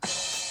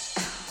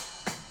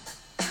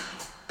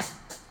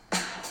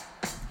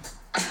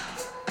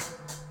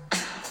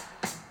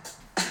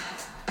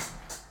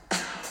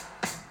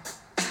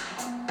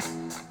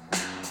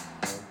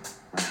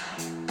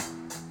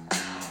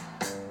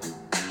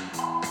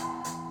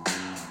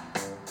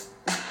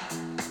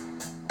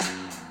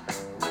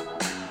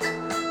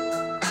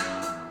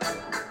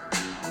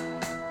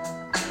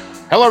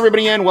Hello,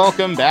 everybody, and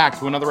welcome back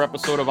to another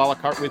episode of A La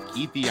Carte with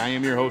Keithie. I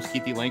am your host,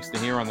 Keithie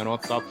Langston, here on the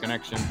North-South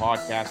Connection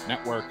Podcast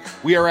Network.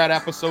 We are at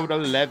episode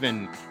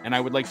 11, and I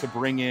would like to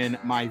bring in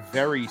my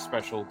very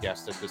special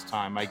guest at this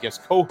time, my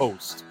guest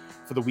co-host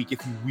for the week,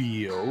 if you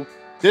will.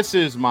 This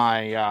is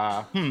my,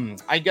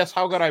 I guess,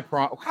 how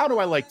do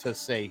I like to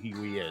say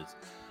who he is?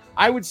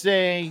 I would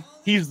say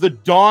he's the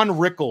Don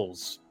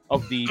Rickles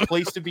of the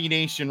Place to Be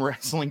Nation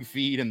wrestling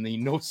feed and the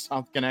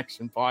North-South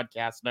Connection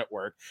Podcast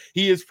Network.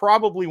 He is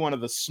probably one of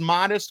the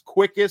smartest,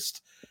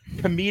 quickest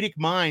comedic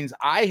minds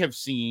I have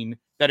seen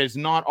that is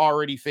not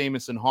already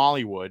famous in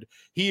Hollywood.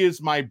 He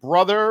is my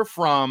brother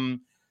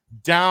from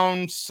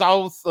down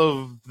south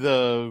of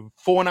the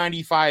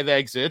 495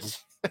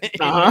 exits in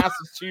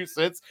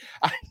Massachusetts.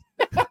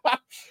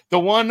 The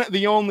one,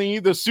 the only,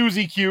 the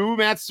Suzy Q,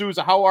 Matt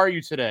Souza. How are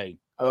you today?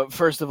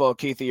 First of all,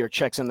 Keithie, your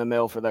check's in the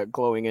mail for that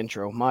glowing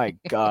intro. My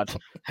God,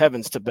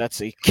 heavens to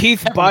Betsy.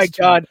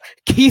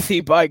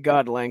 Keithie, by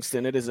God,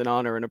 Langston, it is an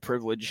honor and a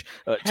privilege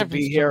to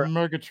be here.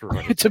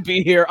 To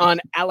be here on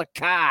A La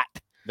Carte.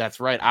 That's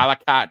right, A La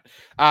Carte.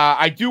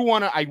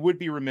 I would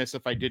be remiss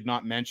if I did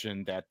not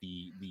mention that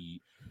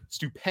the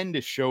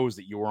stupendous shows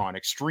that you were on,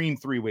 Extreme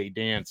Three-Way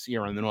Dance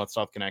here on the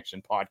North-South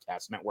Connection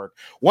Podcast Network.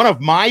 One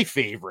of my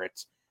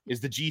favorites is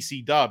the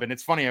GC Dub. And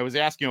it's funny, I was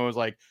asking, I was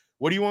like,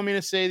 what do you want me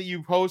to say that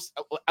you host?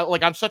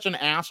 Like, I'm such an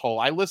asshole.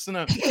 I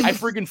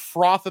friggin'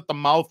 froth at the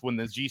mouth when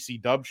this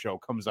GC Dub show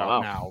comes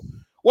out now.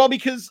 Well,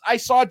 because I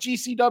saw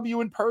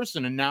GCW in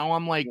person, and now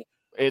I'm like,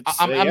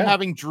 I'm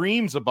having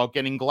dreams about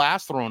getting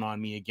glass thrown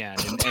on me again.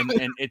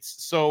 And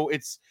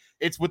it's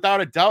without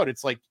a doubt,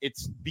 it's like,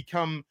 it's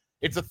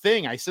a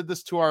thing. I said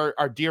this to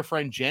our dear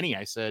friend Jenny.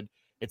 I said,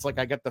 it's like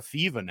I got the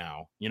fever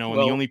now, and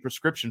the only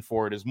prescription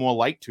for it is more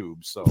light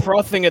tubes. So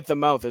frothing at the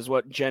mouth is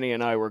what Jenny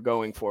and I were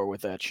going for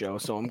with that show.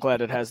 So I'm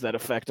glad it has that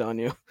effect on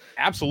you.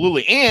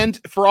 Absolutely. And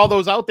for all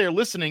those out there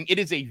listening, it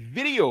is a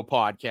video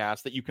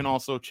podcast that you can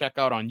also check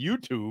out on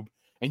YouTube,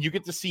 and you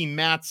get to see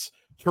Matt's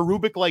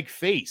cherubic-like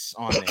face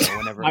on there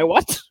whenever. My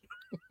what?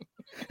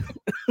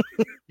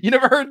 You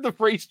never heard the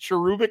phrase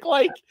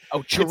cherubic-like?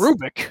 Oh,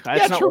 cherubic.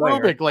 That's not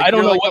cherubic. Like, I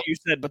don't know what you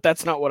said, but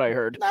that's not what I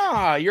heard.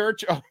 Nah, you're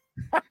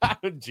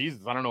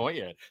Jesus, I don't know what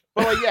you had.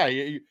 But like,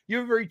 yeah,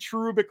 you're very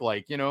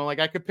cherubic-like, like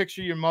I could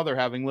picture your mother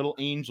having little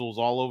angels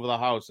all over the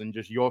house and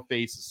just your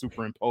face is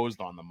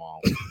superimposed on them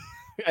all.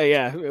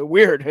 Yeah,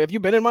 weird. Have you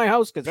been in my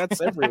house? Because that's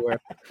everywhere.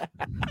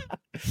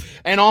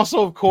 And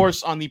also, of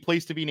course, on the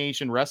Place to Be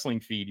Nation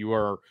wrestling feed, you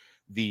are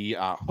the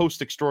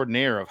host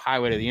extraordinaire of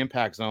Highway to the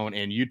Impact Zone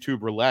and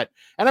YouTube Roulette.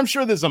 And I'm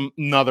sure there's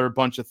another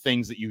bunch of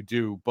things that you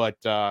do, but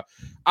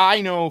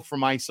I know for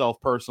myself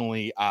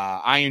personally,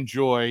 I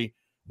enjoy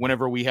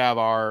whenever we have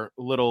our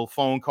little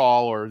phone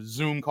call or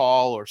Zoom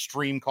call or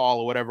stream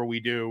call or whatever we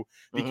do,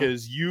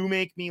 because you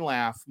make me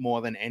laugh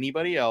more than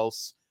anybody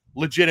else,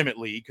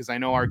 legitimately, because I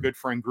know our good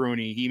friend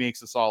Grooney, he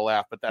makes us all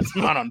laugh, but that's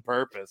not on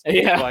purpose.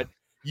 Yeah. But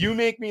you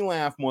make me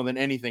laugh more than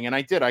anything. And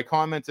I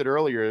commented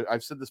earlier,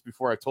 I've said this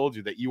before, I told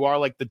you that you are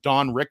like the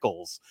Don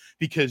Rickles,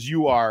 because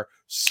you are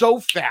so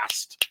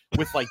fast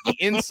with like the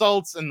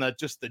insults and the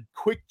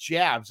quick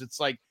jabs. It's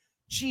like,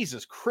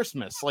 Jesus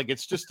Christmas. Like,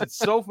 it's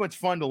so much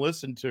fun to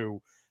listen to.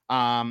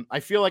 I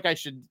feel like I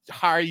should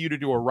hire you to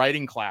do a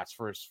writing class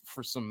for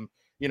some,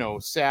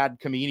 sad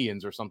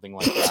comedians or something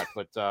like that.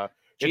 But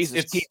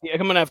Jesus, Keith,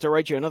 I'm gonna have to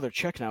write you another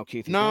check now,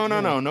 Keith.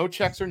 No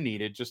checks are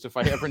needed. Just if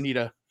I ever need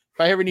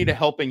a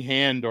helping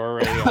hand or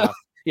a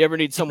you ever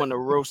need someone to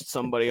roast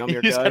somebody, I'm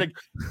your guy.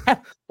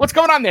 What's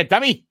going on there,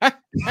 dummy?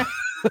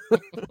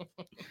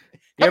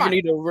 You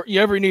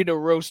ever need to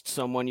roast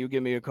someone, you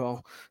give me a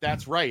call.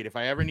 That's right. If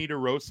I ever need to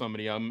roast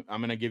somebody, I'm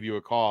gonna give you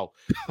a call.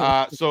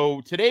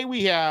 So today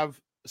we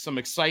have some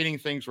exciting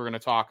things we're going to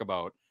talk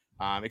about.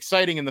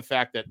 Exciting in the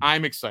fact that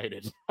I'm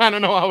excited. I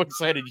don't know how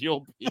excited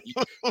you'll be,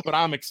 but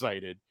I'm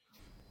excited.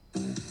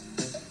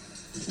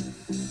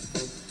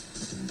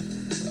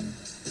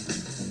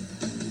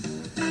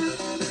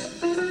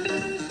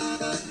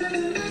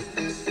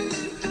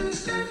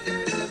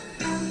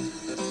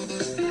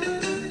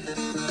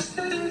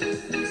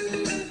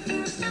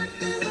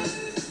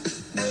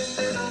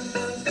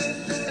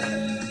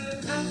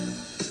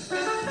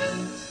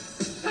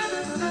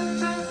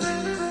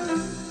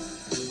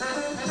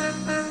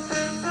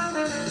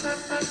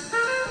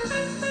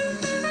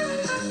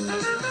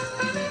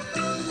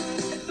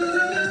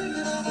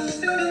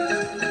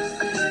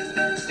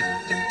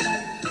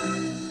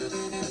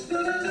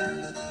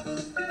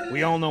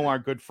 We all know our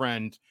good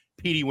friend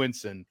Petey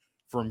Winson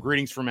from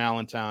Greetings from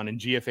Allentown and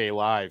GFA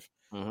Live.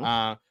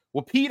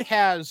 Well, Pete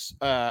has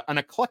an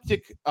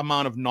eclectic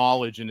amount of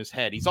knowledge in his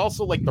head. He's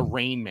also like the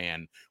Rain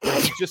Man,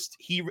 where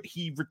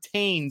he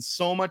retains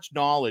so much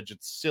knowledge,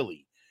 it's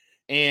silly.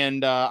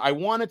 And I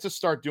wanted to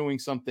start doing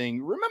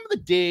something. Remember the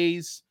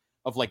days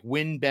of like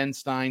Win Ben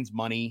Stein's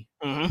Money?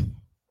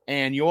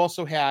 And you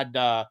also had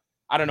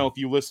I don't know if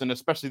you listen,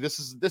 especially this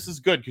is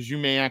good because you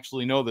may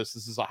actually know this.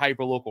 This is a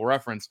hyper local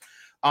reference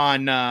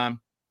on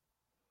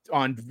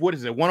what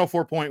is it,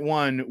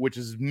 104.1, which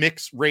is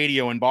Mix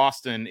Radio in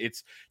Boston.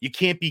 It's You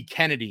Can't Be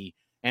Kennedy.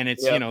 And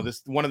it's,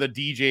 this one of the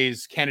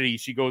DJs, Kennedy,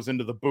 she goes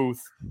into the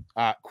booth,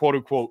 quote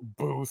unquote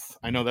booth.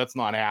 I know that's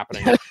not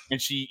happening.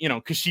 And she,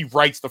 because she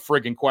writes the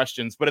friggin'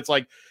 questions, but it's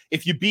like,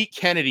 if you beat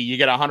Kennedy, you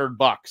get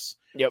 $100.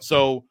 Yep.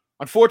 So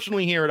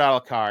unfortunately here at a la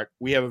carte,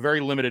 we have a very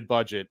limited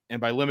budget. And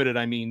by limited,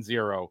 I mean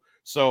 0.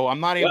 So I'm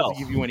not able to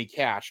give you any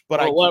cash,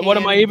 but what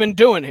am I even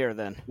doing here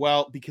then?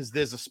 Well, because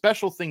there's a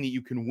special thing that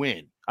you can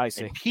win. I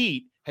see. And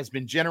Pete has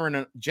been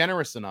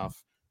generous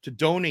enough to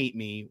donate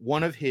me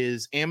one of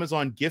his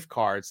Amazon gift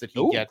cards that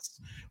he gets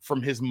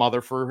from his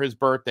mother for his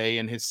birthday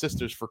and his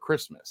sisters for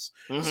Christmas.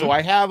 Mm-hmm. So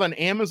I have an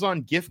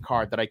Amazon gift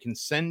card that I can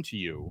send to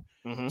you.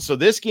 Mm-hmm. So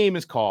this game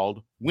is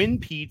called Win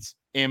Pete's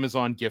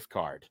Amazon gift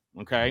card.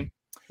 Okay.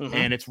 Mm-hmm.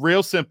 And it's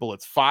real simple.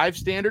 It's 5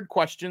 standard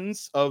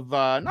questions of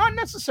not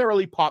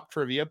necessarily pop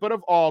trivia, but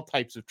of all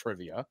types of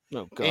trivia.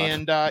 Oh, God.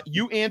 And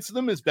you answer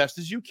them as best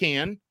as you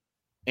can.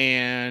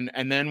 And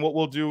then what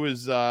we'll do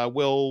is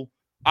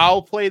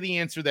I'll play the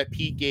answer that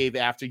Pete gave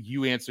after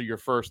you answer your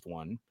first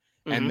one.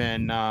 Mm-hmm. And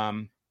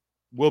then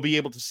we'll be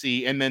able to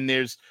see. And then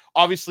there's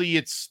obviously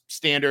it's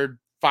standard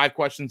 5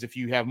 questions. If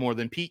you have more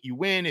than Pete, you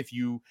win. If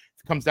it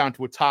comes down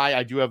to a tie,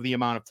 I do have the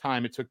amount of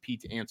time it took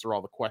Pete to answer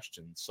all the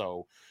questions.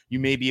 So you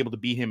may be able to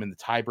beat him in the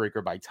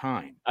tiebreaker by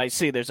time. I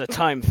see. There's a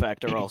time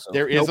factor also.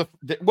 There is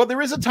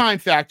a time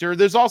factor.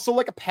 There's also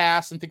like a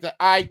pass and things that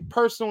I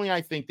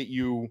think that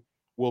you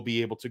will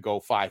be able to go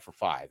 5 for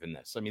 5 in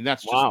this. I mean,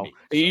 that's just me.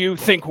 So. You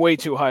think way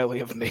too highly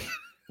of me.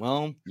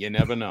 Well, you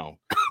never know.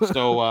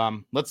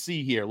 So let's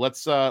see here.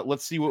 Let's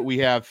see what we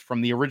have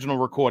from the original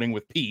recording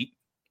with Pete.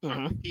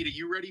 Mm-hmm. Pete, are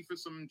you ready for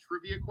some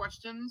trivia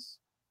questions?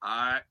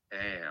 I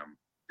am.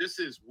 This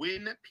is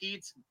Win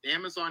Pete's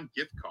Amazon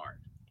gift card.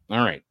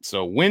 All right.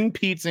 So Win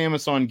Pete's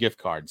Amazon gift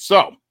card.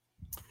 So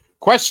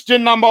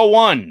question number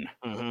 1.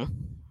 Mm-hmm.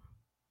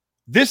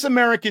 This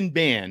American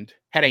band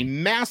had a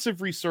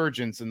massive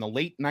resurgence in the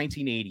late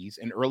 1980s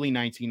and early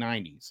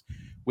 1990s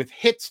with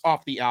hits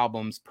off the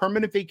albums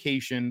Permanent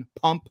Vacation,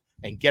 Pump,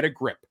 and Get a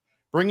Grip,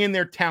 bringing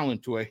their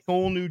talent to a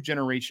whole new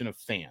generation of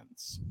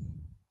fans.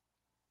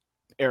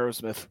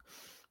 Aerosmith.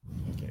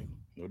 Okay.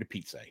 What did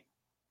Pete say?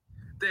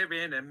 They're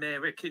an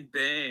American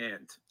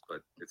band,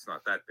 but it's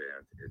not that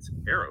band. It's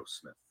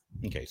Aerosmith.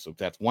 Okay, so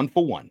that's 1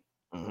 for 1.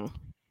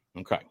 Mm-hmm.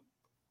 Okay.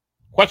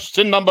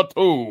 Question number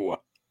 2.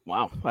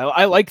 Wow.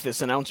 I like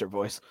this announcer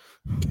voice.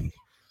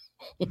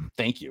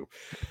 Thank you.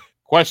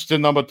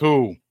 Question number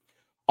 2.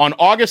 On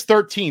August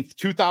 13th,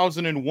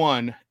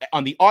 2001,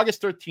 on the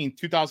August 13th,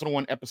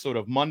 2001 episode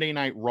of Monday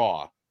Night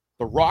Raw,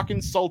 The Rock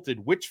insulted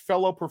which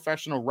fellow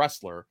professional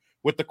wrestler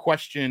with the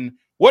question,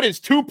 what is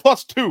 2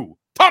 plus 2?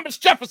 Thomas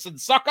Jefferson,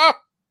 sucker!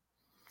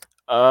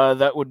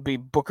 That would be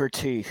Booker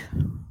T.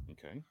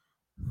 Okay.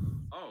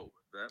 Oh,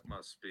 that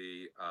must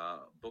be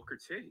Booker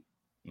T.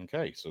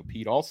 Okay, so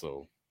Pete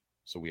also.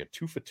 So we have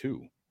 2 for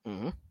 2.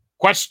 Mm-hmm.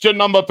 Question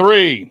number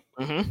 3.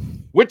 Mm-hmm.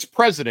 Which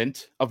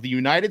president of the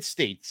United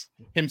States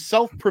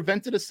himself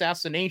prevented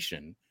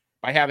assassination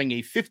by having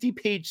a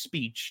 50-page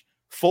speech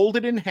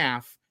folded in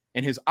half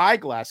and his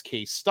eyeglass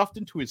case stuffed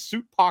into his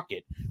suit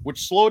pocket,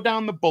 which slowed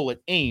down the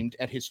bullet aimed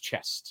at his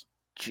chest?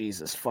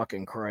 Jesus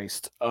fucking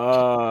Christ.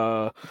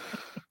 I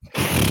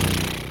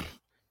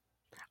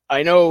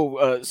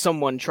know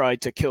someone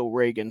tried to kill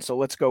Reagan, so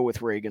let's go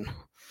with Reagan.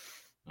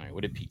 All right,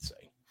 what did Pete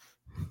say?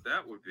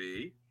 That would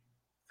be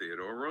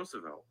Theodore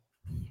Roosevelt.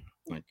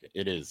 Okay,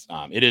 it is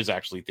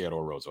actually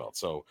Theodore Roosevelt.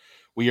 So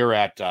we are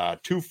at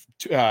 2.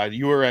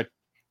 You were at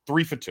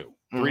 3 for 2.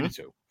 Mm-hmm. 3 to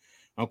 2.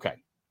 Okay.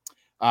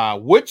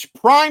 Which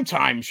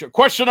primetime show?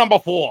 Question number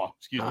 4.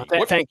 Excuse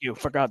me. Thank you.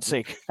 For God's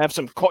sake, have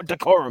some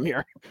decorum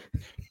here.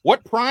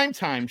 What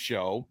primetime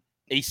show,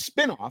 a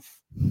spinoff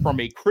from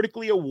a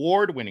critically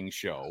award-winning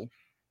show,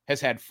 has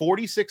had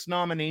 46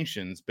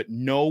 nominations but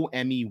no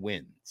Emmy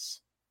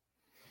wins?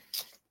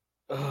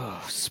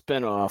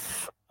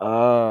 Spinoff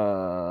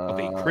of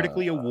a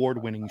critically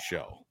award-winning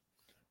show.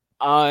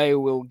 I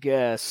will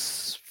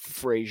guess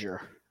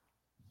Frasier.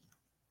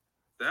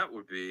 That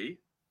would be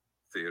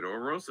Theodore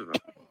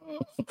Roosevelt.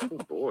 Oh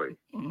boy.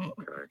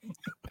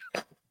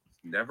 Okay.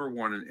 Never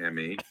won an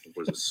Emmy. It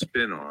was a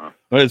spin-off.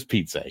 What does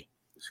Pete say?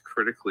 It's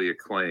critically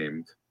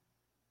acclaimed.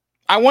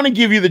 I want to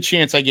give you the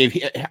chance I gave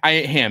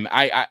him.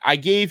 I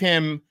gave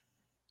him.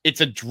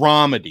 It's a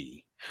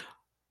dramedy.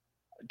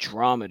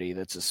 Dramedy.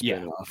 That's a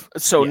spin-off. Yeah.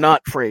 So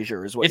not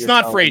Frasier is what. It's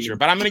not Frasier,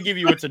 but I'm going to give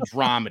you. It's a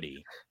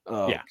dramedy.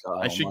 God,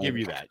 I should give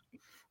you that.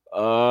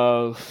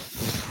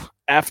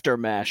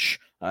 Aftermash.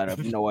 I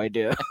have no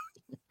idea.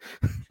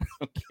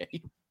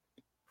 Okay.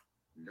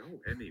 No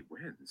Emmy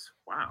wins.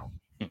 Wow.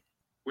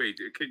 Wait,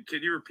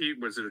 can you repeat?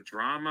 Was it a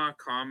drama,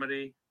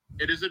 comedy?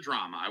 It is a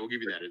drama. I will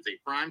give you that. It's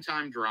a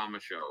primetime drama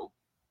show.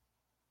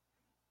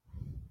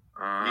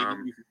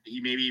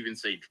 Maybe even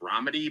say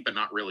dramedy, but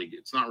not really.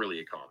 It's not really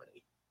a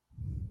comedy.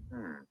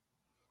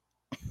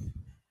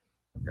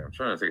 Okay, I'm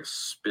trying to think of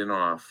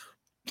spin-off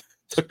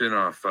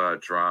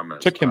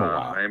dramas. Took him a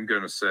while. I am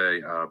going to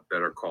say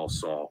Better Call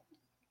Saul.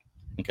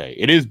 Okay,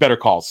 it is Better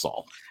Call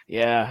Saul.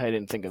 Yeah, I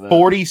didn't think of that.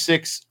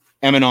 46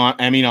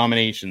 Emmy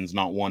nominations,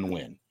 not 1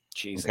 win.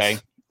 Jesus. Okay,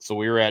 so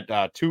we were at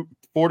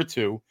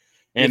 4-2.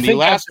 And the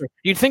last,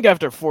 you'd think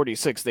after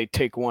 46 they'd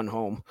take one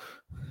home.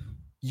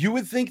 You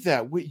would think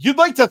that. You'd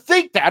like to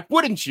think that,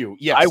 wouldn't you?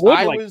 Yes, I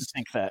would like to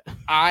think that.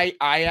 I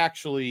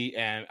actually,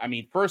 and I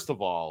mean, first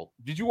of all,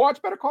 did you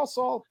watch Better Call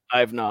Saul?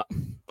 I've not.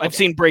 I've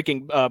seen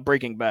Breaking Bad,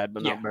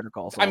 but not Better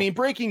Call Saul. I mean,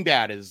 Breaking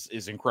Bad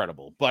is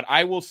incredible, but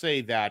I will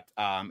say that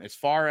as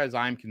far as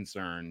I'm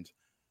concerned,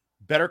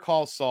 Better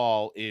Call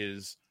Saul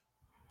is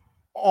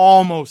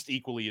almost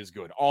equally as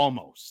good,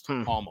 almost,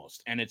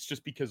 and it's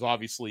just because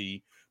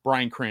obviously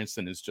Bryan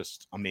Cranston is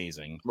just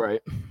amazing,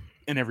 right,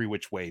 in every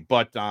which way.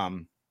 But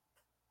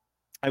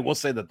I will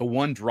say that the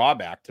one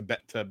drawback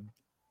to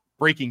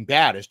Breaking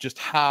Bad is just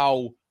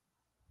how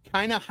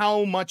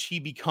much he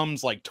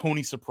becomes like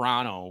Tony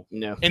Soprano,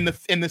 in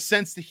the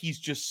sense that he's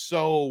just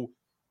so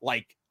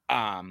like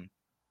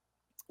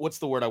what's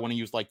the word I want to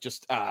use, like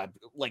just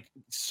like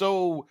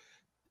so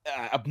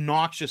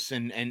obnoxious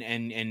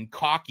and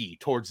cocky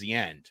towards the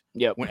end.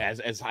 Yeah,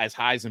 as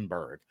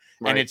Heisenberg,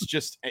 right. And it's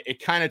just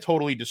it kind of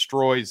totally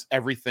destroys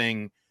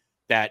everything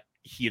that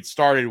he had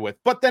started with.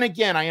 But then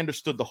again, I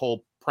understood the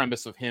whole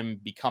premise of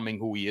him becoming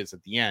who he is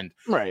at the end.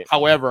 Right.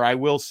 However, I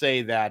will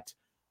say that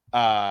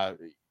Michael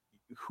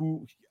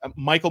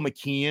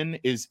McKean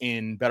is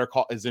in Better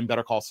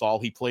Call Saul.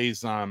 He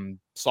plays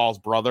Saul's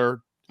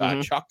brother,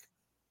 Chuck,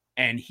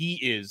 and he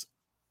is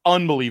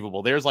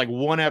unbelievable. There's like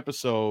one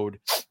episode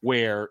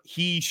where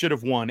he should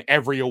have won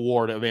every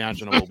award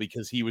imaginable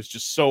because he was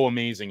just so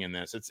amazing in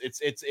this.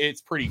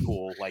 It's pretty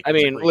cool. Like, I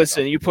mean,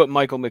 listen, you put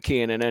Michael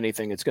McKean in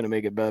anything, it's going to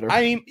make it better.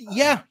 I mean,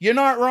 yeah, you're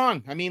not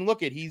wrong. I mean,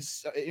 look at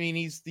he's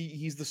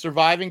the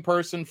surviving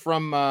person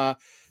from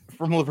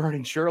Laverne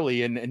and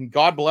Shirley, and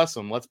God bless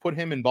him. Let's put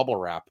him in bubble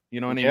wrap. You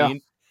know what I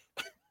mean?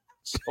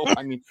 So,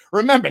 I mean,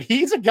 remember,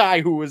 he's a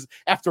guy who was,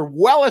 after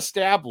well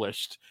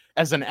established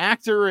as an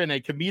actor and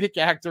a comedic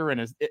actor,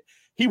 and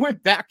he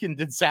went back and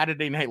did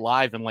Saturday Night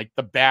Live in like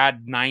the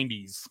bad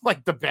 90s,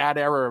 like the bad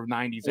era of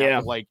 90s.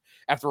 Yeah.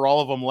 After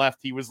all of them left,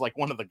 he was like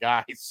one of the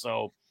guys.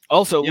 So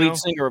also lead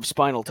singer of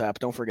Spinal Tap.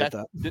 Don't forget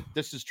that.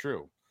 This is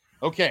true.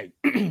 Okay.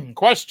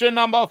 Question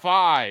number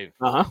 5.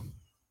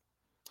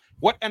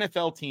 What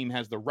NFL team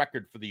has the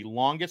record for the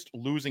longest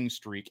losing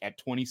streak at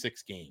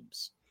 26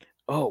 games?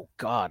 Oh,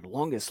 God,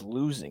 longest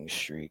losing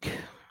streak.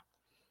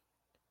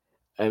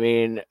 I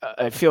mean,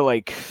 I feel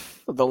like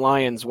the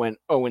Lions went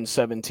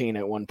 0-17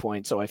 at one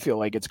point, so I feel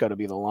like it's got to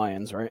be the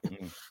Lions, right?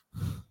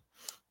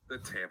 The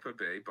Tampa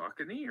Bay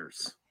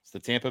Buccaneers. It's the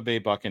Tampa Bay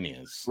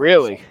Buccaneers.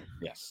 Really? So,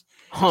 yes.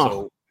 Huh.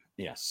 So,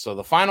 yes. So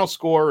the final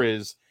score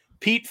is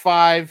Pete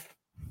 5,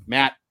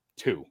 Matt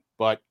 2.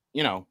 But,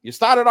 you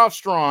started off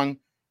strong.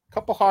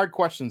 Couple hard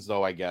questions,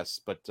 though, I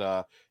guess.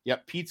 But,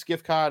 Pete's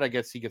gift card, I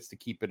guess he gets to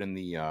keep it in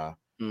the...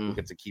 in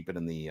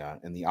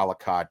the a la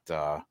carte,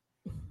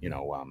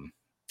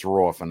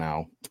 drawer for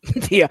now.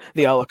 Yeah,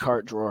 the a la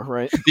carte drawer,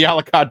 right? The a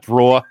la carte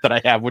drawer that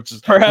I have, which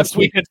is perhaps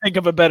we could think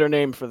of a better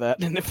name for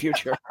that in the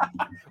future.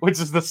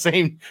 Which is the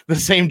same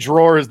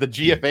drawer as the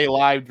GFA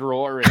Live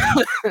drawer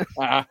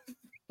and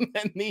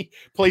the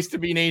Place to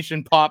Be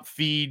Nation Pop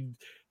Feed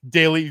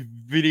Daily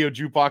Video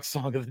Jukebox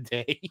Song of the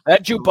Day.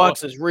 That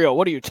jukebox is real.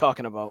 What are you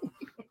talking about?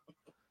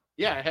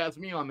 Yeah, it has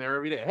me on there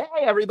every day.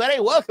 Hey, everybody,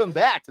 welcome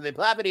back to the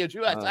Pop Video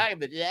Jukebox Song of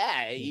the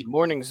Day.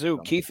 Morning Zoo,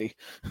 Keithie.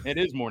 It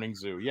is Morning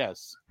Zoo,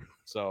 yes.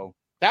 So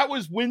that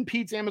was Win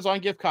Pete's Amazon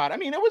gift card. I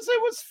mean, it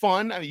was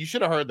fun. I mean, you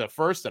should have heard the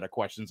first set of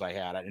questions I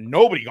had, and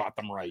nobody got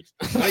them right.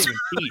 Not even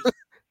Pete.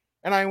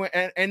 And I went,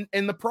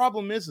 and the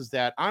problem is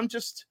that I'm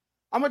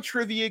a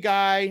trivia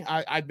guy.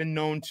 I've been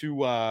known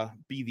to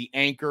be the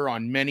anchor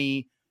on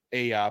many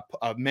a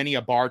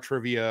bar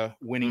trivia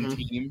winning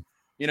team,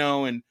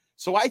 and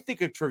so I think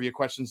of trivia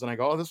questions and I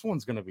go, oh, this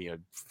one's going to be a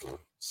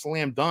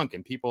slam dunk.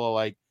 And people are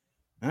like,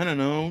 I don't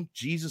know,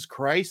 Jesus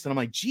Christ. And I'm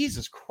like,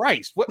 Jesus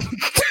Christ, what are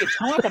you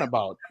talking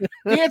about?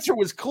 The answer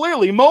was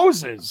clearly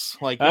Moses.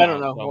 Like, I don't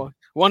know. So.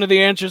 One of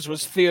the answers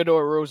was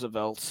Theodore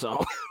Roosevelt.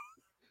 So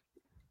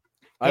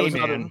I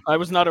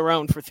was not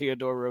around for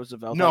Theodore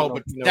Roosevelt. No,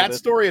 but that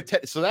story of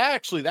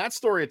that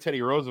story of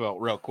Teddy Roosevelt,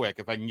 real quick,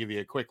 if I can give you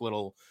a quick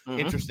little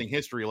interesting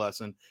history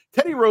lesson.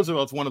 Teddy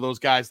Roosevelt's one of those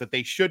guys that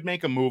they should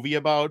make a movie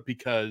about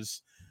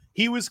because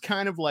he was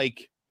kind of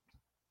like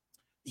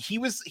he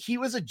was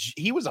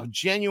a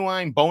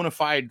genuine bona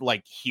fide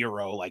like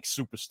hero, like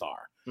superstar.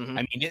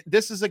 I mean,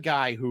 this is a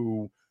guy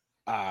who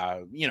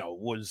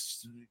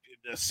was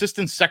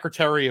assistant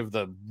secretary of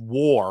the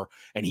war,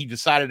 and he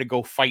decided to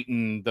go fight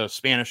in the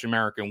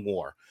Spanish-American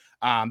War.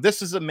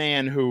 This is a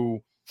man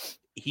who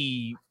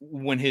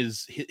when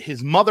his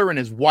mother and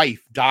his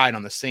wife died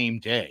on the same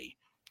day,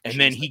 and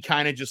then he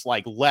kind of just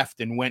like left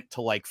and went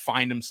to like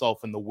find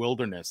himself in the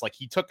wilderness. Like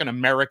he took an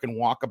American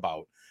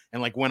walkabout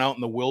and like went out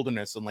in the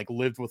wilderness and like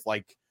lived with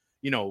like,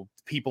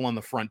 people on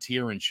the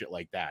frontier and shit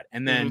like that.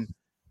 And then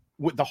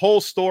with the whole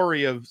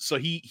story of, so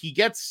he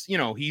gets,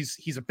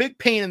 he's a big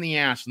pain in the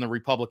ass in the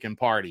Republican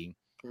Party.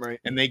 Right.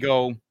 And they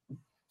go,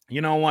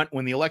 you know what,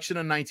 when the election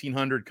in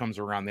 1900 comes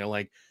around, they're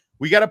like,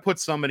 we got to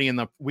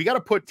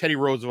put Teddy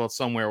Roosevelt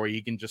somewhere where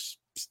he can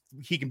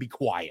be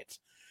quiet.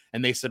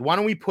 And they said, why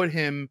don't we put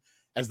him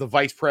as the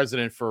vice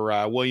president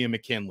for William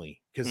McKinley.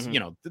 Because,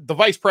 the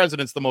vice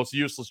president's the most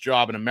useless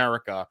job in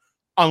America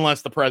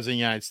unless the president of the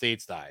United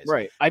States dies.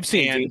 Right. I've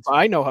seen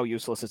I know how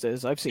useless it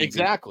is. I've seen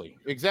Exactly.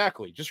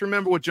 Just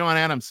remember what John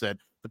Adams said.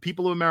 The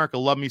people of America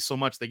love me so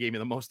much they gave me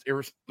the most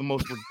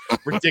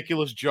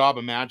ridiculous job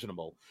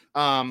imaginable.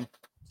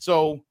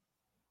 So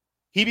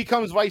he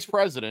becomes vice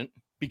president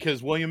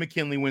because William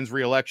McKinley wins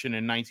re-election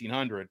in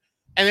 1900,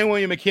 and then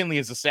William McKinley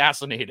is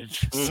assassinated.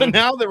 Mm-hmm. So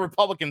now the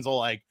Republicans are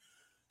like,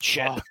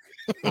 shit.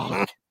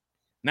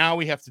 Now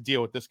we have to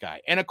deal with this guy.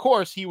 And of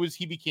course, he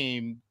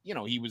became,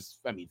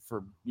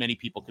 for many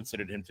people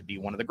considered him to be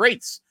one of the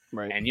greats.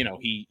 Right. And,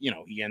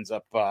 he ends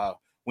up,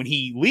 when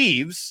he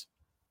leaves,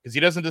 because he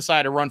doesn't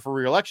decide to run for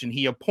re-election,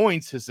 he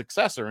appoints his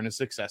successor, and his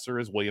successor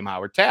is William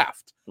Howard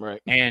Taft.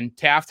 Right. And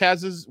Taft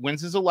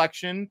wins his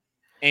election,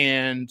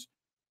 and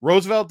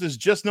Roosevelt is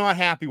just not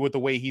happy with the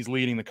way he's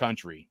leading the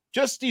country.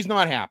 He's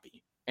not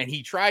happy. And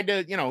he tried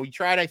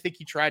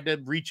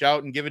to reach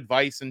out and give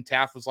advice, and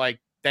Taft was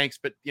like, thanks,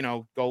 but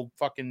go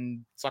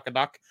fucking suck a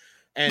duck.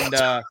 And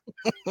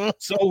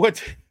so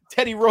what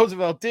Teddy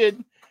Roosevelt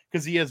did,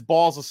 because he has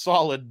balls of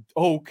solid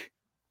oak,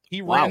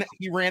 he ran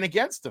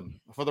against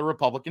him for the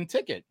Republican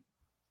ticket.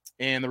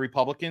 And the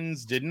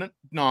Republicans didn't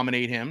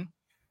nominate him.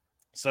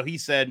 So he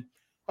said,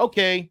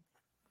 okay,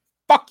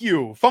 fuck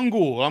you,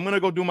 Fungul. I'm gonna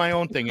go do my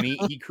own thing. And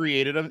he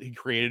created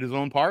his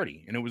own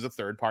party, and it was a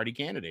third party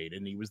candidate,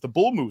 and he was the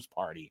Bull Moose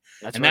Party.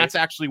 That's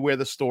actually where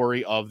the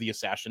story of the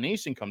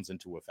assassination comes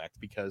into effect,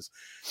 because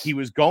he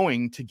was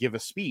going to give a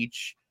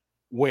speech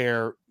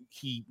where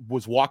he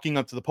was walking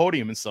up to the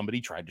podium and somebody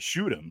tried to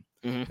shoot him.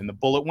 Mm-hmm. And the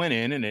bullet went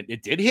in, and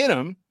it did hit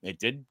him. It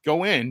did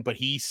go in, but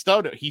he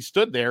stood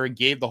there and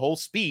gave the whole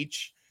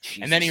speech.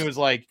 Jesus. And then he was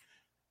like,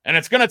 and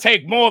it's gonna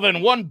take more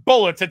than one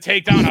bullet to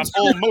take down a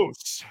bull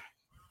moose.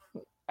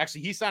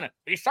 Actually, he sounded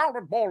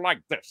more like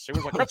this. He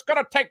was like, it's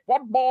going to take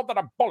one more than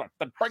a bullet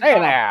that brings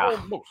down a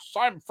bull moose.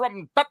 I'm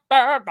from...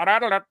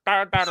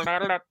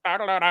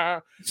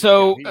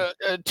 So,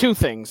 two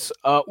things.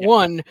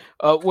 One,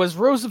 was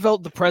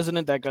Roosevelt the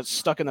president that got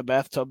stuck in the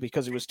bathtub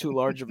because he was too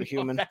large of a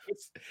human?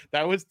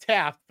 That was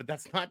Taft, but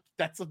that's not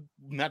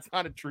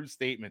a true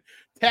statement.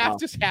 Taft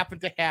just happened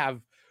to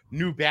have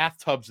new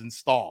bathtubs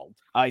installed.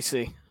 I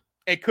see.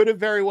 It could have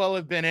very well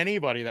have been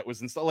anybody that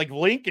was installed. Like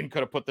Lincoln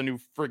could have put the new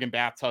friggin'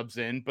 bathtubs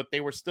in, but they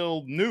were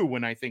still new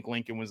when I think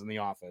Lincoln was in the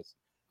office.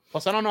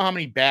 Plus, I don't know how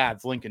many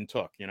baths Lincoln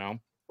took,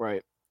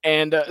 Right.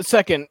 And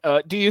second,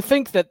 do you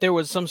think that there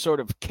was some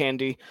sort of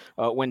candy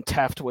when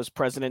Taft was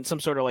president, some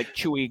sort of like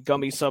chewy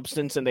gummy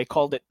substance, and they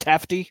called it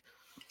Tafty?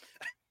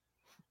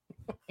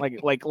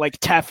 like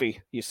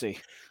taffy, you see.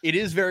 It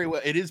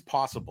is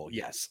possible.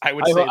 Yes, I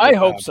would say. I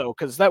hope so,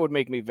 because that would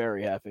make me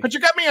very happy. Could you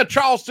get me a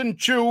Charleston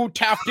Chew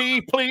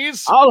Tafty,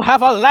 please? I'll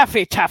have a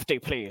Laffy Tafty,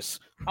 please.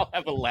 I'll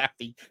have a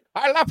Laffy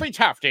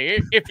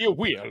Tafty, if you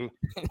will.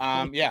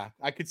 Yeah,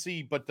 I could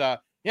see, but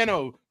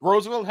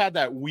Roosevelt had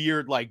that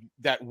weird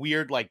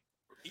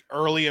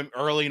early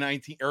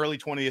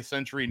 20th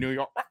century New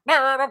York.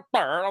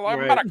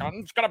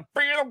 Americans gonna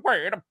be the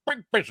way the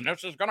big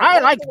business is gonna. I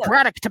like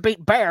Braddock to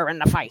beat Bear in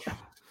the fight.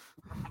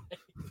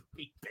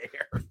 Beat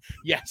Bear,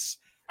 yes.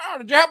 Oh,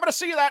 did you happen to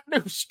see that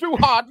new Stu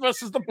Hart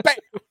versus the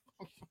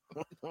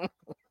Bear?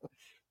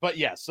 But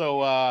yeah,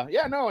 so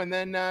and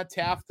then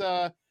Taft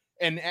and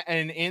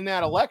in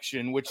that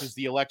election, which is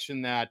the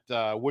election that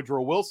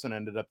Woodrow Wilson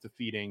ended up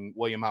defeating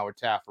William Howard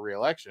Taft for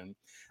re-election.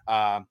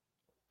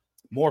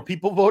 More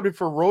people voted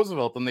for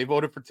Roosevelt than they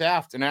voted for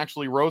Taft. And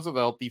actually,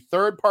 Roosevelt, the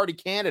third-party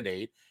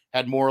candidate,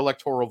 had more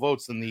electoral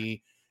votes than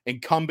the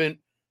incumbent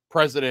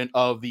president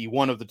of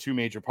one of the two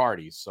major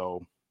parties.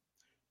 So,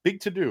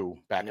 big to-do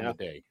back in the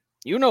day.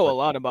 You know a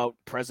lot about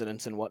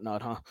presidents and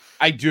whatnot, huh?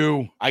 I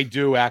do,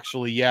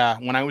 actually, yeah.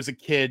 When I was a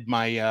kid,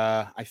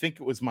 I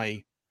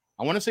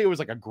want to say it was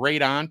like a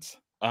great aunt,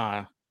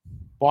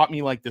 bought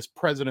me like this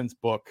president's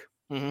book.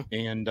 Mm-hmm.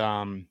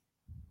 And,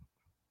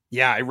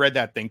 yeah, I read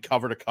that thing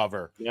cover to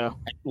cover,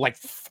 like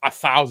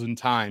 1,000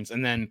 times.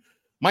 And then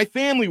my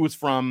family was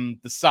from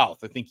the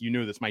South. I think you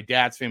knew this. My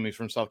dad's family is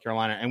from South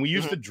Carolina, and we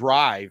used to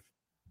drive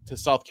to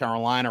South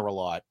Carolina a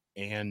lot.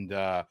 And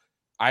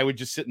I would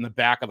just sit in the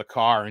back of the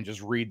car and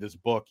just read this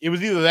book. It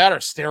was either that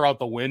or stare out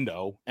the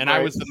window. And I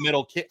was the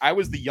middle kid. I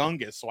was the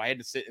youngest, so I had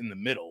to sit in the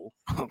middle.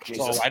 Oh,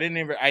 Jesus. So I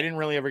didn't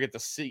really ever get to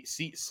sit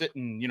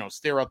and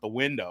stare out the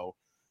window.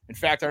 In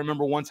fact, I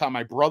remember one time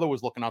my brother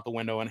was looking out the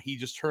window, and he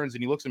just turns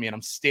and he looks at me, and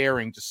I'm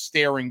just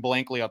staring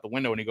blankly out the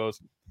window. And he goes,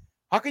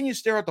 "How can you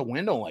stare out the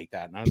window like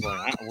that?" And I was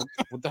like,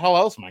 "What the hell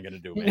else am I going to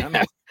do,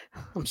 man?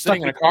 I'm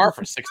sitting in a car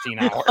for 16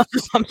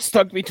 hours. I'm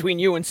stuck between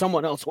you and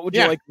someone else. What would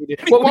you like me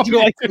to? What would you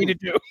like me to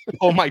do?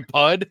 Oh, my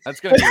bud. That's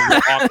going to be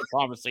an awkward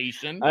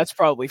conversation. That's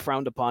probably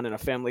frowned upon in a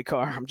family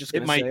car. I'm just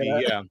going to say it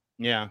might be,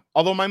 yeah.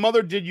 Although my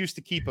mother did used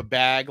to keep a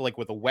bag like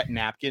with a wet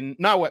napkin,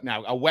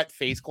 a wet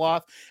face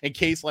cloth, in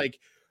case like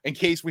in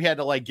case we had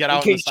to like get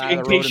out on the side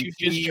of the road and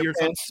pee or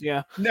something.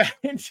 Yeah. No,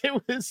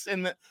 it was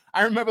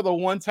I remember the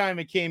one time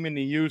it came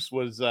into use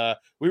was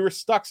we were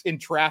stuck in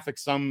traffic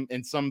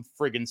in some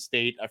friggin'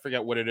 state. I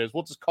forget what it is.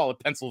 We'll just call it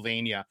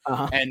Pennsylvania.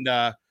 And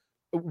I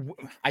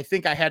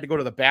think I had to go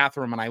to the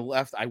bathroom, and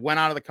I went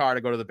out of the car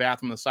to go to the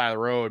bathroom on the side of the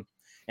road,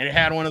 and it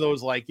had one of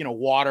those like,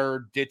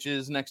 water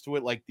ditches next to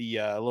it, like the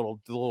little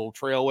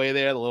trailway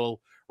there, the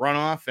little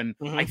runoff, and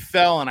I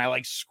fell and I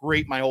like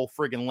scraped my whole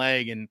friggin'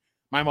 leg, and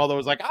my mother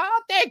was like,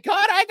 "Oh, thank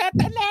God I got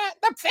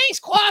the face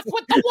cloth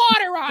with the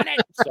water on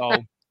it." So,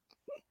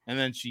 and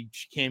then she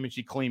came and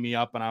she cleaned me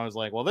up, and I was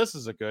like, "Well, this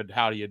is a good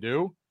how do you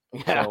do?"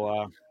 Yeah.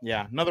 So,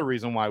 another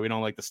reason why we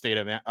don't like the state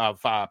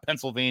of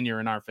Pennsylvania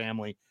in our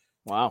family.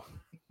 Wow.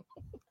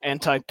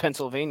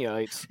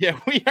 Anti-Pennsylvaniaites. Yeah,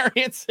 we are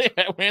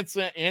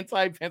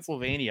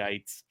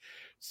anti-Pennsylvaniaites.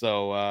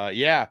 So,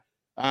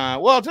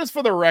 well, just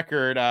for the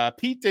record,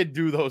 Pete did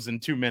do those in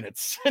 2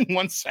 minutes and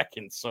 1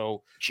 second.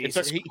 So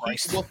Jesus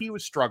Christ. He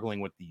was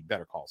struggling with the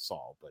Better Call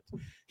Saul, but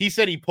he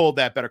said he pulled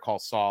that Better Call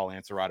Saul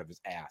answer out of his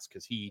ass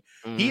because he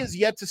has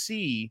yet to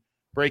see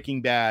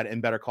Breaking Bad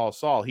and Better Call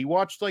Saul. He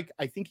watched I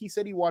think he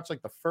said he watched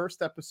like half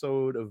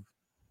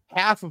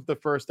of the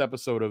first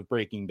episode of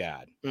Breaking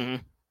Bad.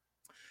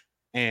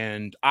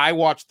 And I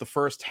watched the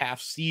first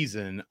half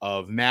season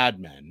of Mad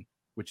Men,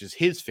 which is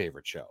his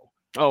favorite show.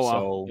 Oh,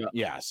 wow.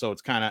 So, so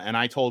it's kind of, and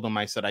I told him,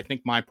 I said, I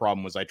think my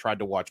problem was I tried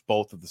to watch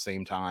both at the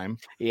same time.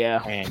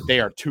 Yeah. And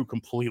they are two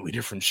completely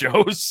different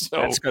shows.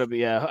 So that's going to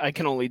be, I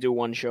can only do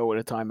one show at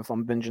a time if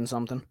I'm binging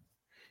something.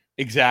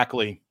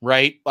 Exactly.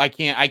 Right. I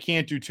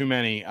can't do too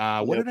many.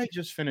 What did I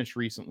just finish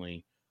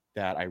recently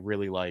that I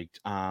really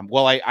liked?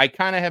 Well, I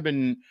kind of I've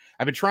been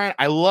trying,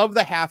 I love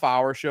the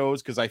half-hour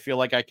shows because I feel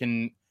like I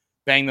can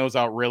bang those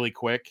out really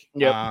quick.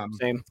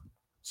 Same.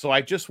 So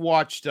I just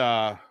watched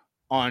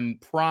on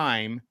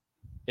Prime,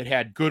 it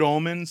had Good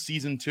Omens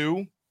season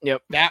 2.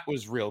 Yep. That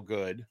was real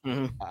good.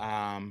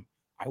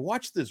 I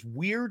watched this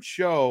weird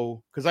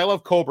show because I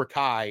love Cobra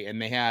Kai,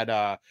 and they had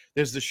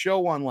there's the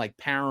show on like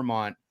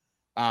Paramount.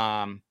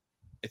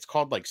 It's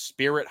called like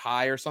Spirit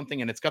High or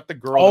something, and it's got the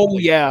girl. Oh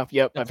yeah,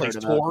 yep. I've heard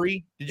of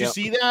Tori. Did you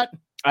see that?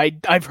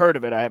 I've heard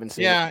of it. I haven't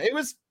seen it. Yeah, it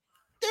was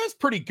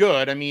pretty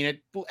good. I mean,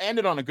 it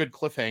ended on a good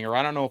cliffhanger.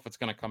 I don't know if it's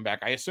going to come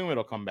back. I assume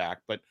it'll come back,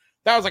 but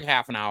that was like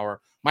half an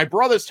hour. My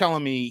brother's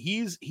telling me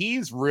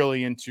he's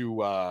really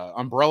into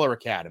Umbrella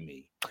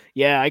Academy.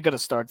 Yeah, I got to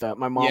start that.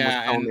 My mom was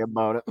telling me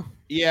about it.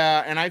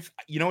 Yeah, and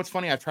it's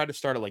funny. I've tried to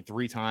start it like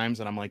 3 times,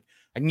 and I'm like,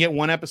 I can get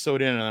one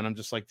episode in, and then I'm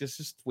just like, this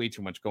is way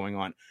too much going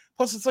on.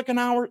 Plus, it's like an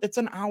hour. It's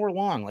an hour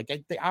long. Like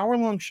the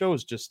hour-long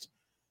shows, just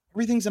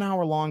everything's an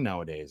hour long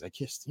nowadays. I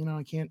just,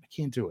 I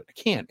can't do it. I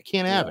can't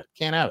have it.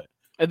 Can't have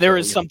it. There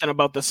is something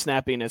about the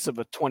snappiness of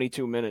a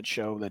 22-minute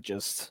show that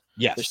just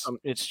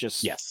it's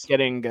just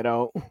get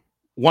out.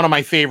 One of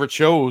my favorite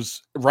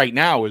shows right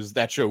now is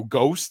that show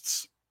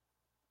Ghosts.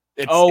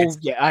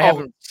 I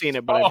haven't seen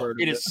it, but I've heard of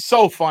it. It is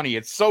so funny.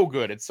 It's so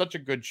good. It's such a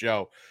good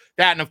show.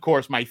 That, and of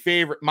course, my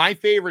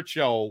favorite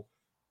show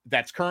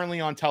that's currently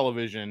on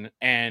television,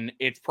 and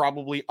it's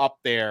probably up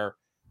there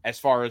as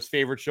far as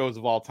favorite shows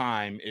of all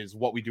time, is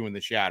What We Do in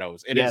the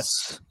Shadows. It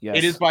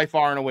is by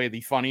far and away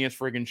the funniest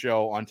friggin'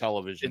 show on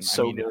television. It's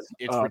so good.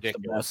 It's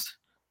ridiculous.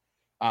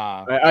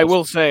 I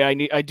will say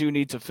I do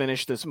need to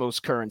finish this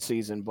most current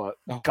season, but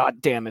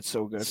god damn, it's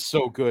so good. It's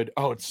so good.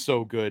 Oh, it's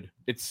so good.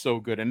 It's so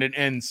good. And it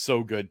ends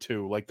so good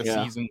too. Like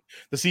the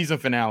season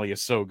finale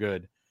is so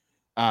good.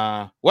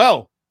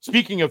 Well,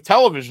 speaking of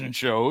television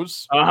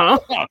shows,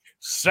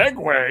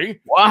 segue.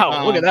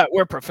 Wow, look at that.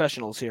 We're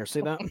professionals here.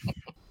 See that?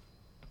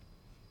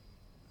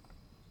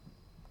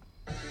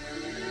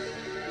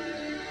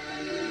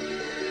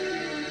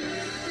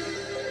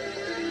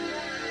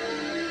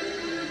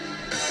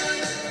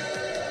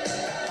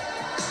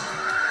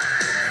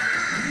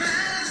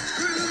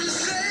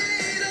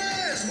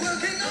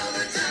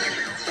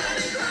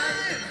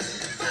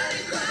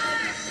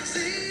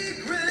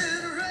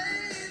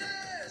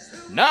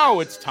 Now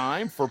it's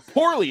time for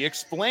poorly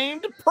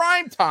explained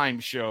primetime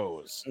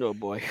shows. Oh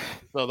boy.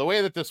 So the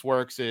way that this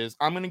works is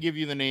I'm going to give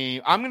you the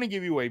name. I'm going to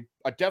give you a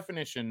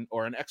definition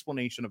or an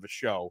explanation of a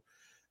show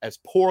as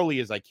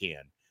poorly as I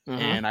can.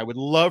 And I would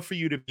love for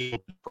you to be able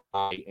to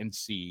try and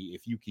see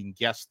if you can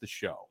guess the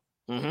show.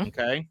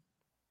 Okay.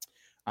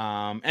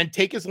 And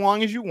take as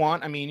long as you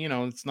want. I mean,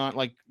 it's not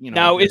like,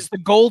 Now, is the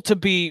goal to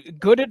be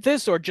good at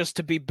this or just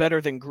to be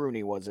better than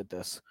Grooney was at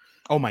this?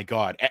 Oh my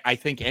God. I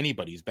think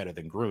anybody's better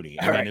than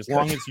Grooney. I mean, as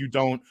long as you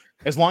don't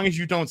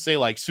say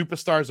like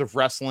Superstars of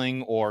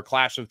Wrestling or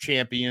Clash of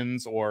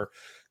Champions or,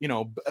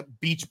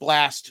 Beach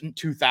Blast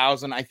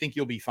 2000, I think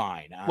you'll be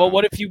fine. Well,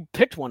 what if you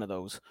picked one of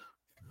those?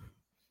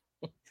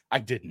 I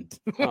didn't.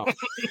 Oh.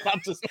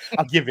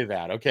 I'll give you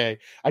that. Okay.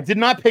 I did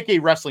not pick a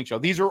wrestling show.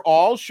 These are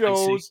all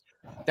shows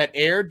that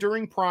aired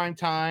during prime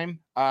time.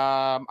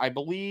 I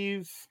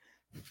believe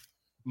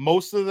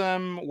most of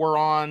them were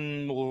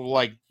on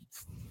like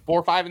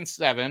 4, 5, and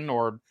 7,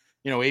 or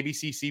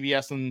ABC,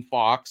 CBS, and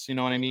Fox. You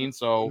know what I mean?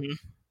 So,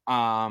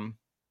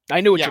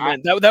 I knew what you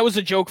meant. That was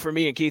a joke for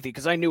me and Keithie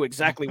because I knew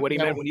exactly what he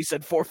meant when he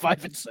said 4,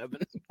 5, and 7.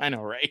 I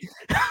know, right?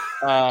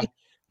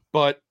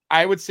 But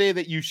I would say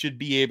that you should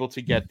be able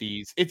to get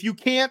these. If you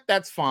can't,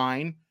 that's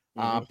fine.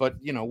 But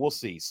we'll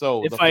see.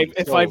 So if I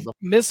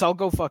miss, I'll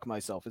go fuck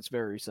myself. It's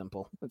very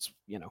simple. It's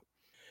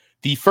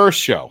the first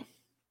show,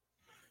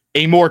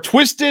 a more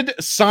twisted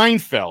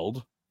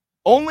Seinfeld.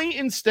 Only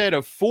instead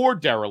of 4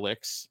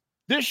 derelicts,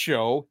 this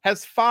show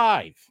has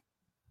 5.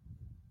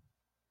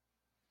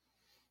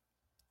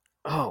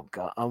 Oh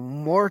god, a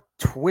more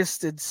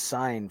twisted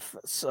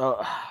Seinfeld.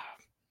 So,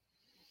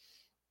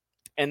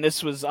 and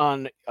this was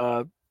on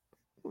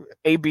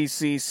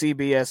ABC,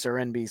 CBS, or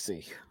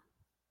NBC,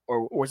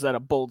 or was that a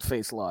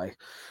bold-faced lie?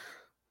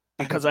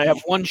 Because I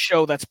have one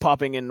show that's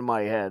popping into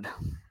my head,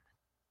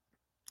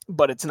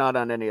 but it's not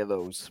on any of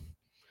those.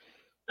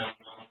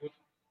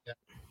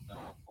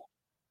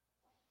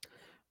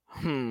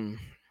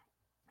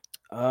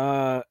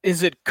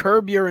 Is it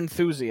Curb Your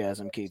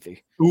Enthusiasm,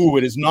 Keithie? Ooh,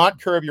 it is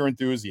not Curb Your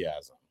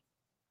Enthusiasm.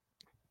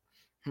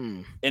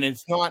 And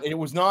it's not. It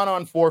was not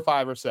on 4,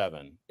 5, or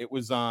 7. It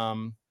was. I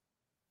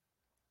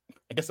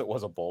guess it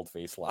was a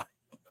bold-faced lie.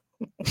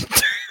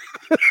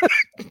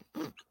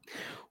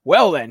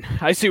 Well, then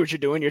I see what you're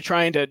doing. You're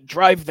trying to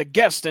drive the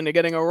guest into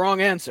getting a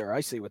wrong answer.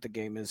 I see what the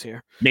game is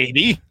here.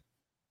 Maybe.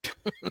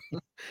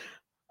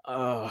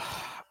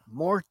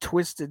 More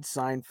twisted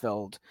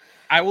Seinfeld.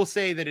 I will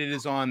say that it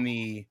is on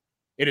the.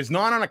 It is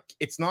not on a.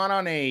 It's not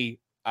on a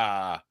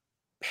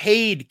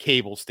paid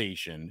cable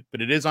station,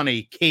 but it is on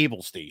a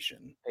cable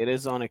station. It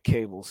is on a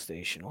cable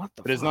station. What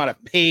the? But it's not a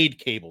paid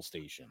cable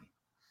station.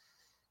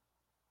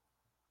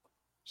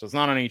 So it's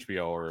not on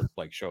HBO or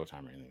like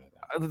Showtime or anything like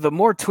that. The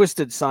more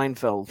twisted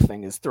Seinfeld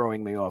thing is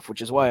throwing me off,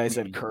 which is why I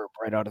said Curb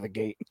right out of the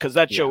gate, because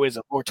that show is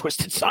a more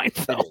twisted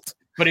Seinfeld.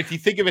 But if you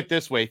think of it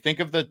this way, think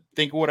of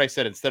what I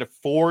said. Instead of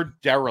 4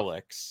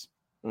 derelicts,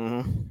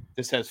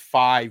 this has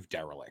 5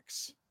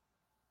 derelicts.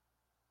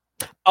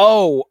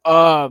 Oh,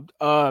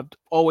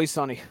 Always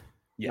Sunny.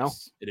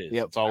 Yes, no? It is.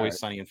 Yep. It's Always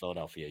Sunny in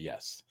Philadelphia.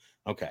 Yes.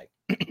 Okay.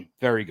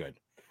 Very good.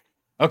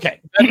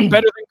 Okay. Better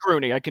than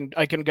Grooney. I can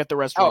get the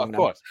rest wrong. Of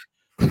course.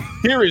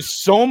 There is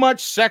so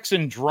much sex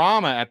and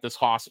drama at this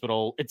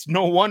hospital. It's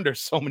no wonder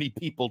so many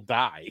people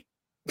die.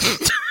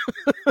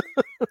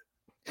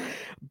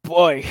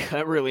 Boy,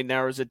 that really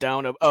narrows it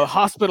down. A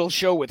hospital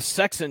show with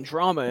sex and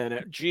drama in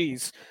it.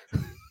 Jeez.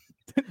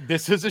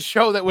 This is a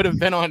show that would have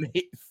been on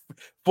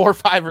 4,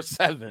 5, or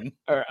 7.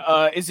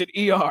 Is it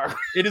ER?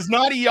 It is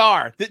not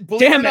ER.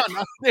 Damn it!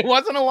 There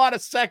wasn't a lot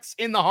of sex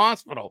in the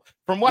hospital.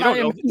 From what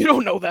you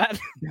don't know that.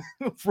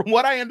 From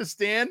what I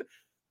understand,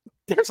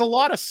 there's a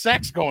lot of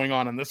sex going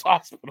on in this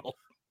hospital.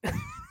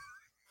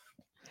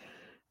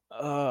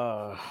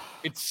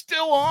 It's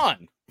still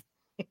on.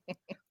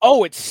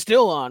 Oh, it's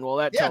still on. Well,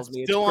 that tells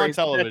me it's still on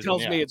television. That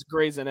tells me it's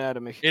Grey's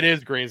Anatomy. It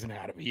is Grey's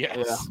Anatomy. Yes.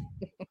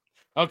 Yeah.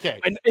 Okay.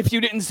 And if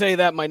you didn't say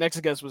that, my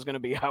next guess was going to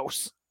be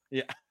House.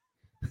 Yeah.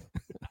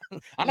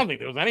 I don't think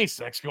there was any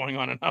sex going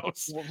on in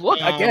House. Well, look,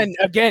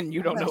 again,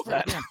 you don't know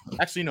that.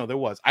 Actually, no, there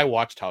was. I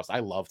watched House. I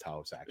loved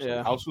House, actually.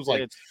 Yeah. House was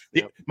like,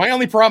 my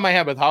only problem I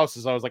had with House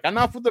is I was like,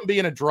 enough with them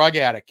being a drug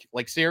addict.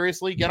 Like,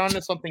 seriously, get on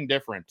to something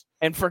different.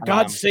 And for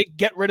God's sake,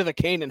 get rid of the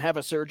cane and have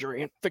a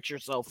surgery and fix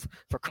yourself,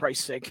 for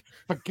Christ's sake.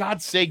 For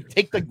God's sake,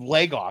 take the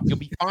leg off. You'll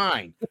be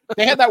fine.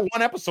 They had that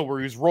one episode where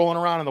he was rolling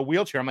around in the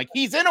wheelchair. I'm like,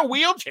 he's in a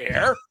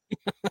wheelchair.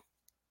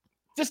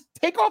 Just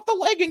take off the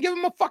leg and give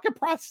him a fucking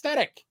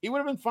prosthetic. He would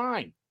have been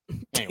fine.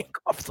 Anyway. Take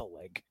off the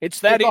leg. It's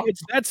that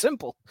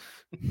simple.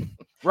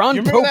 Ron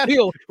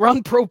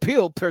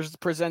Propeel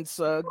presents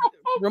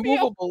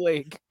removable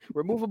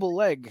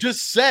leg.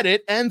 Just set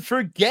it and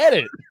forget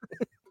it.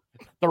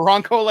 The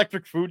Ronco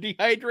electric food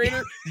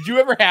dehydrator. Did you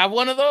ever have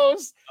one of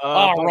those?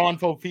 Ron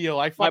Popeil.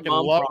 I fucking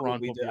love Ron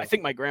Popeil. I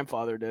think my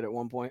grandfather did at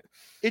one point.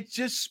 It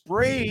just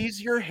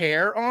sprays your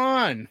hair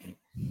on.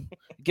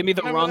 Give me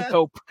the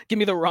Ronco. Give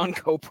me the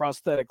Ronco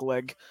prosthetic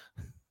leg.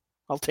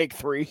 I'll take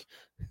 3.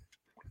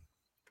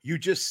 You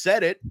just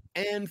set it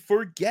and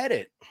forget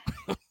it.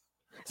 Is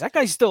that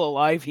guy still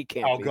alive? He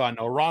can't. Oh God,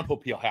 no. Ron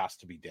Popeil has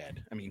to be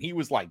dead. I mean, he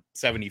was like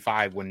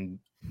 75 when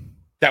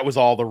that was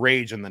all the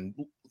rage in the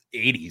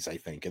 80s, I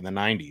think, in the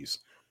 90s.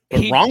 But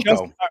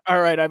Ronco.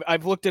 All right,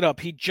 I've looked it up.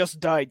 He just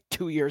died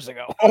 2 years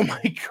ago. Oh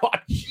my God,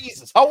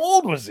 Jesus! How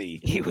old was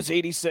he? He was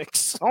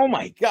 86. Oh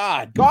my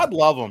God, God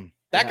love him.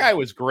 That guy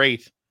was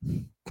great.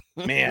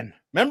 Man,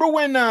 remember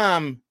when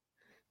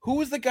who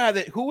was the guy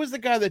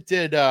that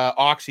did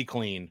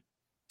OxyClean?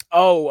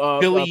 Oh,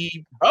 Billy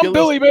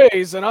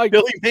Mays, and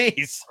Billy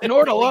Mays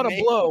snored a lot of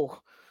blow.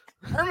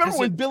 I remember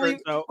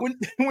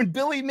when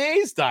Billy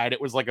Mays died, it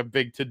was like a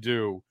big to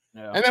do.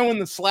 Yeah. And then when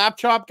the slap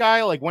chop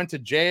guy like went to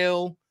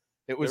jail,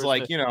 it was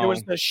like, there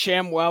was the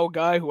ShamWow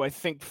guy who I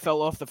think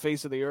fell off the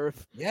face of the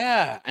earth.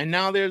 Yeah, and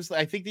now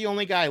I think the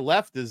only guy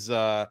left is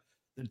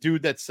the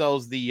dude that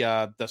sells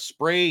the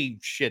spray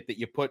shit that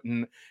you put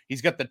in.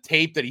 He's got the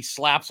tape that he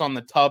slaps on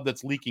the tub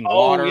that's leaking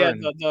water. Yeah,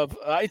 and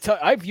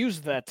I've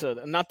used that.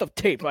 Not the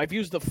tape. I've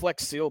used the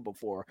Flex Seal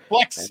before.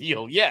 Flex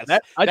Seal, yes.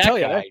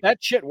 That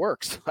shit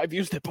works. I've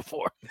used it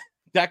before.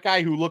 That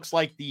guy who looks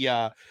like he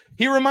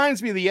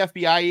reminds me of the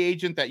FBI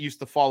agent that used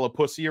to follow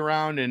pussy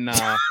around in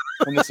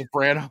The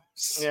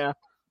Sopranos. Yeah.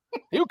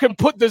 You can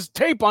put this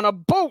tape on a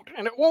boat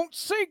and it won't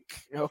sink.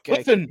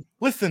 Okay.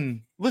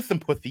 Listen,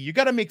 pussy. You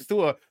got to make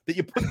sure that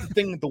you put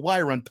the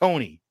wire on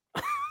Tony.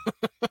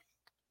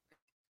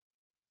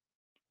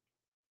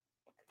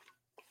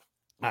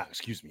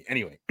 Excuse me.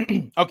 Anyway.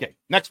 Okay,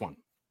 next one.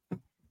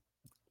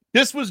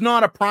 This was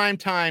not a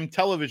primetime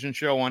television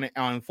show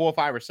on 4,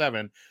 5, or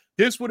 7.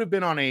 This would have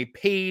been on a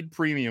paid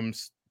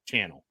premiums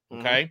channel.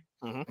 Okay.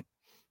 Mm-hmm.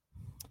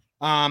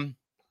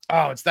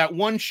 It's that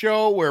one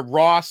show where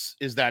Ross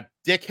is that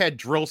dickhead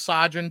drill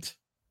sergeant.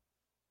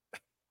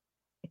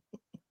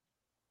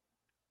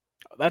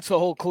 That's the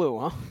whole clue,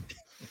 huh?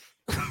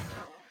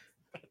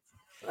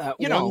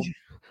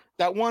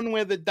 That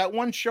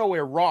one show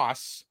where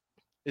Ross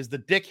is the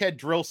dickhead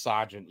drill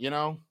sergeant, you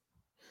know?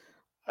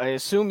 I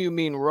assume you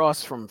mean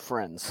Ross from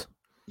Friends.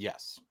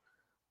 Yes.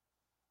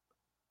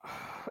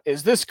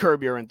 Is this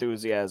Curb Your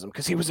Enthusiasm?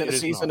 Because he was in a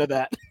season of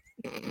that.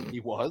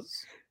 He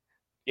was?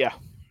 Yeah.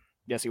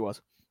 Yes, he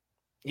was.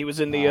 He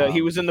was in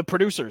the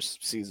producers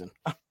season.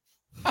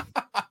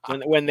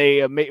 when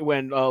Larry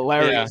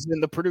was in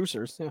the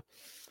producers. Yeah.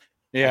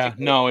 Yeah.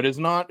 No, it is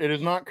not. It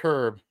is not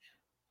Curb.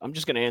 I'm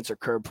just gonna answer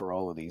Curb for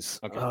all of these.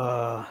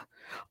 Okay.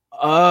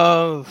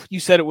 You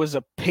said it was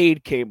a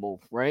paid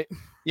cable, right?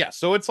 Yeah.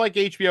 So it's like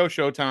HBO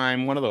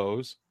Showtime, one of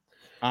those.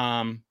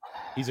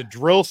 He's a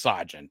drill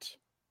sergeant,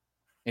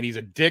 and he's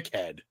a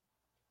dickhead.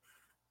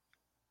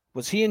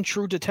 Was he in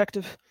True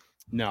Detective?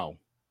 No.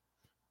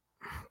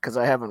 Because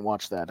I haven't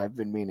watched that. I've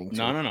been meaning to.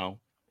 No.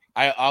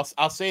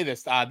 I'll say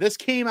this. This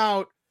came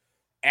out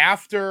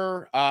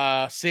after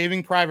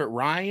Saving Private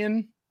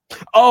Ryan.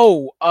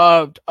 Oh,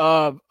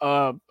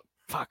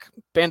 fuck.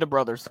 Band of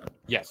Brothers.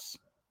 Yes.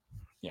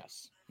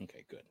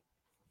 Okay, good.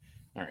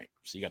 All right.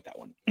 So you got that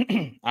one.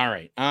 All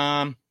right.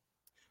 I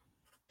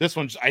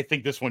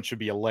think this one should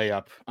be a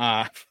layup.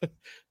 A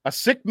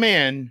sick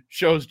man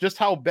shows just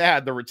how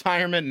bad the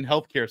retirement and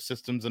healthcare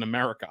systems in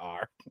America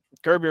are.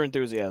 Curb Your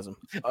Enthusiasm.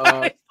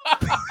 A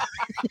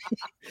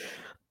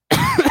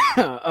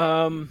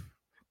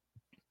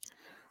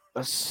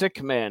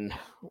sick man.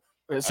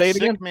 Say it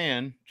again. Sick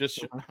man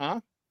just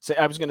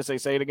I was going to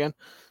say it again.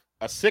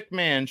 A sick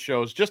man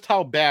shows just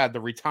how bad the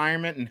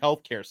retirement and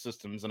healthcare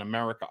systems in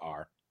America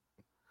are.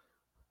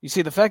 You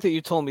see, the fact that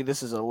you told me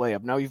this is a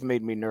layup, now you've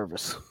made me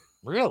nervous.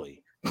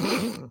 Really?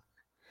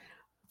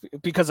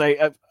 Because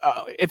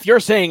if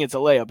you're saying it's a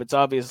layup, it's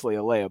obviously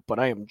a layup, but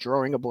I am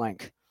drawing a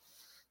blank.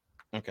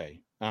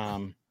 Okay. A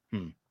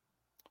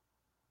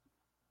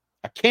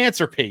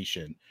cancer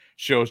patient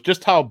shows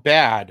just how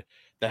bad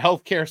the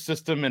healthcare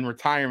system and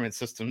retirement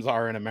systems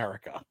are in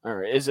America. All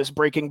right. Is this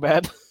Breaking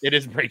Bad? It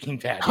is Breaking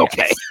Bad.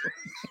 Okay. Yes.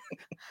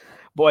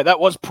 Boy, that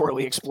was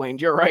poorly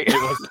explained. You're right. It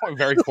was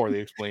very poorly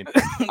explained.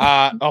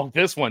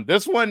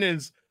 This one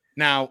is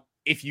now.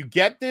 If you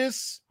get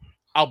this,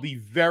 I'll be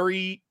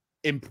very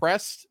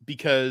impressed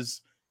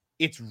because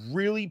it's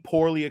really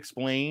poorly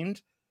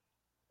explained.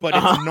 But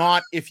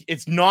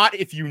it's not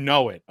if you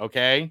know it,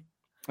 okay?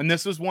 And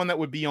this is one that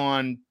would be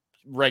on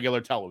regular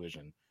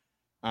television.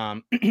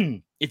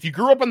 If you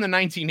grew up in the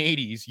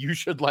 1980s, you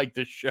should like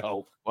this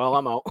show. Well,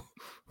 I'm out.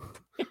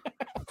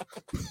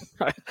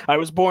 I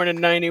was born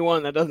in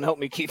 91. That doesn't help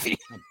me, Keithie.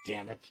 Oh,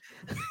 damn it.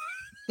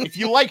 If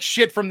you like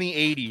shit from the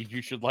 80s,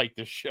 you should like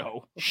this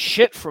show.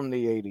 Shit from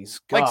the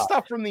 80s. God. Like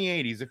stuff from the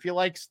 80s. If you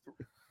like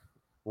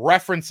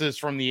references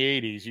from the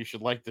 80s, you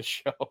should like this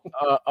show.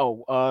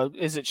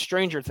 Is it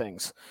Stranger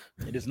Things?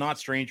 It is not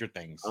Stranger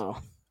Things. Oh,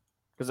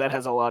 because that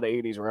has a lot of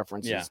 80s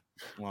references. Yeah.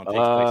 Well, it takes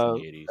place in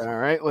the 80s. All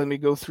right, let me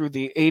go through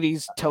the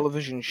 80s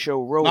television show.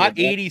 Not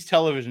 80s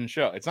television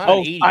show. It's not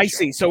an 80s I show.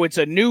 see. So it's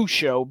a new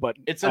show, but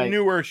it's a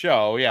newer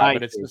show. Yeah,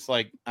 but it's just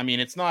like, I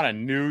mean, it's not a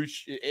new.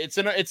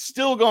 It's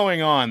still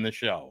going on, the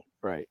show.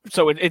 Right.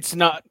 So it's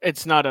not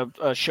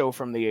a show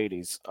from the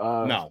 80s.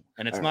 No,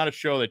 and it's not a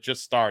show that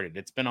just started.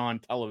 It's been on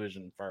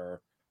television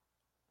for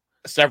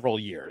several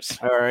years.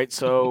 All right.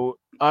 So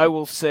I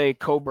will say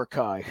Cobra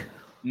Kai.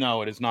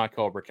 No, it is not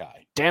Cobra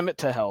Kai. Damn it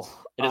to hell.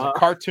 It is a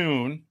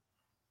cartoon.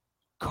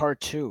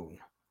 Cartoon.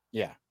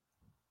 Yeah.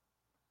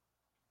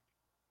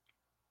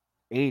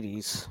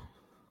 80s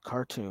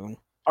cartoon.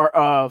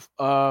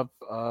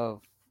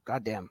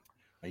 Goddamn.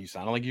 You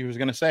sounded like you was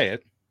gonna say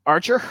it.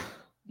 Archer?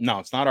 No,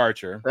 it's not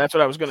Archer. That's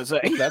what I was gonna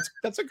say. Ooh,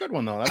 that's a good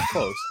one though. That's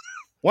close.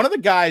 One of the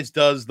guys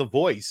does the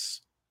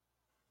voice.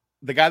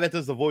 The guy that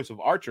does the voice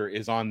of Archer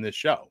is on this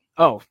show.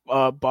 Oh,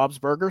 Bob's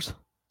Burgers?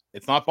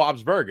 It's not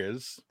Bob's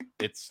Burgers.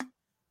 It's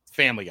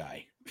Family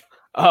Guy.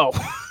 Oh,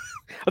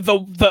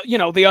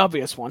 the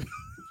obvious one.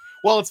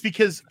 Well, it's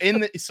because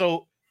I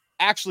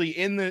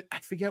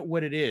forget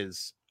what it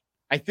is.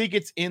 I think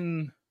it's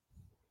in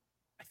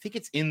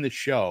the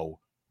show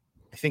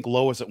I think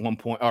Lois at one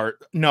point, or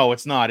no,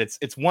 it's not.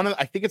 It's one of.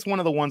 I think it's one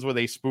of the ones where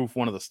they spoof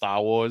one of the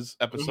Star Wars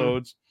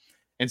episodes,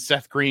 and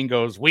Seth Green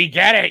goes, "We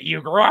get it.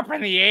 You grew up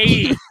in the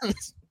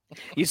 '80s."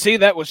 You see,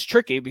 that was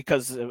tricky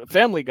because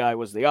Family Guy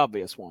was the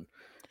obvious one,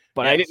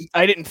 but Yes.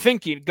 I didn't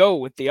think you'd go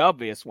with the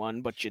obvious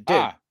one, but you did.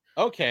 Ah,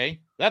 okay,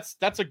 that's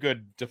a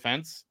good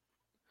defense.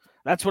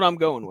 That's what I'm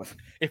going with.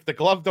 If the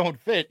glove don't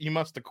fit, you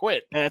must have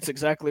quit. That's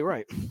exactly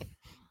right.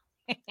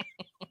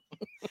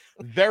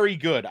 Very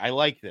good. I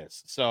like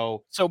this.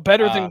 So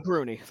better than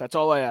Grooney. That's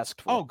all I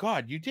asked for. Oh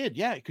God, you did,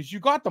 yeah, because you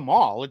got them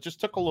all. It just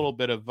took a little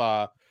bit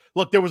of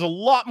look, there was a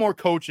lot more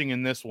coaching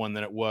in this one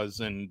than it was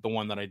in the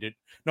one that I did.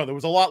 No, there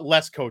was a lot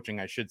less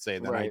coaching, I should say,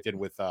 than I did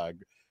with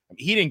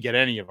he didn't get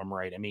any of them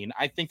right. I mean,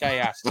 I think I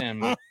asked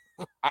him.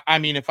 I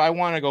mean, if I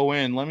want to go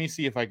in, let me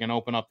see if I can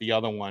open up the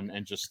other one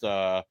and just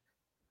I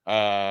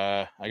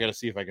gotta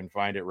see if I can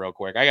find it real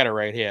quick. I got it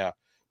right here,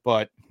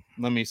 but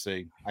let me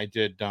see. I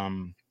did let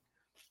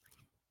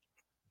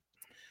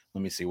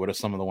me see. What are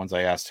some of the ones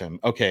I asked him?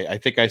 Okay, I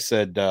think I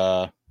said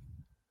a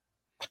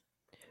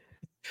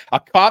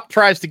cop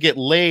tries to get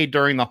laid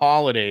during the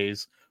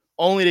holidays,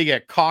 only to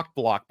get cock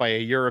blocked by a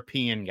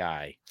European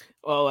guy.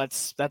 Well,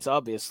 that's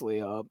obviously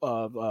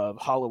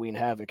Halloween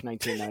Havoc,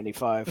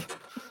 1995.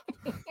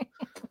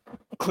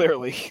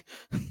 Clearly.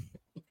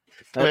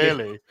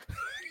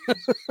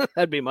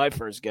 That'd be my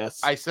first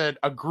guess. I said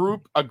a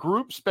group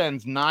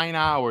spends 9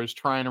 hours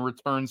trying to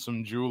return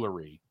some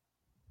jewelry.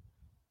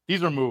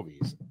 These are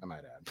movies, I might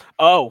add.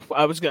 Oh,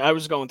 I was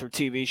going through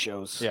TV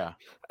shows. Yeah.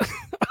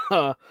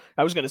 I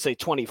was going to say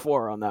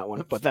 24 on that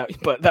one, but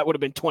that would have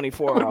been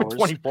 24 hours.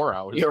 24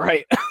 hours. You're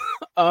right.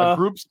 A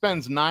group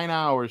spends 9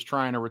 hours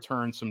trying to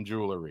return some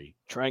jewelry.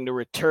 Trying to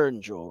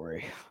return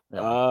jewelry.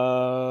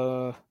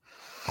 Yeah.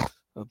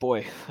 Oh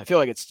boy, I feel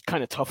like it's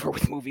kind of tougher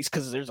with movies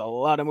because there's a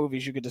lot of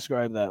movies you could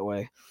describe that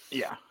way.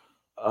 Yeah.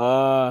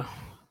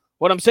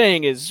 What I'm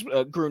saying is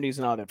Grooney's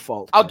not at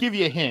fault. I'll give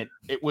you a hint.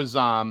 It was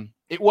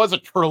a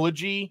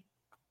trilogy,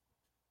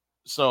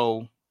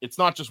 so it's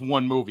not just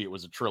one movie. It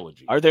was a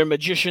trilogy. Are there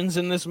magicians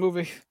in this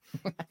movie?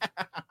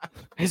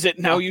 Is it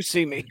Now You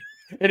See Me?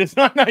 It is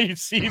not Now You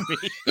See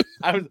Me.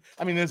 I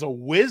mean, there's a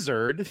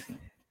wizard.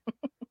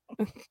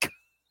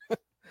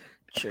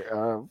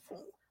 Sure.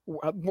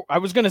 I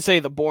was gonna say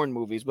the Bourne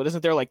movies, but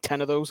isn't there like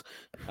 10 of those?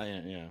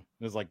 Yeah.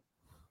 There's like,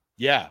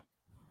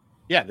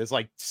 there's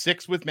like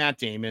 6 with Matt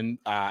Damon.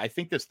 I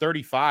think there's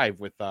 35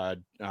 with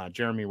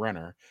Jeremy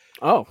Renner.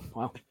 Oh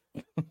wow!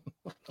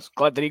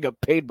 Glad that he got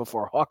paid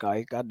before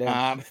Hawkeye.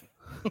 Goddamn.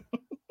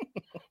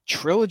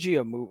 Trilogy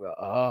of movie.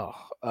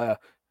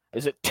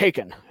 Is it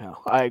Taken? No,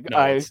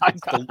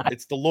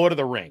 it's the Lord of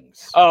the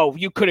Rings. Oh,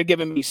 you could have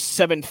given me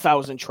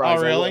 7,000 tries.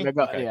 Oh, really?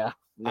 Okay. Yeah.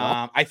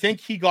 No. I think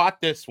he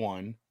got this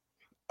one.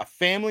 A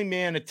family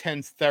man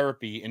attends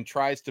therapy and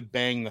tries to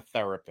bang the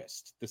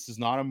therapist. This is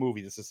not a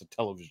movie. This is a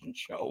television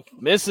show.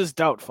 Mrs.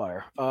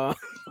 Doubtfire.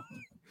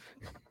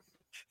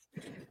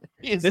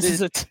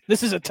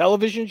 This is a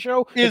television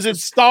show. Is it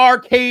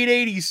Starcade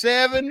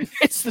 87?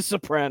 It's The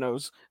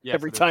Sopranos. Yes,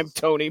 every time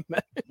Tony.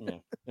 Yeah.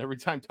 Every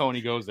time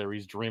Tony goes there,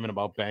 he's dreaming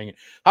about banging.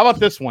 How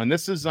about this one?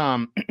 This is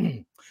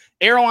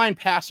airline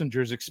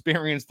passengers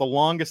experience the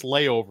longest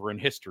layover in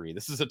history.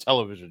 This is a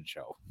television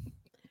show.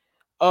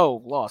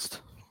 Oh,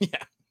 Lost.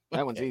 Yeah.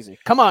 That one's easy.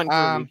 Come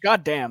on,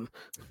 goddamn.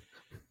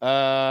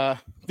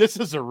 This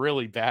is a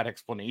really bad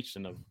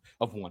explanation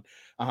of one.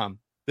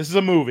 This is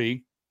a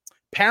movie.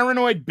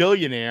 Paranoid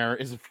billionaire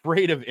is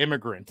afraid of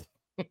immigrant.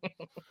 This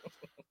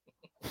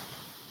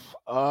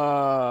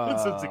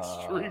is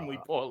extremely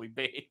poorly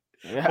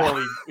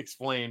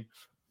explained,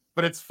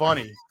 but it's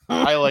funny.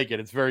 I like it.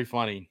 It's very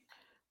funny.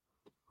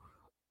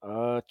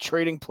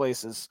 Trading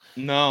Places.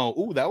 No.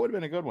 Ooh, that would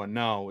have been a good one.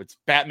 No, it's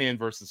Batman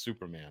versus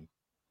Superman.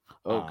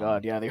 Oh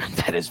God, yeah,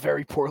 that is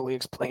very poorly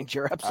explained.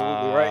 You're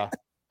absolutely right.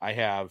 I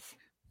have.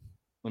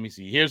 Let me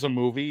see. Here's a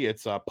movie.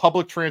 It's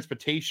public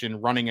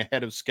transportation running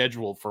ahead of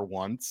schedule for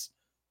once.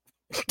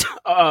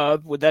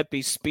 Would that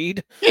be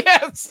Speed?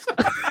 Yes.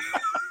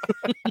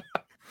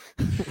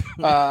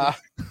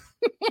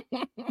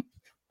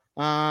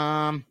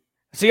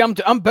 See,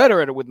 I'm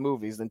better at it with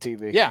movies than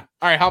TV. Yeah.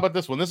 All right. How about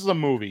this one? This is a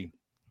movie.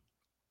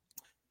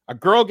 A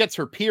girl gets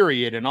her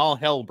period and all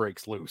hell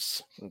breaks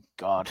loose.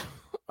 God.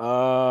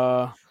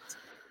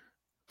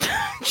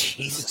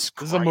 Jesus Christ.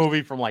 This is a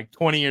movie from like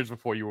 20 years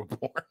before you were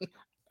born.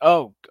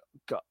 Oh,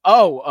 God.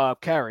 Oh,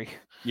 Carrie.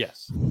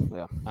 Yes.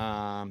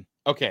 Yeah.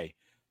 Okay.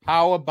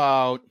 How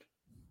about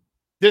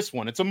this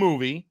one? It's a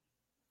movie.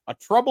 A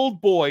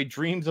troubled boy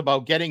dreams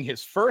about getting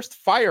his first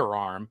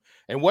firearm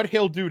and what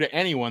he'll do to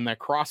anyone that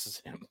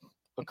crosses him.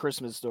 A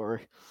Christmas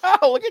Story.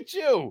 Oh, look at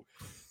you.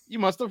 You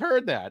must have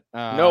heard that.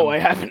 No, I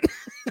haven't.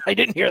 I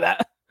didn't hear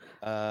that.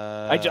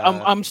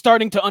 I'm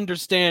starting to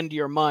understand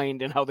your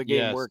mind and how the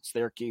game works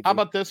there, Keith. How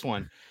about this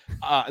one?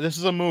 This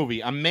is a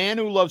movie. A man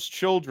who loves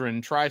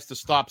children tries to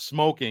stop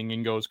smoking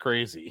and goes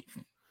crazy.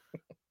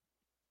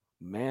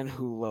 Man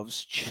who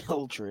loves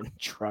children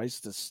tries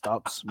to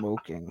stop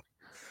smoking.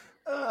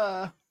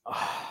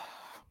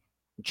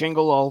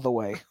 Jingle All the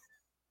Way.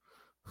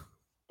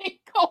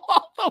 Jingle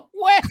All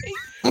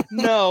way.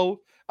 No,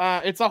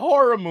 it's a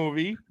horror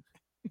movie.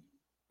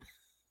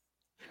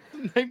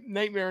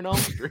 Nightmare on Elm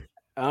Street.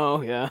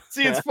 Oh, yeah.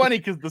 See, it's funny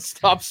because the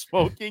stop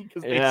smoking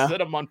because they set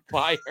him on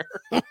fire.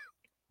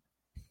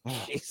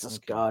 Jesus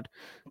God.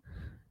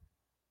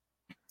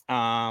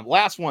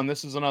 Last one.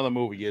 This is another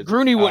movie.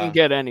 Grooney wouldn't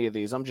get any of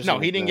these. I'm just no,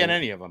 he didn't get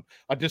any of them.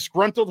 A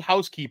disgruntled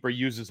housekeeper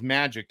uses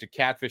magic to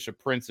catfish a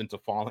prince into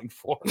falling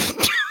for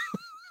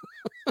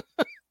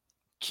her.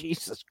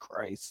 Jesus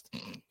Christ.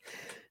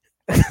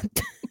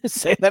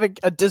 Say that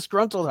a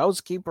disgruntled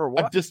housekeeper.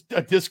 What?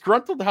 A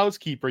disgruntled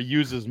housekeeper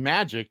uses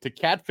magic to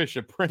catfish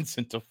a prince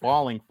into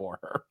falling for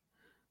her.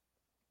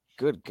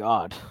 Good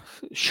God.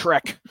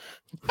 Shrek.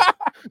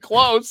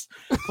 Close,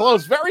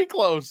 very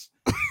close.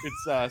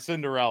 It's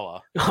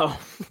Cinderella. Oh,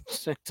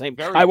 same.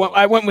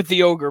 I went with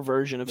the ogre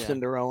version of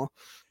Cinderella.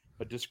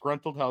 A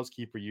disgruntled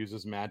housekeeper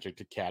uses magic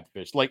to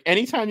catfish. Like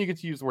anytime you get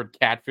to use the word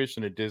catfish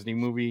in a Disney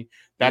movie,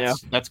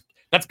 that's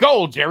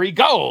gold, Jerry,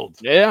 gold.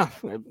 Yeah,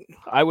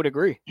 I would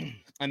agree.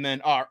 And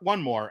then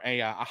one more.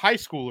 A high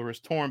schooler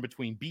is torn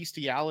between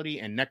bestiality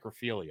and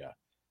necrophilia.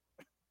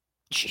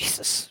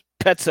 Jesus.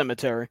 Pet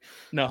Cemetery.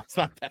 No, it's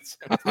not Pet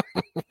Cemetery.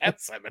 Pet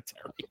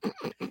Cemetery.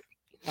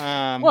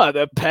 Well,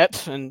 the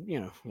pet and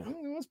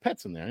there's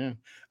pets in there.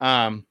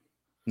 Yeah.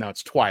 No,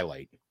 it's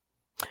Twilight.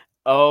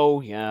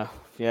 Oh yeah.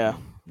 The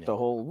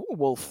whole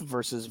wolf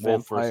versus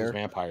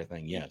vampire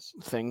thing. Yes.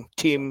 Thing.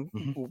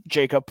 Team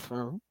Jacob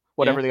or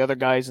whatever the other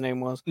guy's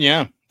name was.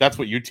 Yeah, that's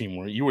what your team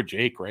were. You were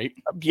Jake, right?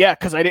 Yeah,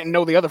 because I didn't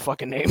know the other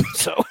fucking name.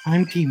 So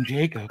I'm Team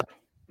Jacob.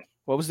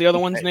 What was the other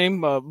one's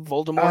name?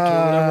 Voldemort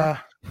or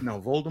whatever. No,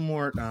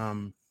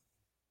 Voldemort.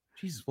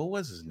 Jesus, what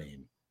was his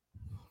name?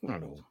 I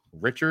don't know.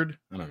 Richard?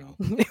 I don't know.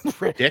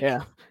 Dick?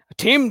 Yeah.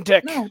 Team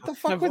Dick. No, what the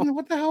fuck?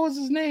 What the hell was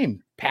his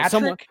name?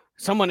 Patrick?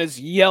 Someone is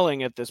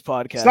yelling at this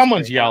podcast.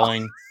 Someone's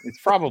yelling. It's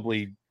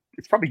probably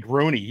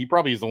Grooney. He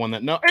probably is the one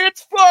that knows.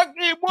 It's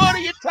fucking, what are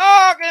you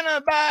talking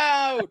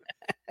about?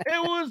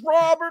 It was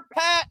Robert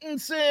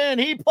Pattinson.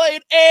 He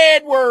played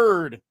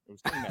Edward.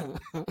 I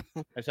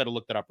just had to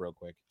look that up real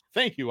quick.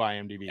 Thank you,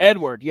 IMDb.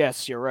 Edward,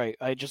 yes, you're right.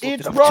 I just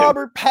looked it up. It's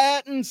Robert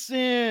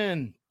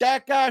Pattinson.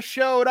 That guy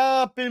showed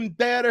up in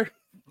better.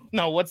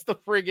 No, what's the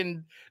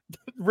friggin'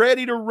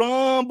 Ready to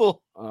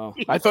Rumble? Oh,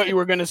 I thought you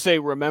were gonna say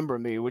Remember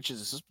Me,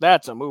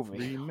 that's a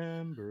movie.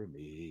 Remember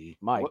Me.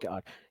 My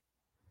God.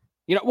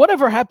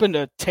 Whatever happened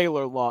to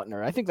Taylor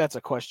Lautner? I think that's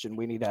a question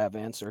we need to have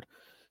answered.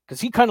 Because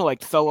he kind of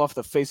like fell off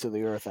the face of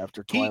the earth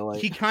after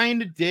Twilight. He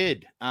kind of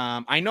did.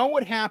 I know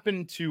what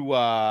happened to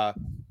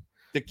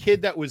the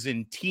kid that was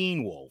in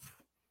Teen Wolf.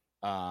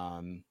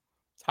 Not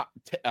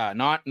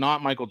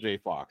Michael J.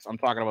 Fox. I'm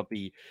talking about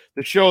the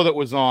show that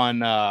was on.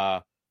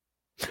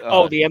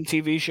 The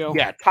MTV show.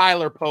 Yeah,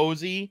 Tyler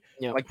Posey.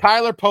 Yeah, like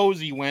Tyler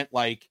Posey went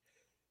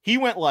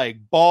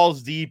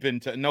balls deep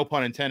into, no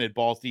pun intended,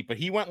 balls deep, but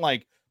he went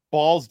like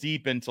balls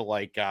deep into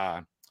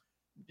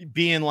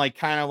being like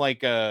kind of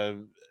like a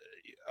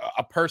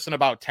person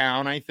about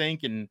town, I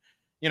think, and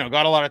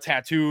got a lot of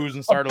tattoos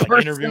and started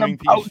like interviewing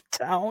people.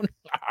 Town.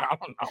 I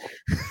don't know.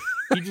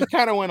 He just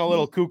kind of went a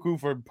little cuckoo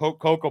for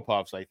Cocoa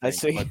Puffs, I think. I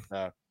see.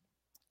 But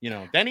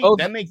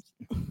then they.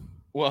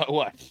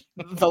 What?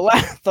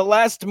 The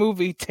last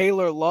movie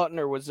Taylor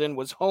Lautner was in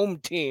was Home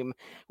Team,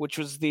 which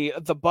was the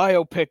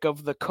biopic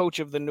of the coach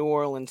of the New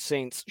Orleans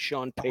Saints,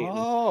 Sean Payton.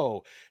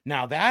 Oh,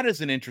 now that's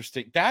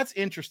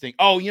interesting.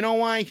 Oh, you know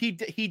why he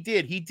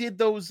did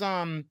those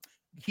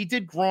he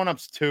did Grown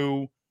Ups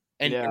 2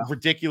 and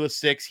Ridiculous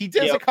 6. He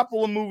does a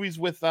couple of movies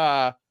with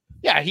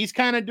he's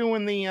kind of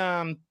doing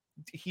the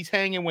he's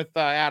hanging with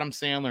Adam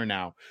Sandler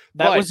now.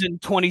 That was in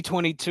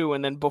 2022,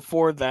 and then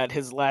before that,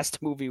 his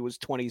last movie was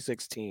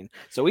 2016.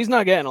 So he's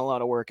not getting a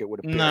lot of work, it would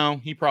appear. No,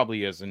 he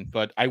probably isn't.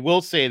 But I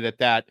will say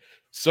that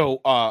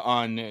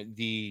on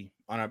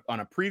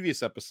a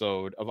previous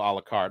episode of A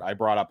La Carte, I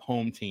brought up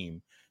Home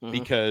Team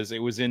because it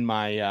was in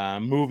my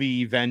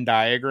movie Venn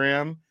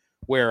diagram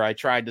where I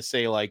tried to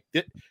say like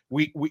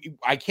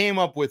I came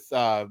up with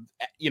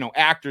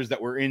actors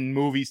that were in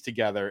movies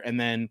together, and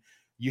then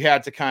you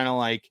had to kind of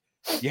like.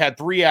 You had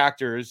three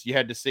actors. You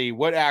had to say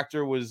what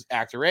actor was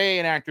actor A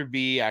and actor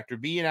B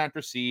and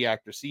actor C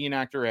and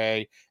actor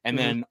A, and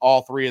then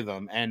all three of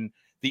them. And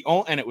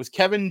it was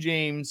Kevin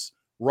James,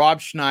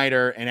 Rob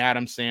Schneider, and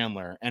Adam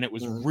Sandler. And it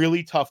was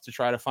really tough to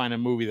try to find a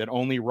movie that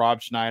only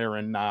Rob Schneider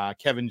and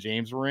Kevin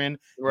James were in.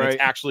 Right.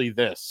 It's actually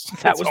this.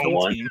 That was the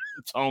one.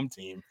 It's Home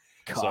Team.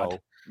 God. So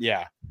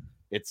yeah.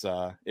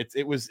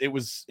 It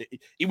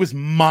was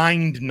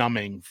mind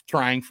numbing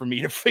trying for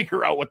me to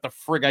figure out what the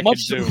frig I could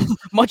do.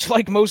 Much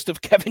like most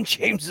of Kevin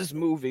James's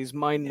movies,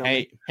 mind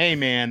numbing. Hey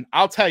man,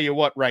 I'll tell you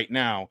what right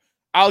now.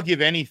 I'll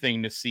give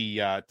anything to see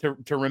to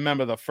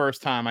remember the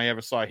first time I ever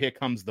saw Here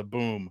Comes the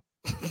Boom.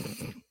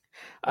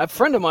 A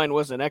friend of mine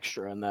was an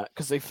extra in that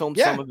because they filmed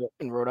some of it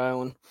in Rhode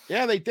Island.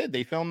 Yeah, they did.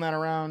 They filmed that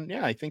around.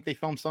 Yeah, I think they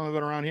filmed some of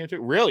it around here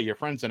too. Really, your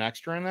friend's an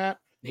extra in that?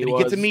 Did he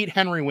get to meet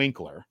Henry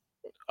Winkler?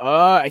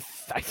 I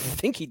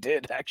think he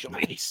did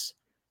actually. Nice.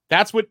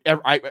 That's what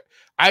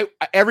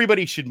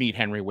everybody should meet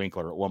Henry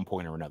Winkler at one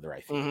point or another.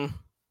 I think.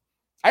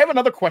 I have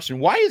another question.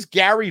 Why is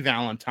Gary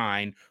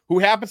Valentine, who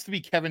happens to be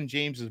Kevin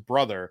James's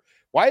brother,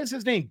 why is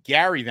his name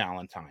Gary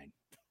Valentine?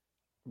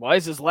 Why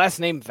is his last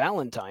name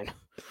Valentine?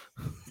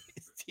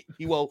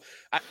 Well,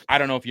 I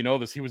don't know if you know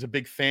this. He was a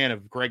big fan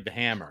of Greg the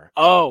Hammer.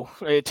 Oh,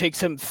 it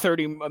takes him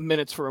 30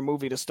 minutes for a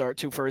movie to start,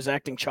 too, for his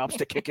acting chops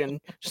to kick in,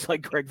 just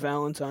like Greg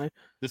Valentine.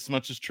 This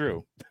much is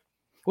true.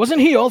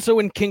 Wasn't he also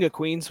in King of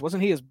Queens?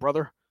 Wasn't he his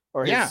brother?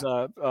 Or his,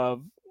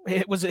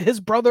 was it his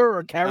brother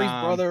or Carrie's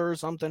brother or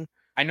something?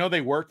 I know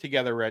they worked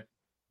together at,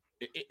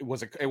 it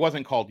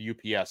wasn't called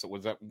UPS.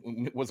 Was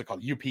it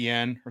called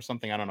UPN or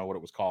something? I don't know what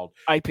it was called.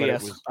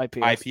 IPS.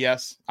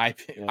 IPS.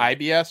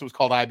 IBS. It was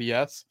called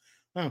IBS.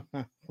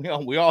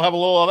 We all have a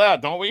little of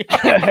that, don't we?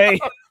 Hey.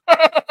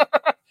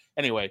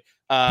 Anyway,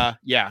 and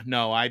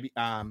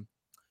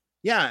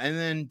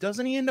then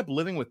doesn't he end up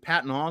living with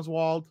Patton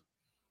Oswalt?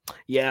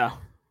 Yeah.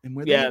 And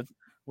were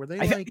they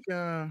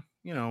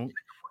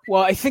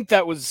Well, I think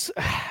that was.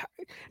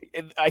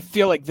 I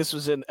feel like this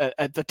was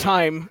at the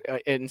time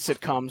in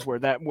sitcoms where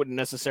that wouldn't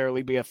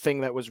necessarily be a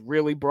thing that was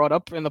really brought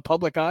up in the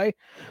public eye,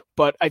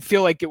 but I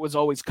feel like it was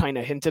always kind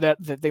of hinted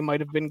at that they might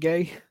have been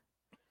gay.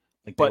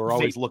 Like they're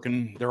always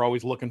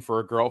looking for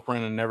a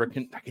girlfriend and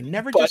I can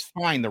never just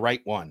find the right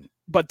one.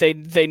 But they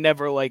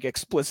never like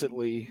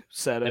explicitly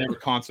said it. They never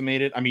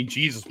consummated. I mean,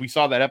 Jesus, we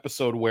saw that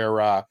episode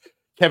where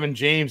Kevin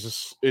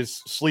James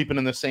is sleeping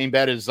in the same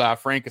bed as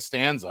Frank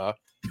Costanza.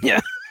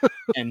 Yeah.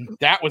 And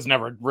that was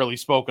never really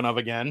spoken of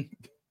again.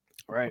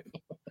 Right.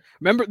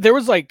 Remember, there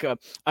was like,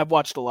 I've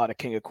watched a lot of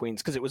King of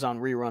Queens because it was on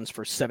reruns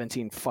for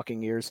 17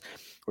 fucking years.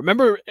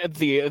 Remember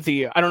the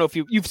I don't know if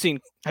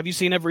have you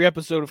seen every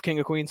episode of King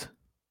of Queens?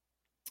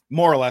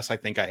 More or less, I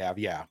think I have,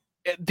 yeah.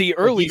 The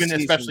early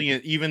seasons,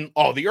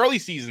 the early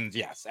seasons,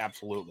 yes,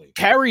 absolutely.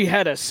 Carrie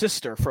had a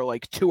sister for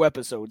like 2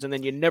 episodes, and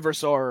then you never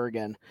saw her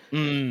again.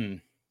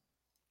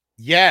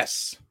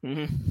 Yes.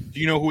 Mm-hmm. Do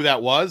you know who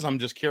that was? I'm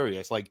just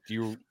curious. Like, do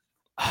you?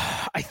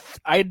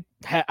 I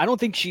don't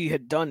think she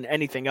had done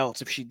anything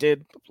else. If she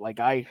did, like,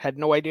 I had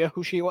no idea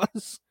who she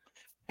was.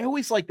 I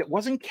always liked it.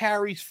 Wasn't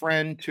Carrie's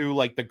friend too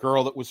like the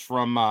girl that was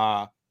from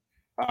Mad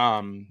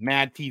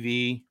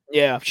TV?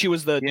 Yeah, she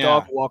was the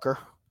dog walker.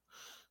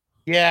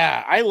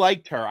 Yeah, I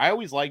liked her. I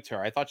always liked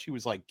her. I thought she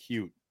was like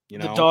cute, you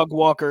know. The dog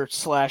walker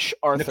 / Arthur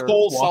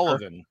Nicole Walker.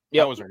 Sullivan.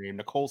 Yep. That was her name,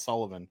 Nicole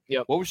Sullivan.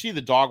 Yep. What was she?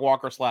 The dog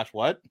walker /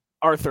 what?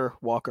 Arthur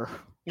Walker.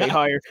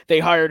 They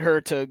hired her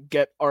to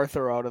get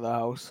Arthur out of the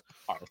house.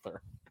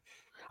 Arthur.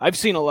 I've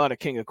seen a lot of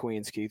King of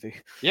Queens, Keithie.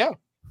 Yeah.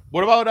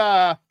 What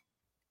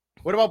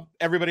about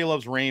Everybody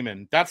Loves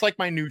Raymond? That's like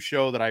my new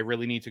show that I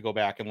really need to go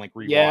back and like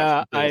rewatch.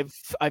 Yeah, I've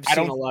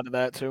seen a lot of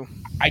that too.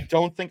 I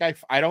don't think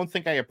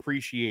I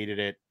appreciated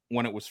it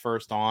when it was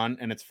first on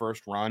and its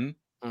first run.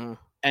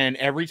 And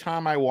every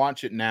time I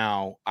watch it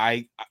now,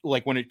 I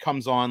like when it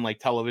comes on like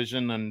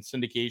television and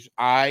syndication,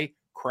 I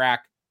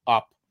crack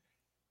up.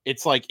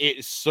 It's like,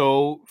 it's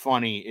so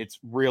funny. It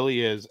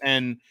really is.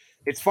 And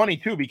it's funny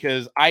too,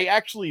 because I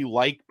actually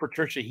like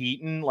Patricia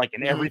Heaton, like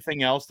in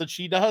everything else that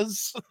she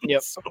does.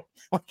 Yep. So,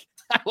 like,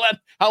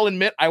 I'll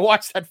admit, I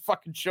watched that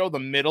fucking show, The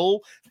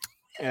Middle.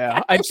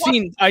 Yeah,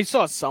 I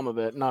saw some of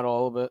it, not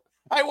all of it.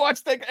 I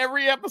watched like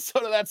every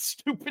episode of that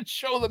stupid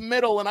show, The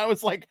Middle, and I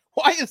was like,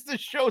 why is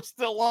this show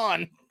still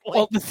on? Like,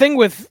 well, the thing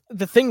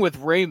with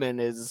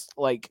Raymond is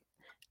like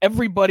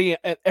everybody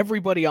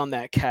on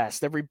that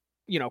cast, every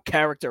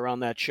character on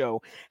that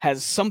show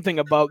has something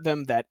about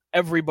them that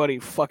everybody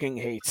fucking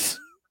hates.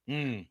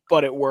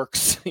 But it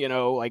works,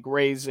 like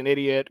Ray's an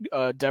idiot.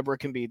 Deborah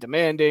can be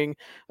demanding.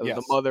 Yes.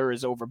 The mother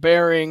is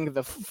overbearing.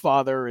 The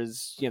father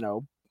is,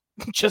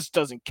 just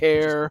doesn't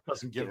care.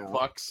 Doesn't give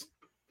fucks.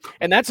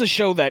 And that's a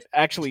show that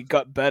actually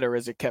got better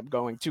as it kept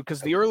going too.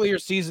 Because the earlier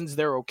seasons,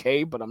 they're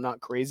okay, but I'm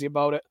not crazy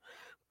about it.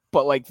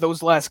 But like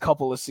those last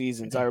couple of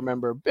seasons, I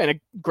remember, and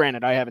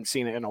granted, I haven't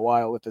seen it in a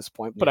while at this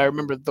point, but I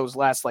remember those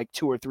last like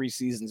 2 or 3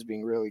 seasons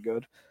being really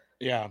good.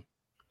 Yeah.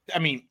 I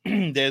mean,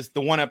 there's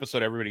the one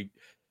episode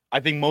I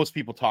think most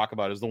people talk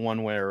about is the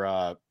one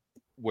where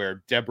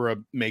Deborah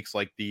makes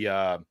like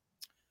the,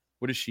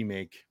 what does she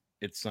make?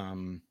 It's,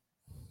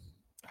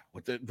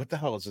 what the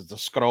hell is it? The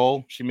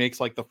scroll. She makes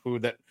like the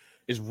food that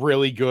is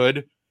really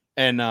good.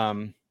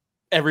 And,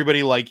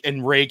 everybody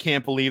and Ray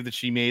can't believe that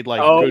she made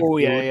like good food.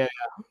 Yeah.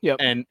 Yep.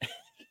 And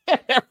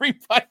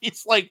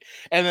everybody's like,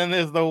 and then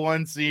there's the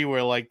one scene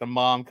where like the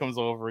mom comes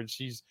over and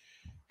she's,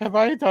 have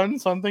I done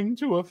something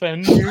to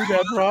offend you,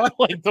 Deborah?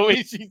 Like the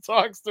way she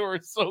talks to her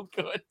is so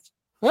good.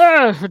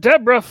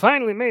 Deborah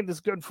finally made this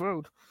good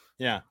food.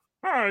 Yeah.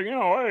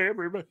 Hey,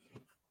 everybody.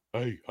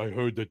 Hey, I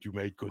heard that you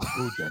made good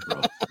food,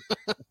 Deborah.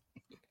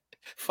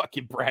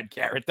 Fucking Brad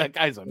Garrett, that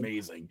guy's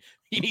amazing.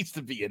 He needs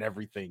to be in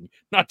everything,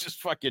 not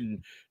just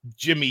fucking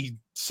Jimmy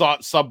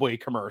Subway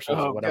commercials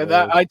or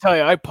whatever. I tell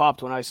you, I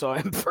popped when I saw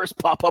him first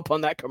pop up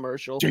on that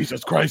commercial.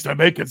 Jesus Christ, they're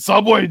making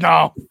Subway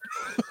now.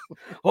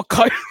 What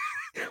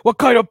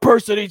kind of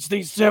person eats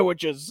these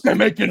sandwiches? They're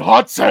making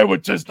hot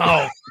sandwiches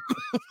now.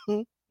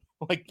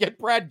 Like, get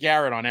Brad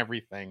Garrett on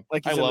everything.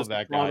 Like I love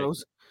that guy.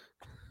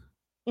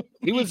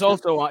 He was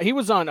also on. He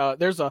was on.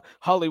 There's a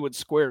Hollywood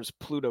Squares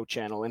Pluto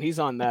channel, and he's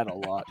on that a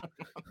lot.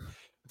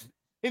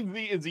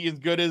 Is he as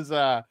good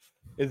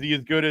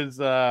as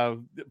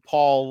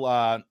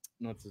Paul?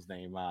 What's his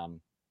name?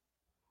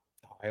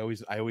 I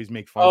always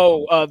make fun.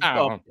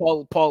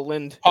 Paul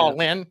Lind. Paul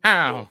Lind.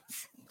 Oh.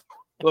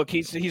 Look,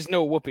 he's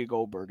no Whoopi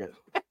Goldberg.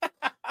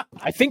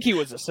 I think he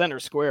was a center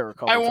square a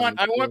couple times.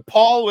 I want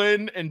Paul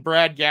Lind and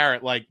Brad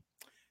Garrett like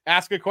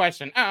ask a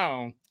question.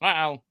 Oh,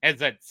 well,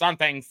 is it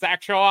something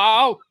sexual?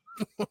 I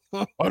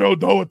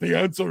don't know what the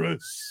answer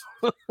is.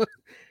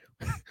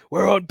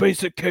 We're on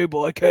basic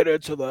cable. I can't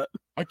answer that.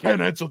 I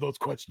can't answer those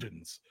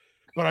questions,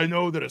 but I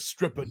know that a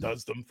stripper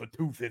does them for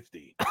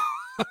 $2.50.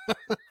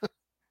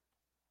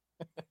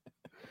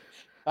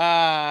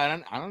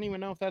 I don't even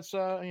know if that's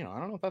I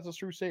don't know if that's a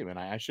true statement.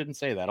 I shouldn't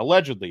say that.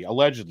 Allegedly,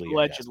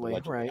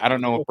 right. I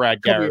don't know if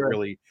Brad Garrett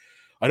really.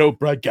 I know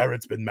Brad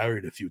Garrett's been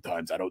married a few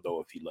times. I don't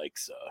know if he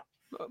likes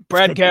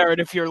Brad Garrett,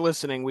 if you're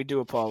listening, we do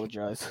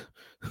apologize.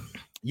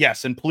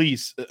 Yes, and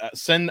please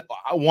send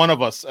one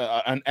of us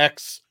an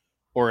X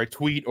or a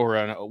tweet or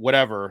a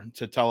whatever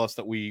to tell us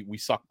that we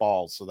suck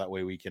balls, so that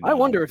way we can. I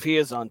wonder if he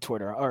is on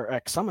Twitter or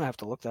X. I'm gonna have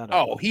to look that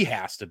up. Oh, he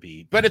has to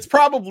be, but it's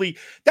probably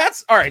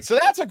that's all right. So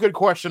that's a good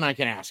question I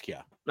can ask you.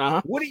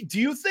 What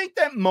do you think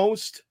that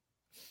most,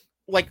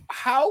 like,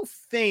 how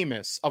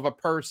famous of a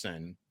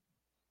person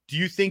do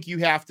you think you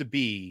have to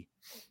be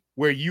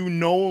where you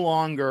no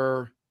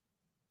longer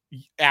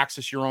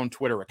access your own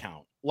Twitter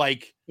account?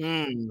 Like,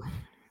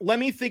 let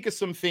me think of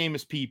some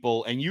famous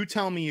people, and you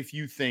tell me if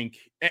you think,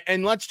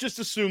 and let's just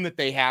assume that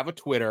they have a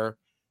Twitter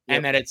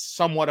and that it's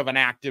somewhat of an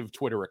active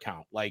Twitter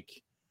account. Like,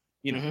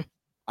 you know,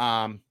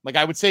 like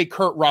I would say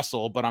Kurt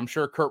Russell, but I'm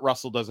sure Kurt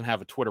Russell doesn't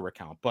have a Twitter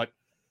account. But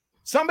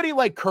somebody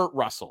like Kurt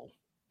Russell,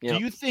 do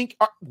you think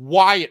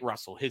Wyatt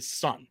Russell, his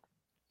son,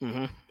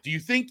 do you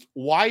think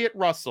Wyatt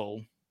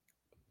Russell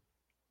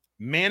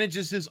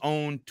manages his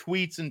own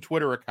tweets and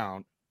Twitter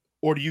account,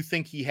 or do you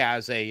think he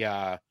has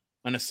an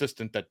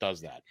assistant that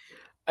does that?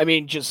 I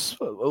mean,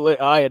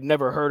 I had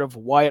never heard of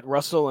Wyatt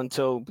Russell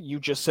until you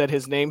just said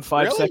his name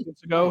 5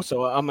 seconds ago.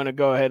 So I'm going to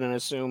go ahead and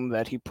assume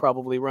that he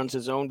probably runs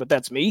his own, but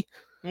that's me.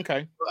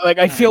 Okay. Like,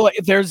 I feel like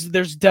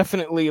there's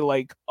definitely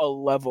like a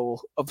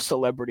level of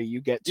celebrity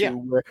you get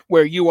to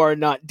where you are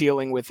not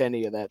dealing with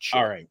any of that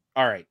shit. All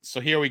right.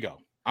 So here we go.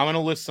 I'm going to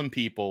list some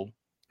people.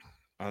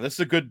 This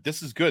is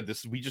good.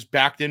 We just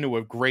backed into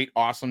a great,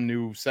 awesome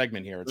new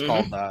segment here.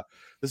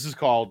 It's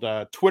called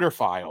Twitter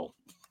File.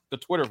 The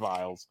Twitter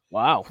Files.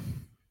 Wow.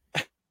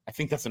 I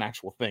think that's an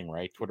actual thing,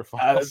 right? Twitter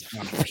Files.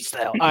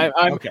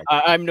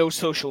 I'm no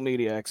social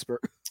media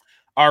expert.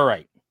 All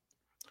right.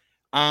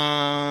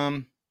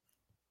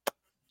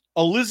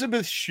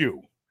 Elizabeth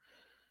Shue.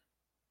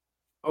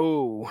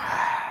 Oh.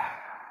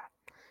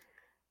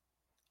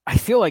 I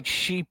feel like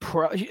she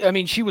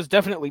was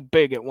definitely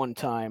big at one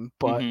time,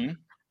 but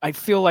I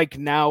feel like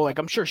now, like,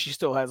 I'm sure she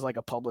still has like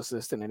a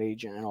publicist and an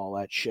agent and all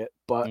that shit,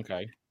 but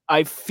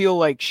I feel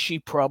like she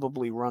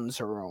probably runs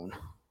her own.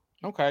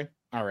 Okay.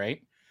 All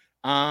right.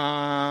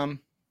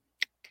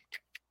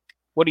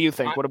 What do you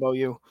think? What about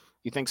you?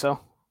 You think so?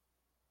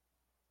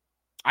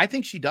 I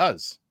think she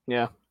does.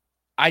 Yeah.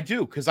 I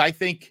do, because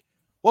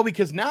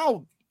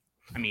now,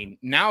 I mean,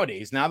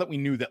 nowadays, now that we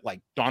knew that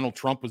like Donald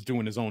Trump was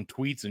doing his own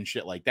tweets and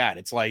shit like that,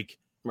 it's like,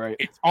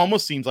 it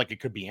almost seems like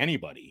it could be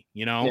anybody,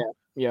 you know?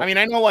 Yeah. I mean,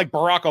 I know like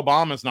Barack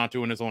Obama's not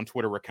doing his own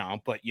Twitter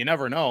account, but you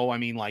never know. I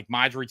mean, like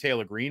Marjorie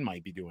Taylor Greene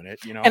might be doing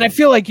it, you know? And I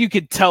feel like you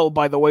could tell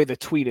by the way the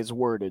tweet is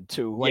worded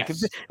too. Like,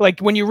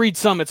 like when you read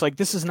some, it's like,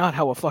 this is not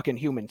how a fucking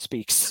human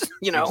speaks,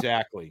 you know?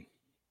 Exactly.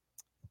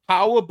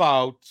 How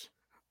about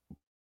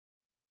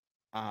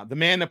the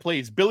man that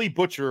plays Billy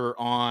Butcher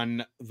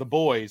on The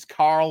Boys,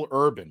 Carl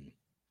Urban?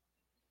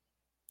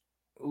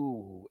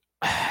 Ooh.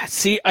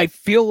 See, I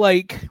feel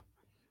like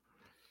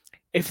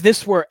if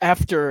this were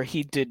after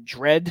he did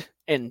Dread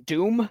and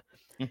Doom,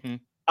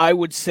 I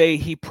would say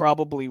he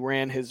probably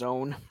ran his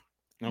own.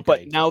 Okay.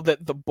 But now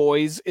that The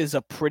Boys is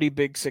a pretty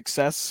big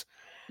success,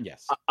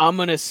 I'm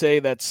going to say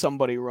that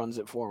somebody runs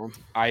it for him.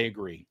 I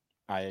agree.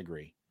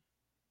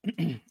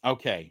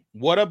 Okay.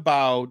 What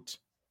about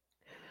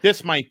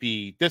this might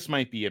be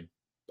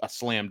a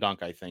slam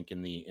dunk, I think,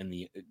 in the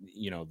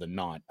the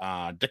not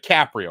Leonardo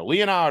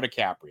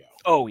DiCaprio.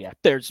 Oh yeah,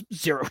 there's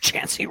zero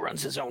chance he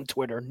runs his own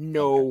Twitter.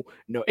 No,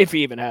 if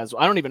he even has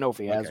one. I don't even know if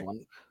he has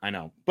one. I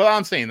know, but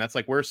I'm saying that's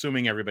like we're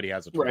assuming everybody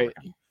has a Twitter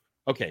account.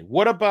 Okay,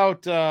 what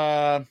about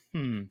a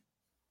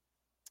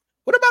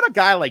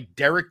guy like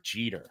Derek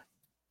Jeter?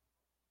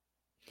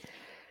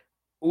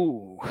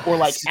 Ooh, or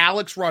like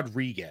Alex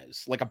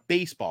Rodriguez, like a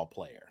baseball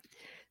player.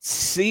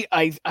 See,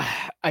 I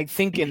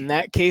think in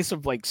that case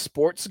of like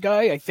sports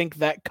guy, I think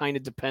that kind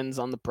of depends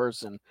on the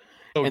person,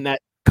 and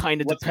that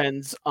kind of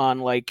depends on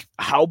like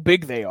how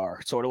big they are,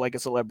 sort of like a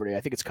celebrity.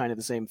 I think it's kind of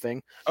the same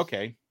thing.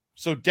 Okay,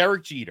 so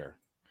Derek Jeter.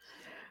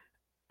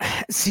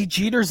 See,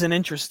 Jeter's an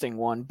interesting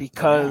one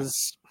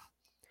because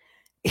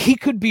he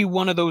could be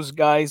one of those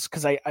guys,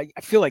 because I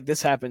feel like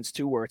this happens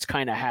too, where it's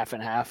kind of half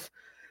and half.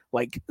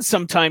 Like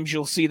sometimes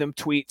you'll see them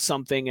tweet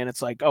something and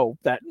it's like, oh,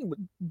 that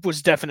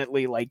was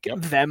definitely like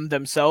them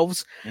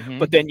themselves.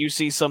 But then you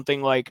see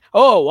something like,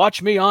 oh,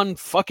 watch me on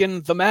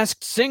fucking The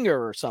Masked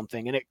Singer or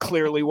something, and it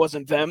clearly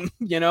wasn't them,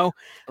 you know?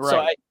 Right.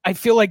 So I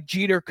feel like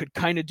Jeter could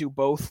kind of do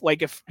both.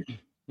 Like if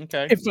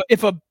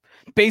a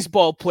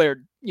baseball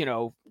player, you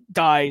know,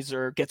 dies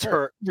or gets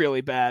hurt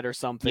really bad or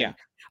something,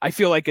 I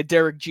feel like a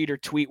Derek Jeter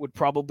tweet would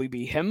probably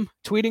be him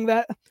tweeting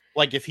that.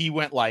 Like if he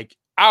went like,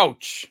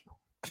 ouch,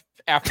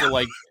 after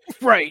like,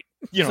 right.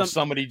 You know,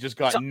 somebody just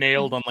got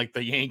nailed on like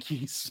the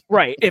Yankees.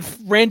 Right. If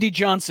Randy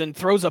Johnson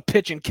throws a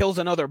pitch and kills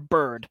another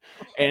bird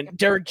and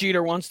Derek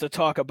Jeter wants to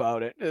talk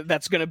about it,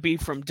 that's going to be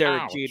from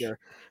Derek Jeter.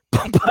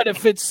 But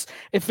if it's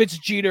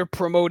Jeter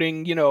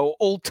promoting, you know,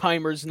 old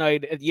timers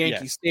night at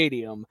Yankee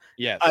Stadium,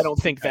 I don't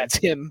think that's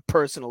him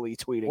personally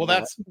tweeting.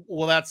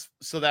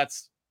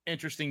 That's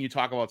interesting you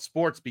talk about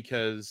sports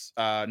because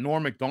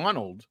Norm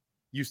Macdonald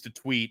used to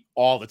tweet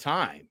all the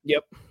time.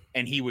 Yep.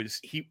 And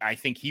I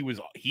think he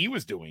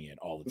was doing it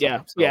all the Yeah.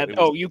 time.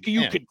 So you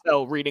could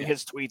tell reading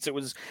his tweets. It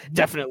was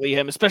definitely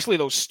him, especially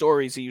those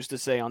stories he used to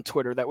say on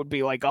Twitter. That would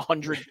be like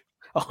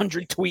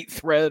 100 tweet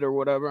thread or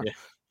whatever. Yeah.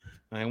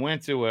 I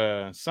went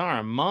to saw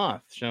a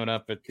moth showed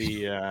up at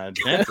the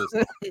dentist.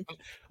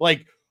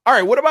 Like, all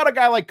right, what about a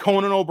guy like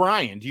Conan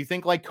O'Brien? Do you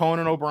think like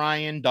Conan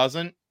O'Brien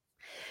doesn't?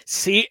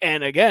 See,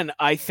 and again,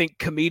 I think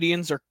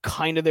comedians are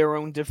kind of their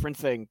own different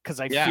thing because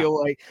I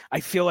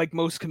feel like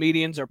most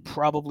comedians are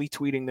probably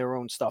tweeting their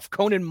own stuff.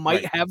 Conan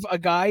might have a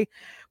guy,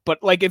 but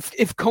like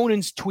if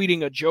Conan's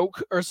tweeting a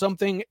joke or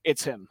something,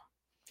 it's him.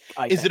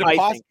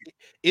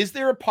 Is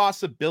there a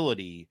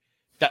possibility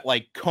that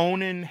like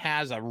Conan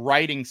has a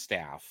writing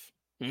staff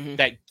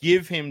that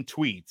give him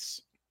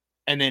tweets,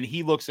 and then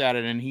he looks at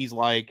it and he's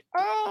like,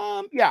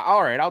 yeah,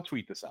 all right, I'll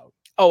tweet this out.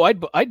 Oh,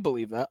 I'd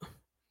believe that.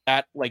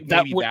 That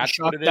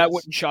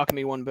wouldn't shock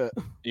me one bit.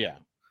 Yeah.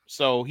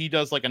 So he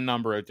does like a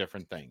number of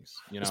different things,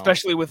 you know,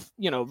 especially with,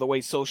 you know, the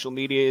way social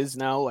media is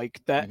now,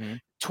 like that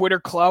Twitter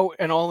clout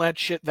and all that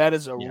shit. That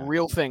is a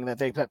real thing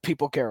that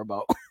people care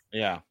about.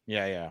 Yeah.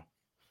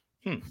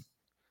 All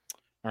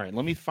right.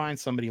 Let me find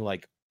somebody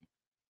like,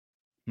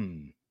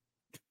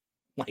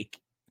 like,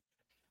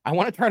 I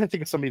want to try to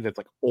think of somebody that's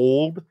like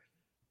old,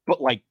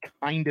 but like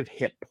kind of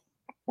hip,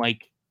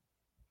 like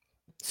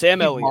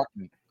Sam Elliott.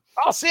 Martin.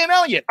 Oh, Sam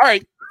Elliott. All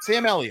right.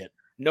 Sam Elliott.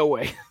 No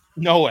way.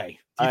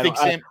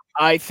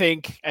 I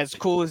think as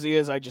cool as he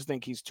is, I just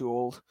think he's too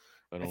old.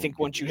 I think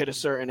once you hit a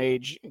certain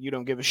age, you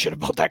don't give a shit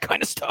about that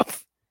kind of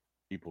stuff.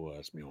 People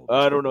ask me all the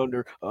time.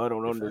 I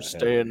don't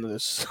understand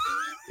this.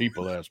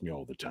 People ask me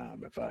all the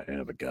time if I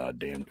have a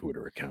goddamn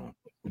Twitter account.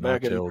 And I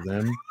tell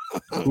them,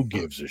 who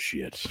gives a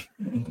shit?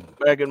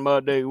 Back in my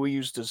day, we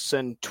used to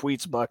send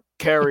tweets by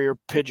carrier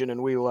pigeon,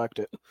 and we liked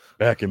it.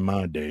 Back in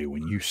my day,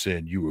 when you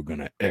said you were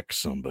gonna X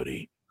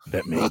somebody,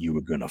 that meant you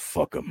were gonna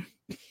fuck them.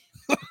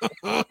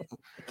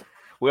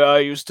 Well, I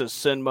used to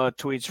send my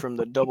tweets from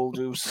the Double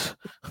Deuce.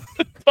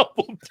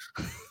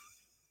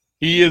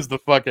 He is the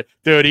fucking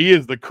dude. He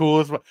is the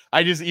coolest.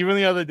 Even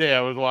the other day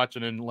I was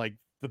watching in like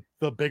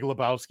the Big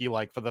Lebowski,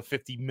 like for the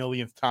 50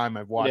 millionth time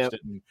I've watched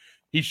it, and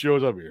he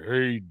shows up here,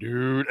 hey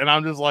dude, and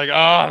I'm just like,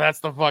 oh, that's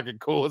the fucking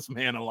coolest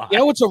man alive. You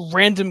know what's a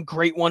random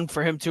great one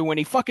for him too? When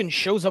he fucking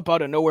shows up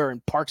out of nowhere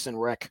in Parks and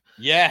Rec.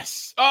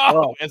 Yes.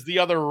 As the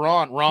other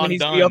Ron when he's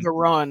Dunn. The other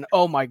Ron.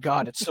 Oh my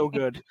god, it's so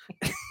good.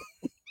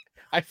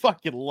 I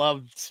fucking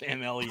love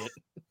Sam Elliott.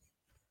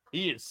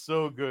 He is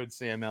so good,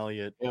 Sam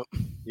Elliott. Yep.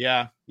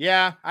 Yeah.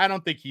 I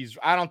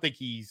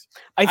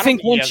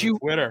think once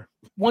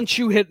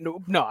you hit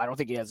no, I don't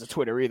think he has a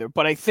Twitter either.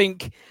 But I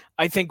think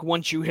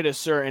once you hit a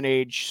certain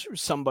age,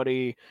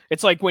 somebody,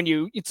 it's like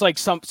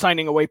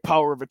signing away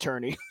power of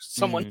attorney.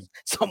 Someone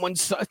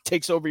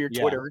takes over your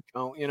Twitter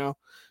account, you know.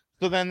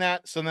 So then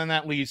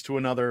that leads to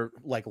another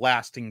like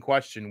lasting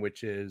question,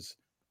 which is,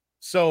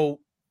 so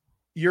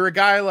you're a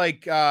guy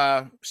like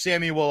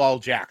Samuel L.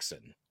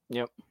 Jackson.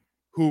 Yep.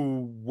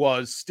 Who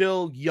was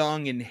still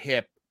young and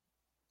hip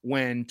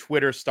when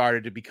Twitter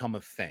started to become a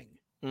thing.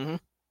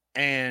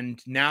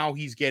 And now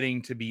he's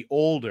getting to be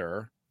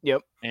older.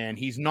 Yep. And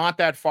he's not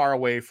that far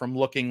away from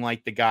looking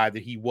like the guy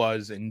that he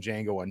was in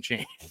Django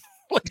Unchained.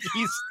 Like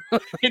he's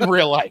in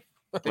real life.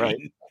 Right. I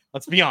mean,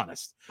 let's be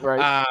honest.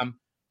 Right.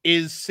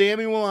 Is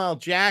Samuel L.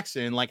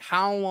 Jackson, like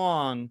how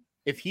long,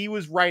 if he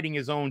was writing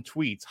his own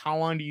tweets, how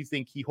long do you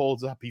think he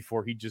holds up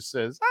before he just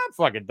says, I'm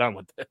fucking done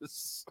with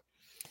this?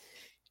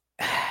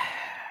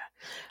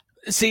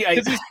 See,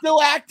 because he's still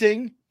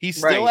acting.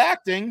 Still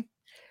acting.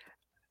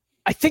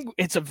 I think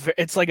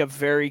it's like a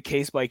very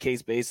case by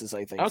case basis.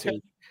 I think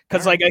too,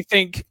 because like I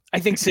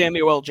think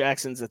Samuel L.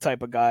 Jackson's the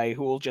type of guy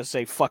who will just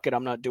say "fuck it,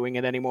 I'm not doing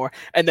it anymore,"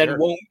 and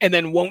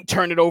then won't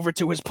turn it over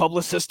to his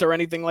publicist or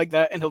anything like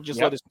that, and he'll just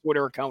let his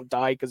Twitter account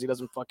die because he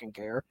doesn't fucking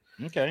care.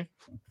 Okay.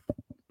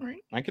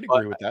 Right. I could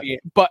agree with that.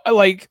 But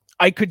like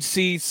I could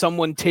see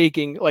someone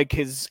taking like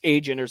his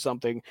agent or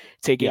something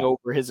taking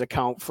over his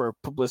account for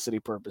publicity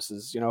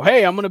purposes. You know,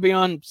 hey, I'm going to be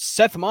on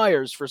Seth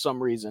Meyers for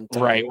some reason.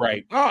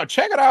 Right. Oh,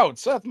 check it out,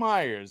 Seth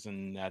Meyers,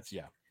 and that's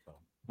So,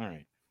 all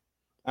right.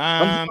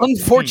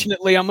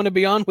 Unfortunately, I'm going to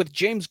be on with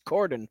James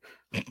Corden.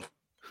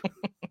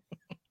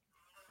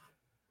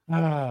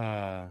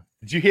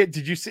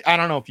 Did you see? I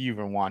don't know if you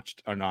even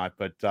watched or not,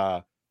 but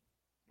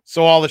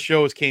so all the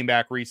shows came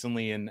back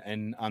recently,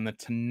 and on the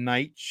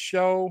Tonight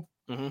Show.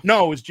 Mm-hmm.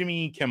 No, it was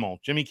Jimmy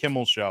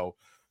Kimmel's show.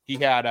 He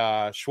had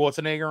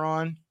Schwarzenegger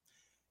on,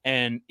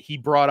 and he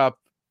brought up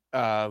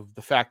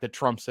the fact that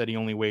Trump said he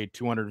only weighed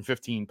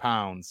 215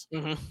 pounds.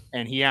 Mm-hmm.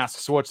 And he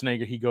asked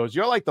Schwarzenegger, he goes,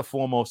 "You're like the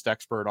foremost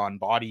expert on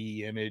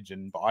body image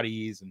and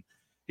bodies." And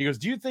he goes,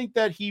 "Do you think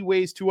that he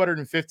weighs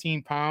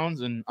 215 pounds?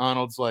 And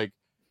Arnold's like,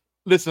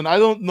 "Listen, I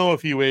don't know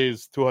if he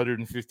weighs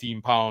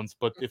 215 pounds,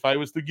 but if I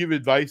was to give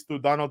advice to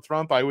Donald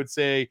Trump, I would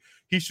say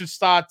he should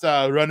start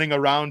running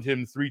around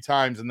him 3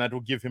 times, and that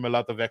will give him a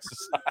lot of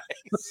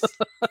exercise."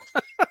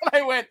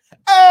 I went,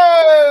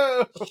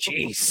 "Oh,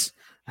 jeez,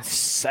 that's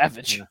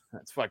savage." Yeah,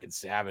 that's fucking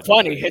savage.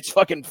 Funny, it's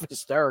fucking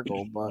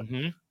hysterical, but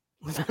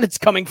it's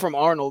coming from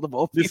Arnold of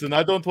all people. Listen,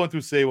 I don't want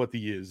to say what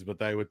he is,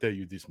 but I would tell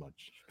you this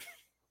much.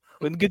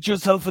 Then get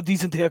yourself a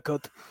decent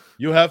haircut.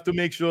 You have to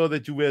make sure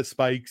that you wear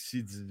spikes.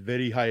 It's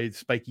very high,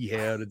 spiky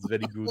hair. It's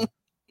very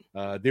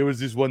good. There was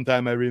this one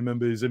time I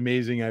remember. It's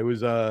amazing. I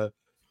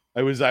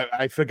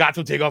forgot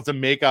to take off the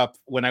makeup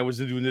when I was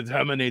doing the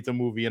Terminator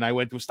movie, and I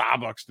went to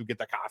Starbucks to get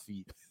the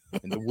coffee.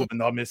 And the woman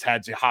almost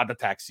had a heart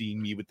attack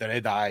seeing me with the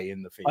red eye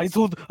in the face.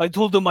 I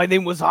told her my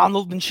name was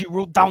Arnold, and she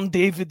wrote down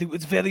David. It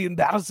was very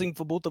embarrassing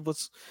for both of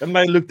us. And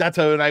I looked at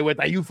her and I went,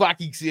 "Are you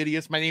fucking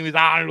serious? My name is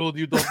Arnold.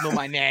 You don't know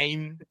my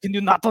name." Can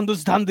you not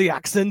understand the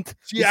accent?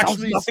 It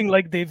sounds nothing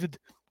like David.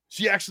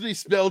 She actually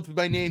spelled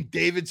my name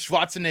David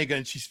Schwarzenegger,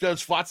 and she spelled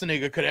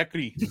Schwarzenegger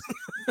correctly.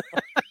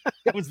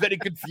 I was very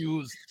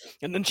confused.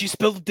 And then she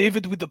spelled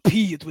David with a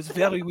P. It was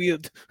very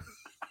weird.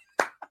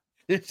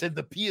 It said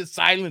the P is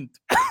silent.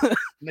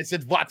 And I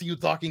said, "What are you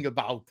talking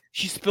about?"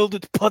 She spelled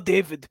it Pa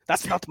David.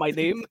 That's not my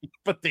name.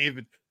 Pa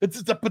David.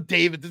 It's a Pa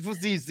David. It was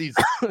these.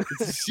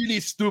 It's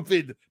silly,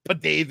 stupid Pa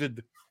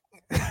David.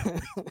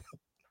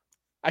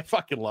 I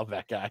fucking love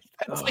that guy.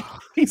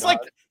 He's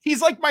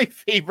like my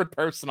favorite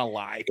person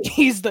alive.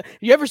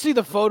 You ever see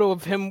the photo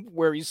of him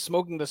where he's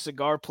smoking the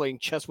cigar playing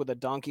chess with a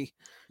donkey?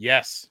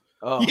 Yes.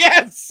 Oh.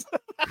 Yes.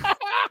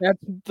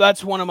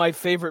 That's one of my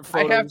favorite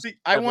photos.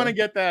 I want to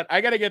get that. I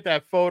got to get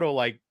that photo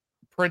like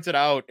printed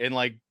out in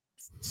like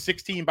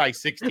 16 by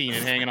 16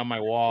 and hanging on my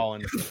wall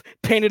and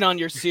painted on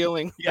your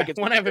ceiling. Yeah, I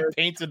want to have it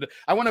painted.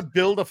 I want to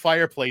build a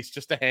fireplace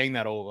just to hang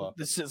that over.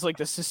 This is like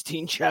the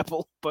Sistine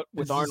Chapel, but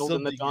with Arnold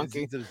and the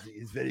donkey.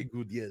 It's very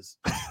good. Yes.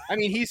 I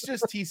mean,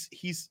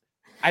 he's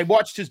I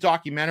watched his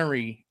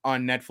documentary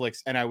on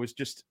Netflix and I was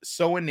just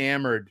so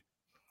enamored.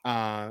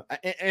 And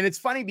it's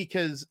funny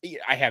because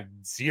I have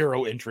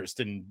zero interest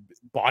in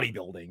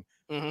bodybuilding.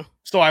 Mm-hmm.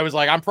 So I was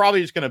like, I'm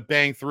probably just going to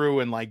bang through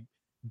and like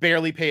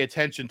barely pay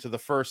attention to the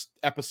first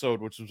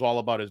episode, which was all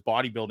about his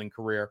bodybuilding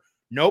career.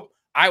 Nope.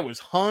 I was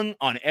hung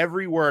on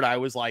every word. I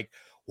was like,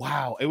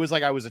 wow. It was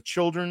like I was a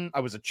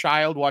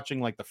child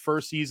watching like the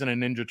first season of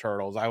Ninja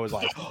Turtles. I was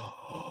like,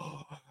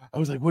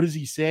 what is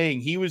he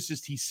saying?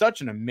 He's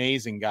such an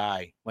amazing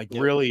guy. Like,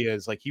 really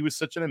is. Like, he was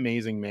such an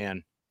amazing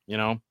man, you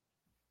know?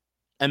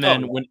 And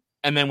then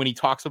when he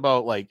talks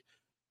about like,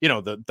 you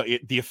know,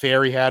 the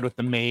affair he had with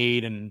the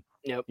maid and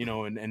you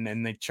know,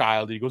 and the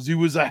child, he goes, it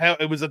was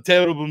a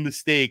terrible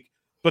mistake,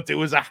 but there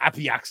was a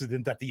happy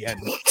accident at the end.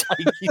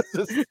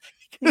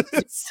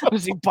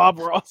 Was he Bob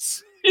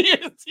Ross?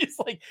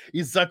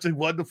 He's such a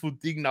wonderful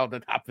thing now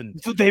that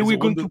happened. Today we're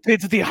going to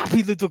paint the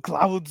happy little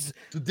clouds.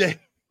 Today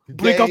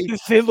break up the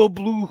phthalo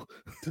blue.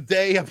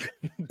 Today,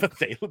 but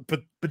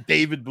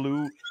David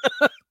Blue.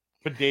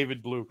 But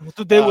David Blue.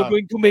 Today we're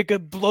going to make a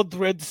blood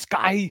red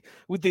sky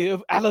with the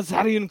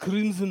Alizarian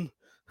crimson.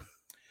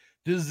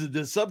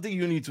 There's something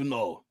you need to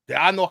know. There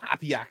are no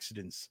happy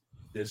accidents.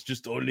 There's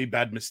just only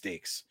bad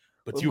mistakes.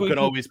 But you can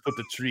always put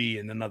the tree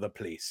in another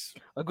place.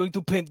 I'm going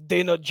to paint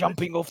Dana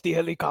jumping off the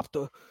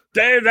helicopter.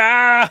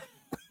 Dana!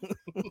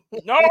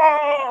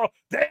 No!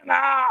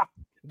 Dana!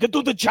 Get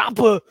to the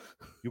chopper!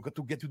 You got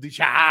to get to the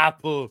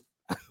chopper.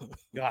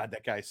 God,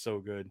 that guy's so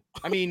good.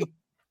 I mean,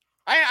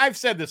 I've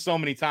said this so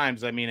many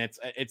times. I mean,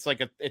 it's like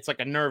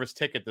a nervous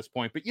tick at this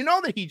point. But you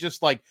know that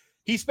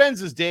he spends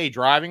his day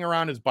driving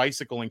around his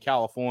bicycle in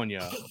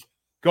California,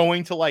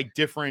 going to like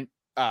different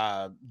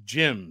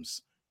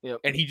gyms. Yep.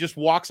 And he just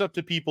walks up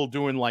to people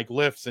doing like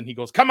lifts and he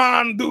goes, "Come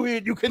on, do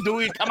it. You can do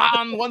it. Come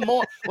on, one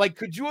more." Like,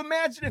 could you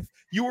imagine if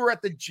you were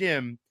at the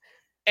gym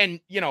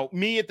and, you know,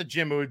 me at the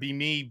gym, it would be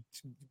me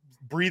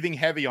breathing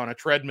heavy on a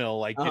treadmill,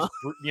 like just,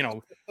 you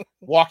know,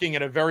 walking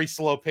at a very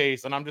slow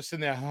pace. And I'm just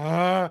sitting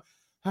there,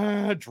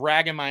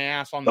 dragging my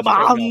ass on the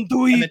treadmill. Come on,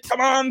 do it.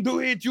 Come on,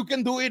 do it. You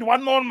can do it.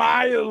 One more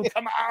mile.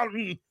 Come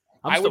on.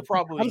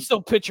 I'm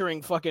still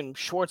picturing fucking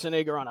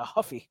Schwarzenegger on a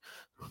Huffy.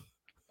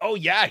 Oh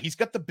yeah, he's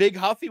got the big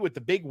Huffy with the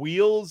big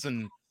wheels,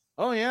 and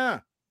oh yeah.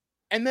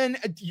 And then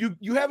you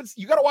got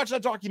to watch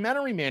that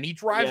documentary, man. He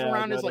drives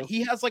around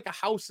he has like a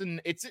house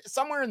it's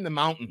somewhere in the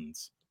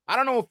mountains. I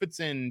don't know if it's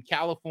in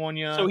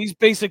California. So he's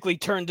basically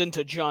turned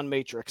into John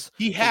Matrix.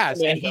 He has,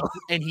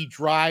 and he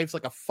drives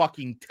like a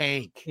fucking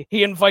tank.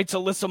 He invites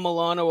Alyssa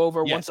Milano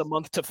over once a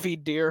month to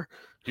feed deer.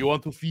 Do you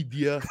want to feed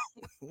deer?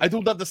 I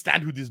don't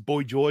understand who this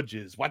boy George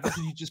is. Why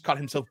doesn't he just call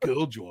himself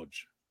Girl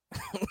George?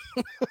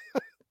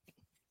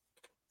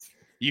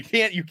 You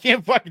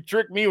can't fucking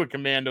trick me with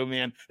Commando,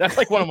 man. That's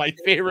like one of my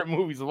favorite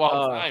movies of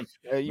all time.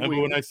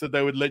 Remember when I said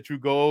I would let you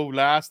go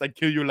last? I'd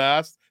kill you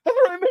last? That's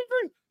what I remember.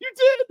 You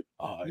did.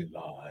 I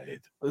lied.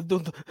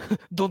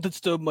 Don't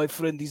disturb my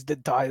friend. He's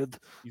dead tired.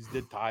 He's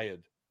dead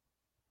tired.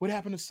 What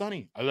happened to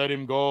Sonny? I let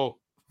him go.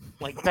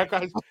 Like, that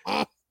guy's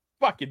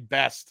fucking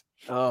best.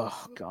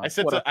 Oh God! I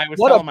said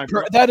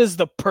that is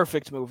the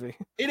perfect movie.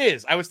 It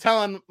is. I was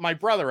telling my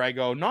brother, I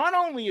go, not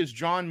only is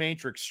John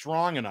Matrix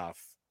strong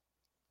enough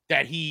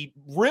that he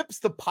rips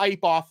the pipe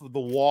off of the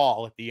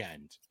wall at the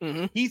end,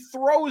 he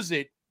throws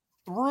it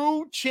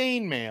through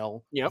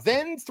chainmail,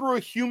 then through a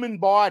human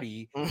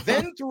body,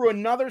 then through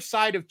another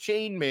side of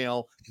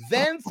chainmail,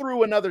 then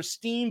through another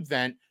steam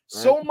vent.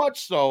 So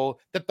much so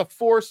that the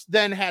Force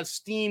then has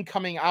steam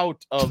coming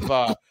out of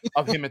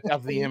him at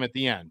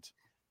the end.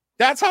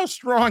 That's how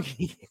strong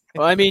he is.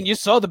 Well, I mean, you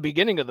saw the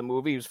beginning of the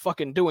movie. He was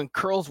fucking doing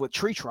curls with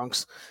tree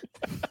trunks.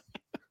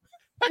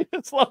 I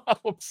just love how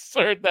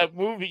absurd that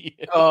movie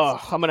is. Oh,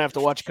 I'm going to have to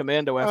watch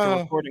Commando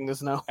after recording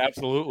this now.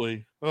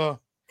 Absolutely.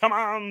 Come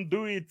on,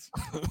 do it.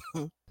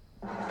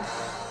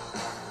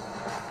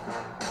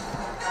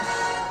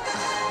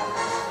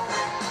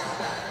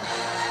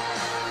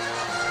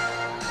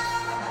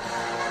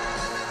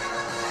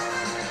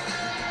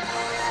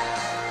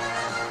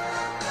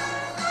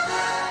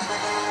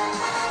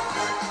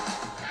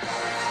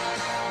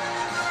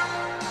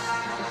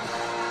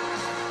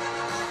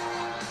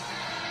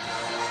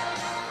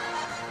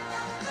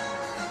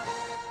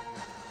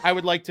 I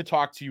would like to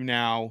talk to you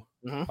now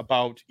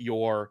about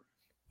your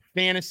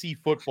ultimate fantasy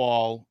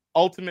football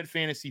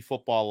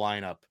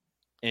lineup,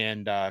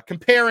 and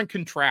compare and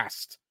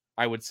contrast,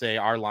 I would say,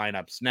 our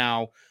lineups.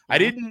 Now, I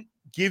didn't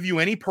give you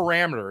any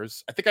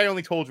parameters. I think I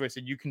only told you, I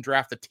said you can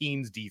draft a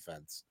team's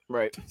defense.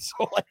 Right.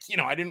 So, like,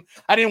 I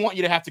didn't want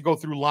you to have to go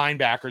through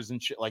linebackers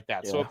and shit like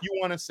that. Yeah. So if you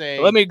want to say,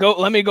 let me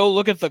go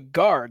look at the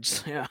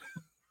guards. Yeah.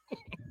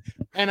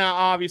 And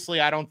obviously,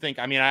 I don't think.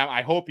 I mean,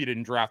 I hope you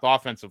didn't draft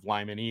offensive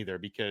linemen either,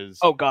 because.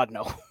 Oh God,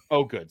 no.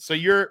 Oh, good. So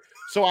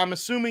I'm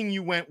assuming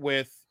you went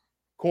with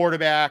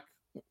quarterback,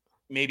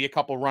 maybe a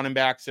couple running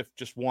backs if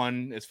just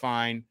one is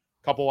fine,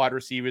 a couple wide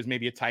receivers,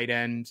 maybe a tight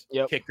end,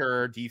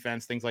 kicker,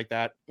 defense, things like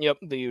that. Yep,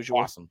 the usual.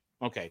 Awesome.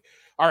 Okay.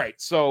 All right.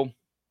 So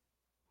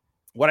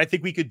what I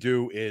think we could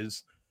do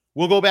is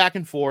we'll go back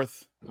and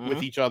forth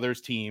with each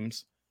other's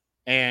teams,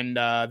 and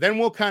then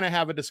we'll kind of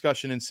have a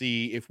discussion and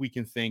see if we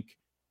can think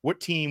what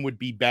team would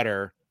be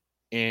better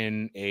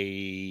in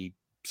a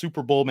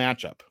Super Bowl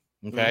matchup.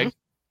 Okay.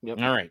 Yep.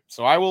 All right.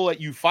 So I will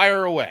let you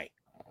fire away.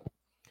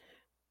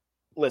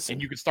 Listen.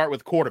 And you can start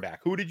with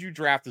quarterback. Who did you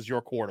draft as your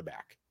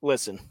quarterback?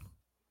 Listen.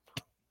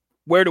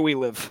 Where do we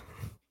live?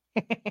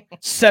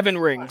 7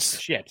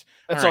 rings. Shit.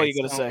 That's all you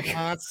got to say.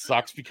 That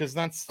sucks, because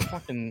that's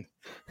fucking.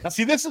 Now,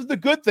 see, this is the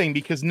good thing,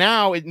 because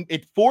now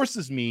it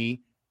forces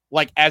me,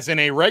 like, as in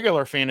a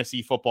regular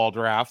fantasy football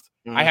draft,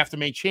 I have to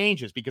make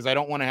changes because I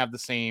don't want to have the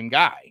same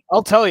guy.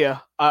 I'll tell you,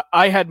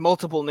 I had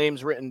multiple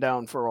names written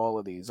down for all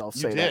of these. I'll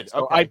say that.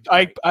 So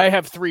okay. I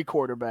have 3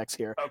 quarterbacks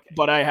here,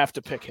 but I have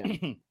to pick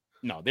him.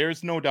 No,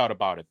 there's no doubt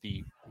about it.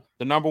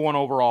 The number 1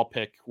 overall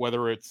pick,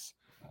 whether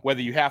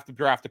you have to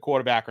draft a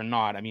quarterback or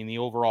not, I mean, the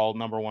overall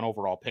number 1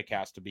 overall pick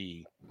has to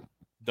be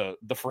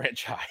the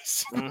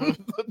franchise,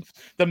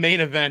 the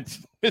main event,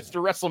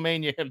 Mr.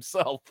 WrestleMania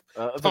himself,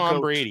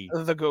 Tom Brady,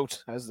 the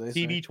GOAT, as they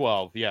say.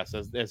 TB12, yes,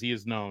 as he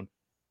is known,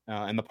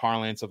 in the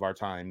parlance of our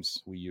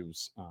times, we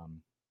use.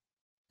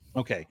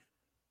 Okay.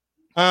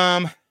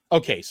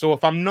 So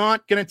if I'm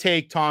not gonna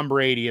take Tom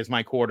Brady as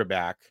my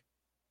quarterback,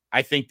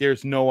 I think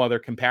there's no other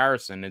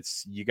comparison.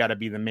 You got to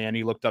be the man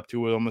he looked up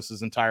to almost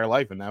his entire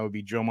life, and that would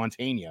be Joe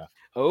Montana.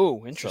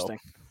 Oh, interesting.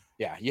 So,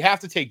 yeah, you have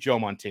to take Joe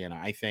Montana,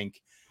 I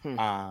think.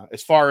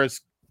 As far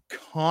as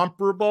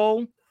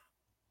comparable,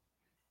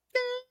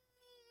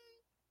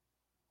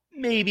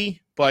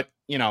 maybe, but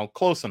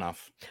close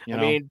enough. I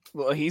mean,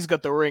 well, he's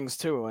got the rings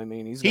too. I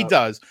mean, he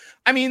does.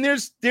 I mean,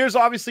 there's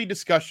obviously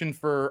discussion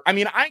for. I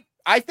mean,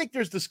 I think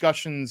there's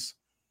discussions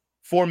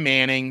for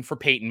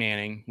Peyton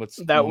Manning.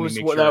 That was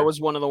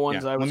one of the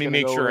ones I was. Let me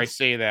make sure I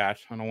say that.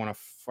 I don't want to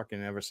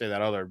fucking ever say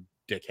that other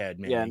dickhead.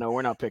 Maybe. Yeah, no,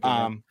 we're not picking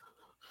him.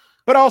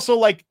 But also,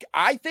 like,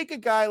 I think a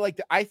guy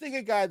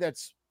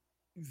that's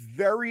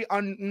very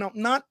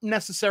not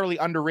necessarily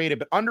underrated,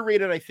 but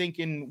underrated. I think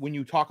when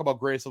you talk about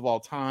greatest of all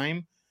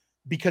time,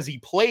 because he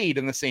played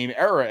in the same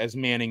era as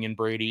Manning and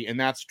Brady, and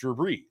that's Drew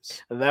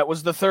Brees. That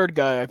was the third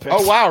guy I picked.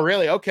 Oh wow,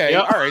 really? Okay,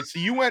 yep. All right. So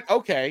you went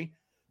okay,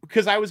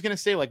 because I was gonna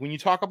say, like, when you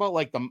talk about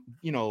like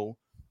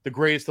the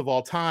greatest of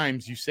all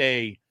times, you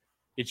say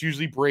it's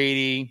usually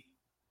Brady,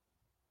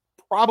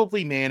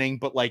 probably Manning,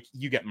 but like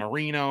you get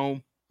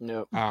Marino,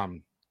 yep.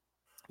 Joe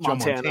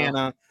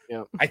Montana.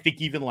 Yep. I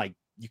think even like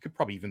you could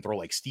probably even throw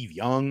like Steve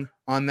Young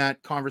on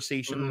that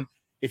conversation Mm-hmm.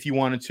 if you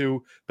wanted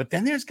to. But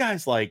then there's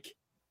guys like,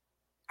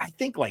 I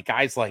think like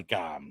guys like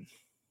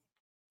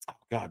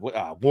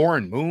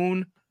Warren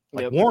Moon.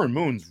 Like Yep. Warren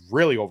Moon's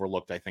really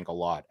overlooked, I think, a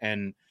lot.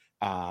 And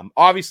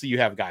obviously you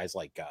have guys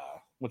like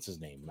what's his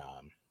name?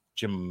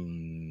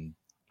 Jim.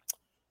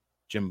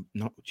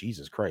 No,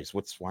 Jesus Christ.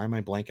 Why am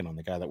I blanking on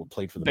the guy that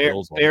played for the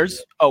Bills?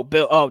 Bears. Oh,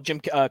 Bill. Oh, Jim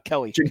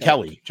Kelly. Jim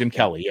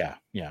Kelly. Yeah.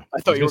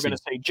 I thought you were going to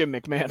say Jim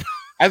McMahon.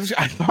 I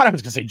thought I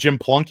was going to say Jim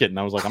Plunkett, and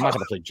I was like, I'm not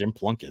going to say Jim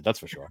Plunkett. That's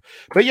for sure.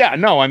 But yeah,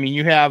 no, I mean,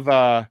 you have,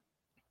 I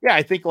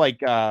think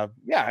like, I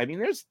mean,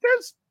 there's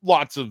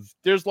lots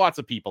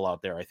of people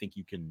out there. I think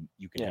you can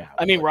have.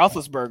 I mean,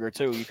 Roethlisberger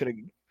too.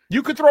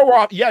 You could throw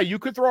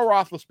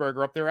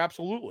Roethlisberger up there,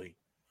 absolutely.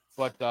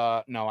 But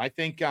no, I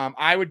think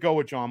I would go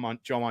with Joe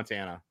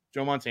Montana.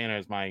 Joe Montana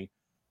is my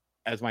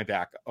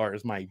back, or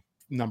is my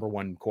number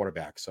one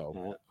quarterback.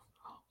 So,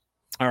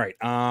 all right,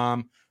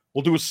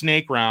 we'll do a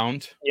snake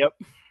round. Yep.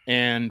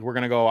 And we're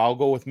gonna go. I'll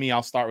go with me.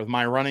 I'll start with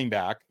my running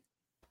back,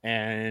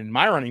 and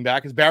my running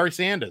back is Barry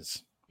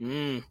Sanders.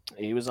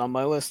 He was on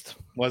my list.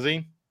 Was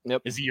he?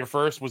 Yep. Was he your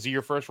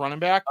first running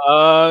back?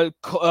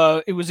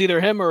 It was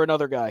either him or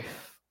another guy.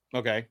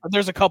 Okay.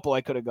 There's a couple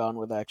I could have gone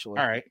with actually.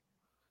 All right.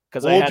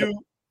 Because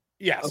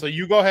So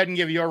you go ahead and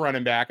give your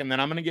running back, and then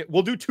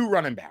we'll do 2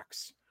 running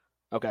backs.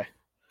 Okay.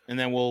 And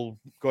then we'll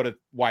go to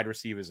wide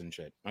receivers and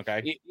shit.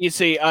 Okay. You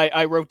see,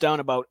 I wrote down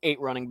about 8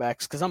 running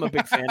backs because I'm a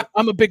big fan.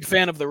 I'm a big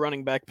fan of the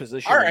running back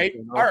position. All right.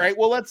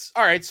 Well,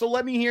 so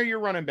let me hear your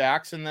running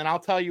backs, and then I'll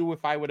tell you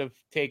if I would have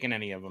taken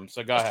any of them.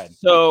 So go ahead.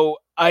 So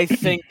I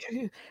think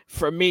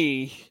for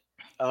me,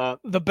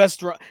 the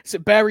best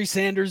Barry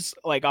Sanders,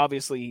 like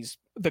obviously he's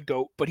the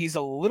GOAT, but he's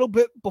a little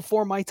bit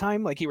before my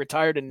time. Like he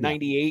retired in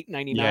 98,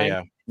 99.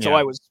 Yeah. So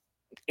I was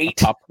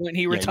 8 when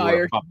he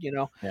retired,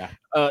 Yeah.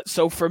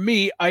 So for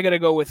me, I got to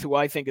go with who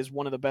I think is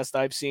one of the best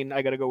I've seen.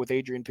 I got to go with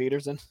Adrian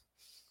Peterson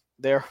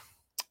there.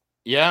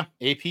 Yeah.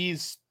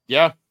 AP's.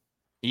 Yeah.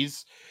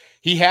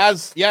 He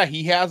has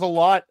a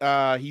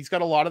lot. He's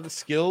got a lot of the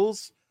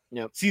skills.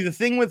 Yep. See, the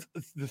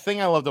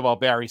thing I loved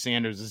about Barry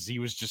Sanders is he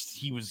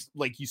was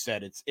like you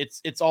said,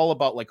 it's all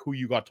about like who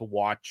you got to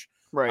watch.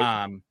 Right.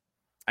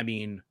 I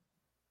mean,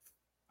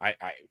 I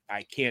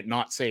can't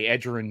not say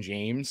Edgerrin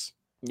James.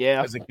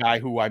 Yeah. As a guy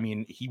who, I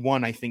mean, he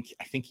won, I think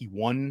he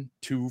won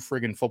 2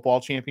 friggin'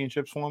 football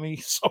championships for me.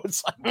 So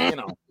it's like,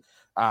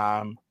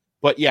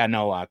 but yeah,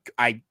 no,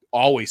 I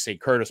always say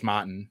Curtis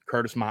Martin.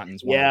 Curtis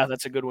Martin's one. Yeah,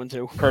 that's a good one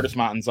too. Curtis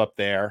Martin's up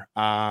there.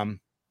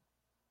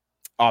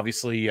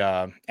 Obviously,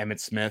 Emmitt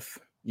Smith.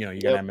 You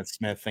got Emmitt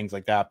Smith, things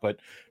like that. But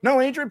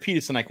no, Adrian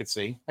Peterson, I could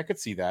see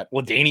that.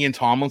 LaDainian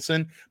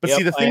Tomlinson. But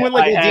see, the thing with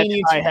like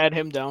LaDainian, I had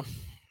him down.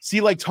 See,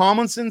 like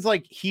Tomlinson's,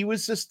 like he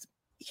was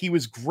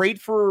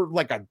great for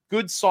like a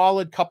good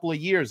solid couple of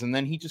years, and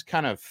then he just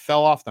kind of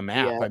fell off the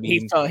map. Yeah, I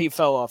mean, he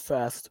fell off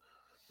fast.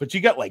 But you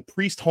got like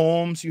Priest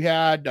Holmes. You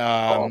had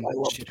I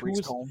love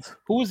Priest Holmes.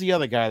 Who was the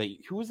other guy?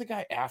 Who was the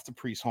guy after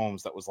Priest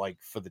Holmes that was like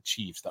for the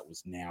Chiefs that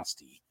was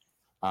nasty?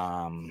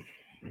 I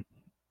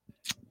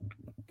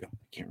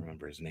can't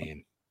remember his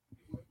name.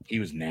 He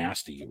was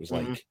nasty. It was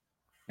like,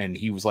 and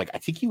he was like, I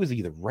think he was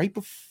either right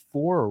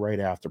before or right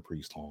after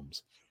Priest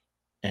Holmes.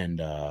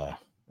 And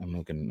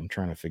I'm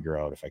trying to figure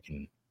out if I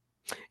can.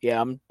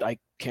 Yeah, I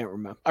can't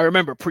remember. I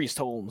remember Priest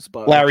Holmes,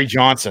 but Larry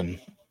Johnson.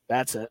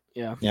 That's it.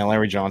 Yeah. Yeah,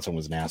 Larry Johnson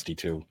was nasty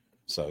too.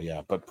 So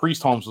yeah, but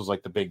Priest Holmes was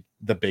like the big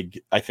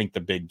I think the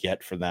big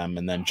get for them.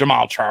 And then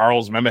Jamal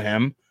Charles, remember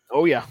him?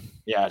 Oh yeah.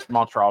 Yeah,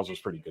 Jamal Charles was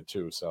pretty good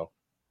too. So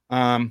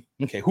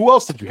okay, who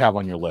else did you have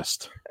on your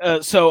list?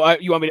 So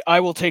you want me? I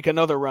will take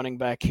another running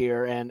back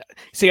here, and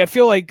see. I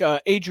feel like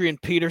Adrian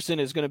Peterson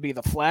is going to be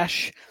the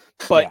Flash,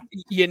 but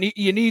you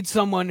need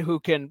someone who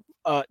can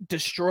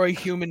destroy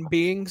human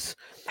beings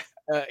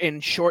in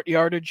short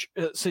yardage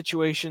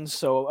situations.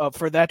 So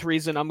for that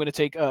reason, I'm going to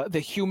take the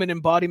human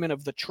embodiment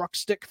of the truck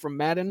stick from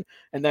Madden,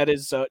 and that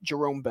is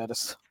Jerome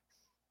Bettis.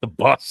 The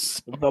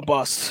bus. The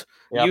bus.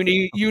 Yep.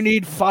 You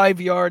need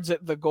 5 yards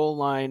at the goal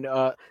line.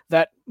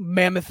 That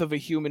mammoth of a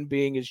human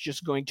being is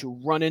just going to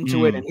run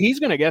into it, and he's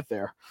going to get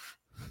there.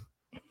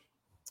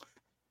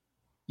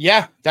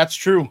 Yeah, that's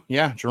true.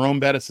 Yeah, Jerome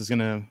Bettis is going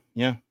to.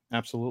 Yeah,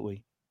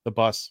 absolutely. The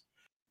bus.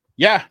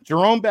 Yeah,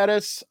 Jerome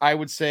Bettis, I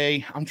would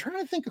say. I'm trying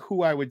to think of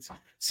who I would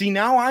see.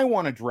 Now I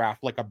want to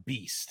draft like a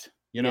beast,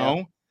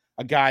 a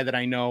guy that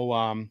I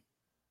know.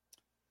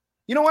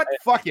 You know what?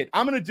 Fuck it.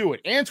 I'm going to do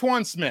it.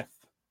 Antoine Smith.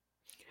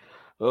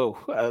 Oh,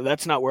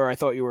 that's not where I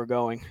thought you were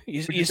going.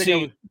 You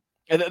see,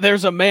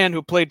 there's a man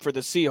who played for the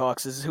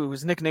Seahawks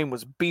whose nickname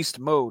was Beast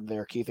Mode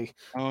there, Keithie.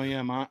 Oh,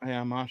 yeah.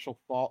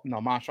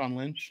 Marshawn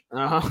Lynch.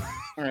 Uh-huh.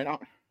 All right,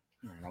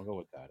 I'll go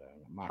with that.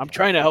 I'm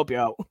trying to help you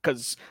out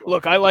because,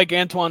 look, I like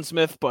Antoine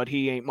Smith, but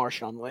he ain't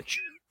Marshawn Lynch.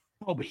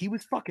 Oh, but he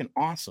was fucking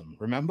awesome.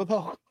 Remember,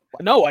 though?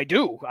 No, I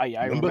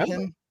remember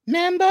him.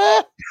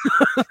 Remember?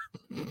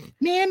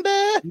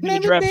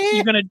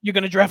 You're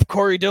gonna draft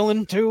Corey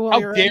Dillon too? How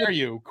dare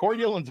you? Corey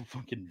Dillon's a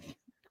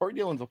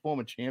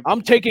former champion.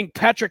 I'm taking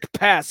Patrick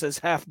Pass as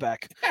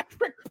halfback.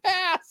 Patrick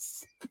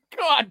Pass.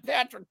 God,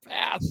 Patrick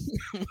Pass.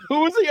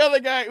 Who was the other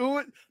guy?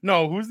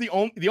 Who's the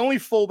only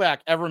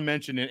fullback ever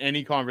mentioned in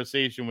any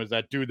conversation was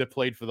that dude that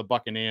played for the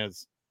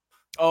Buccaneers.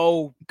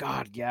 Oh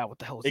God, yeah. What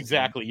the hell is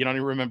exactly? You don't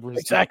even remember his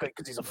exactly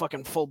because he's a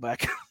fucking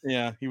fullback.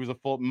 Yeah, he was a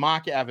full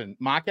Mike Evans.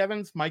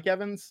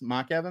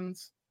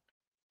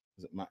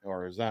 Is it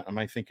or is that? Am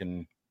I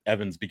thinking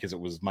Evans because it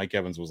was Mike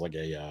Evans was like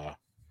a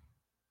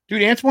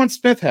dude? Antoine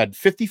Smith had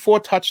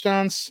 54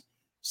 touchdowns,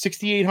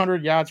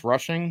 6,800 yards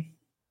rushing.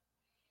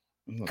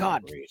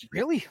 God,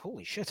 really?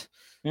 Holy shit!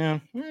 Yeah,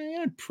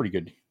 pretty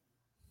good.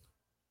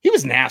 He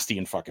was nasty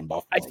in fucking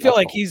Buffalo. I feel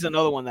like he's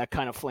another one that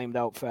kind of flamed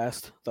out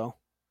fast, though.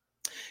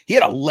 He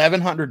had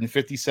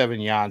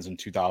 1,157 yards in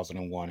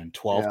 2001 and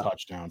 12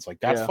 touchdowns. Like,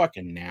 that's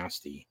fucking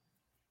nasty,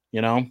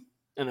 you know?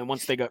 And then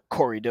once they got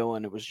Corey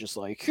Dillon, it was just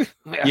like...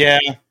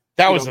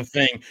 that was the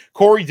thing.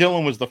 Corey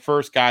Dillon was the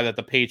first guy that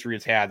the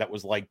Patriots had that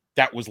was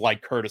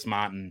like Curtis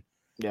Martin,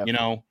 you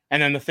know?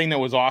 And then the thing that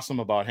was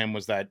awesome about him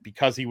was that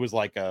because he was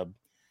like a,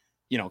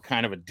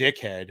 kind of a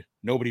dickhead,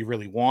 nobody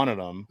really wanted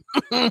him.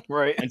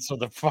 Right. And so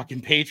the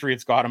fucking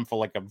Patriots got him for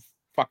like a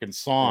fucking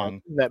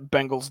song. That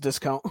Bengals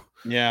discount.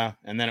 Yeah.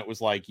 And then it was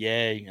like,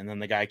 yay. And then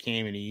the guy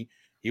came and he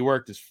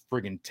worked his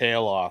friggin'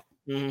 tail off,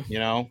 you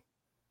know?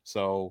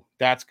 So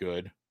that's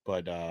good.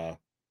 But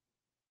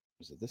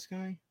was it this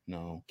guy?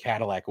 No.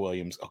 Cadillac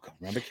Williams. Oh,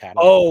 remember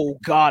Cadillac? Oh,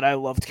 God, I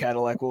loved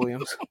Cadillac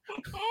Williams.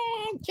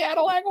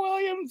 Cadillac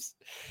Williams.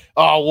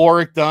 Oh,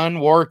 Warwick Dunn.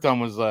 Warwick Dunn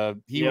was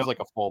he was like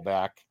a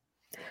fullback.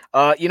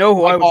 You know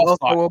who Mike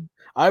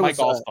I was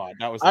Allstott.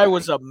 I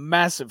was a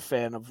massive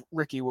fan of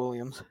Ricky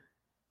Williams.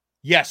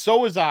 Yeah, so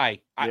was I.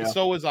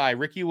 So was I.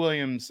 Ricky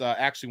Williams,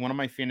 actually, one of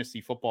my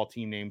fantasy football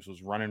team names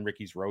was Running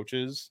Ricky's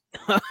Roaches.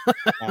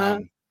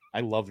 I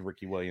loved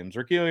Ricky Williams.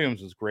 Ricky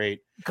Williams was great.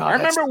 God, I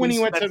remember when he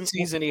went to the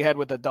season he had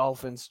with the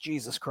Dolphins.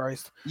 Jesus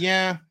Christ.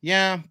 Yeah,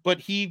 but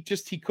he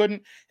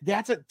couldn't.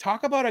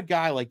 Talk about a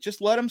guy, like,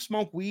 just let him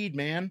smoke weed,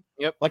 man.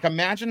 Yep. Like,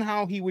 imagine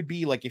how he would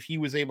be like if he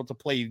was able to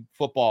play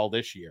football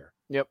this year.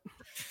 Yep.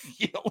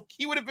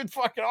 He would have been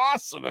fucking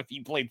awesome if he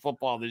played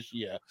football this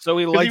year. So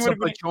he lights up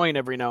a joint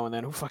every now and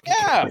then. Who fucking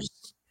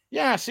cares?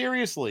 Yeah,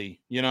 seriously,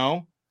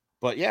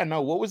 But yeah,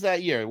 no, what was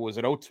that year? Was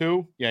it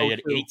 02? Yeah, he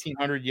had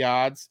 1,800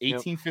 yards,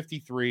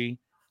 1,853,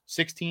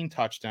 16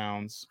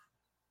 touchdowns.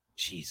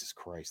 Jesus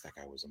Christ, that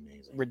guy was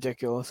amazing.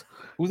 Ridiculous.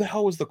 Who the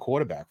hell was the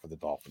quarterback for the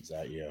Dolphins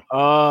that year?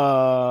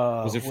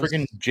 Was it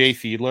friggin' Jay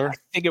Fiedler? I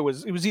think it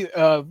was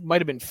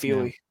might have been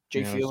Feely. Yeah.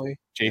 Jay Feely.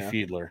 Jay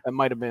Fiedler. That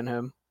might have been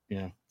him.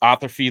 Yeah.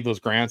 Arthur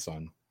Fiedler's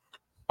grandson.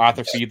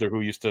 Arthur Fiedler,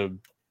 who used to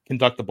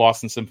conduct the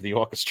Boston Symphony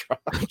Orchestra.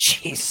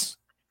 Jeez.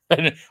 I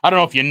don't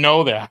know if you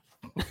know that.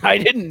 I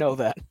didn't know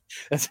that.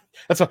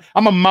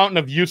 I'm a mountain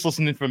of useless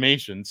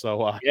information.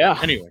 So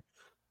anyway.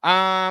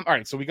 All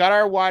right. So we got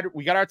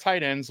our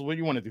tight ends. What do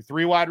you want to do?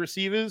 3 wide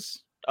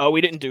receivers? Oh,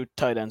 we didn't do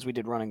tight ends. We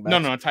did running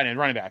backs. No, tight end,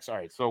 running backs. All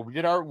right. So we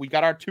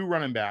got our 2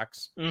 running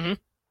backs.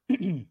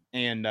 Mm-hmm.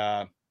 And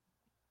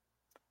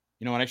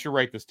you know what? I should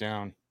write this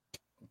down.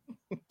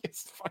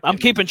 I'm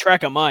keeping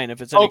track of mine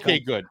if it's okay.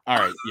 Good. All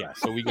right. Yeah.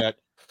 So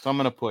I'm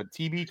gonna put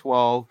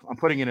TB12. I'm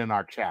putting it in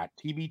our chat.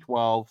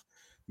 TB12.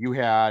 You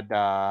had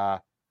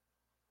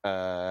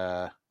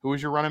who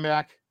was your running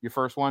back? Your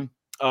first one?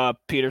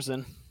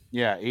 Peterson.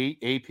 Yeah,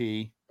 AP.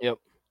 Yep. And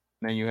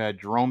then you had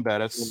Jerome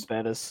Bettis.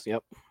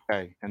 Yep.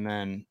 Okay. And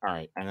then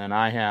And then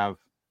I have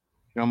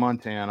Joe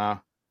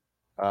Montana.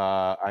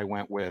 I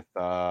went with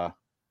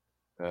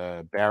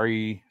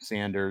Barry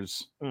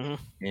Sanders,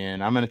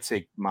 and I'm going to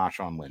take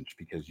Marshawn Lynch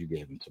because you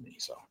gave him to me.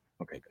 So,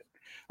 okay, good.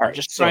 All right,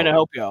 just trying to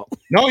help you out.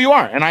 No, you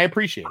are, and I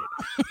appreciate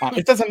it.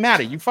 It doesn't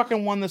matter. You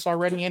fucking won this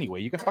already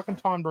anyway. You got fucking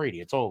Tom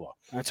Brady. It's over.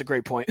 That's a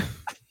great point.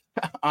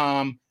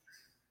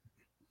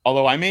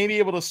 Although I may be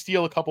able to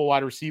steal a couple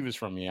wide receivers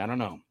from you. I don't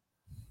know.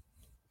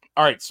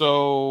 All right,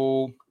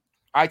 so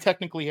I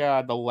technically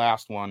had the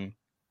last one.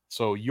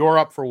 So you're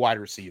up for wide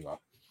receiver.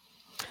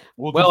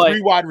 We'll do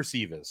 3 wide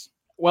receivers.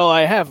 Well,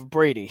 I have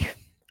Brady.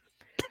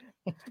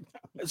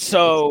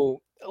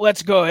 So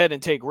let's go ahead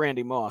and take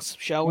Randy Moss,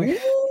 shall we?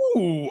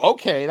 Ooh,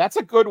 okay. That's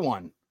a good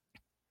one.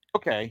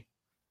 Okay.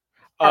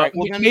 All right.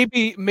 Well,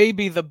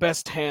 maybe the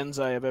best hands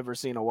I have ever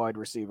seen a wide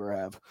receiver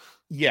have.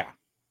 Yeah.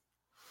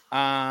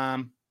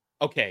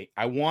 Okay.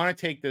 I want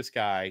to take this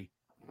guy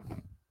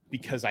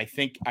because I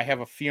have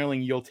a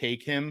feeling you'll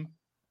take him,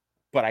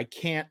 but I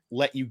can't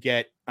let you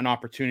get an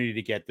opportunity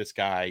to get this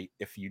guy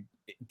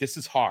this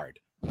is hard.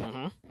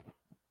 Mm-hmm.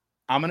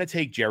 I'm going to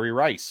take Jerry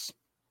Rice.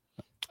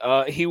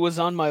 He was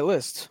on my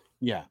list.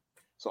 Yeah.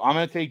 So I'm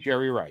going to take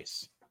Jerry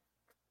Rice.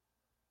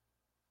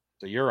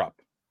 So you're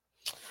up.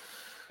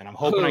 And I'm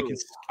hoping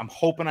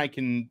I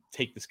can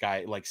take this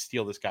guy, like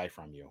steal this guy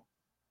from you.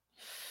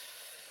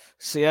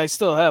 See, I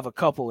still have a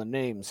couple of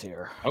names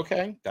here.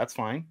 Okay, that's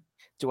fine.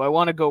 Do I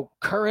want to go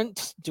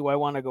current? Do I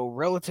want to go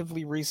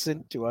relatively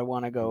recent? Do I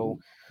want to go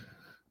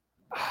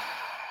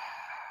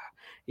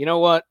You know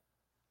what?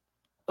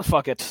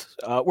 Fuck it.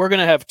 We're going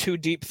to have 2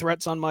 deep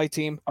threats on my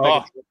team.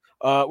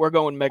 We're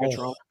going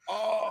Megatron.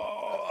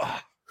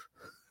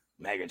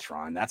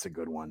 Megatron. That's a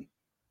good one.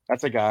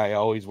 That's a guy I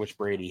always wish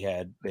Brady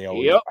had.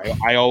 Yep.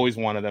 I always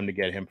wanted them to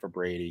get him for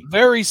Brady.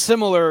 Very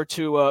similar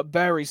to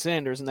Barry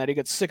Sanders in that he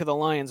got sick of the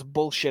Lions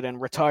bullshit and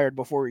retired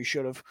before he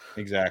should have.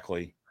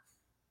 Exactly.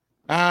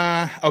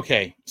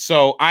 Okay.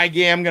 So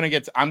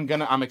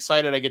I'm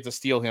excited I get to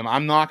steal him.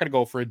 I'm not gonna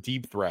go for a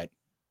deep threat,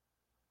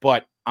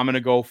 but I'm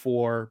gonna go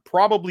for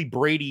probably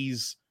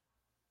Brady's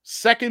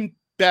second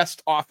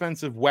best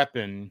offensive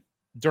weapon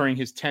during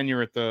his tenure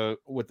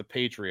with the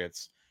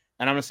Patriots.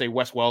 And I'm gonna say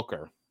Wes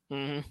Welker.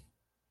 Mm-hmm.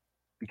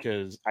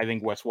 Because I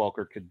think Wes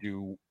Welker could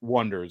do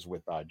wonders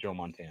with Joe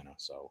Montana.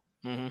 So,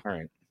 All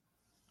right.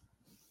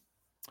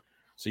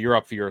 So you're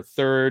up for your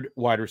third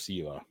wide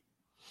receiver.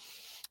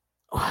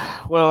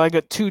 Well, I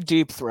got 2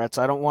 deep threats.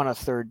 I don't want a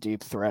third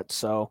deep threat.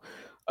 So,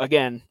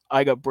 again,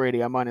 I got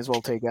Brady. I might as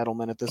well take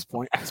Edelman at this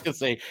point. I was going to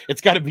say,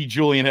 it's got to be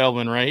Julian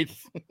Edelman, right?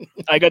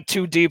 I got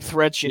 2 deep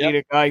threats. You need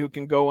a guy who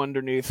can go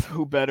underneath.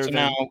 Who better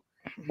than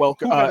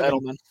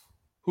Edelman?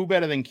 Who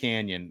better than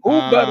Canyon? Who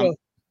better?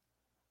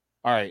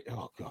 All right.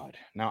 Oh, God.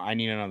 Now I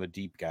need another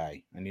deep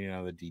guy. Fuck,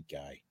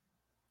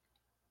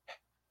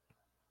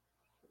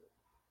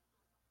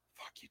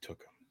 you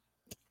took him.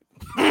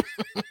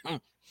 That's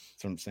what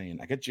I'm saying.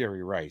 I got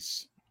Jerry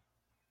Rice.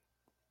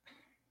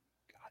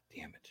 God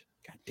damn it.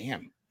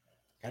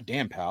 God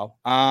damn, pal.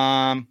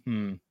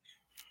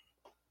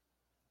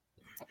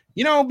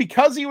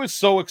 Because he was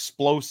so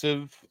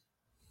explosive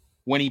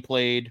when he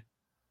played,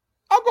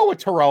 I'll go with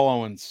Terrell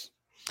Owens.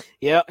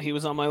 Yeah, he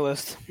was on my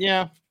list.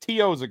 Yeah,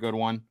 T.O. is a good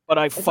one. But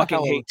I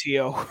fucking hate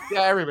T.O.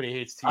 Yeah, everybody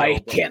hates T.O. I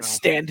can't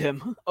stand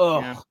him. Oh.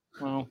 Yeah,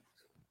 well,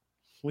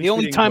 the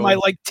only time I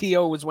liked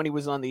T.O. was when he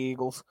was on the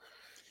Eagles.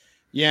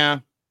 Yeah.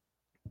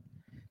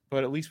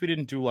 But at least we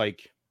didn't do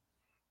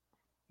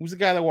who's the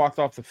guy that walked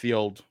off the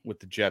field with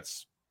the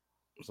Jets?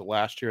 Was it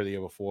last year or the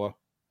year before?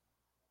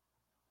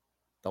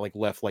 That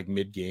left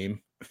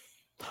mid-game.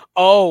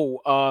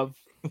 Oh,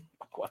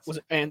 was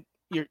it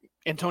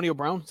Antonio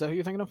Brown? Is that who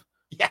you're thinking of?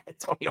 Yeah,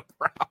 Antonio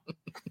Brown.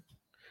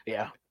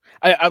 Yeah.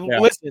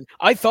 Listen,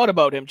 I thought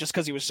about him just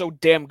because he was so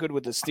damn good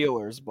with the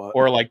Steelers, but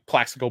or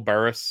Plaxico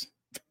Burress.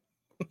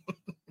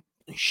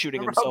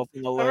 Shooting himself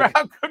in the leg. Remember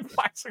how good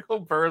Plaxico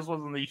Burress was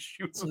when he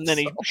shoots himself? And then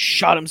he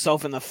shot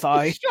himself in the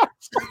thigh.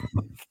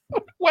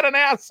 What an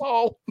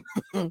asshole.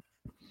 The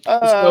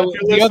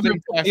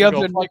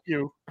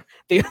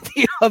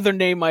other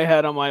name I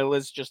had on my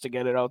list, just to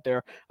get it out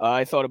there,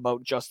 I thought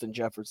about Justin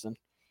Jefferson.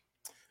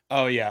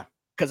 Oh, yeah.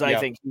 Because I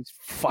think he's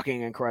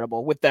fucking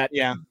incredible with that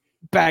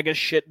bag of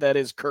shit that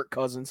is Kirk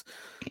Cousins.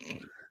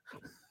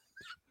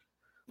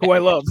 Who I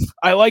love.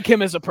 I like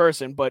him as a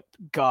person, but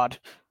God.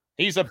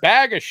 He's a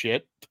bag of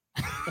shit.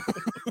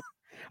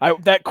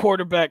 That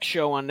quarterback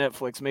show on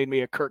Netflix made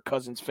me a Kirk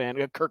Cousins fan.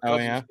 Kirk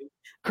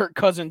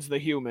Cousins, the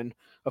human,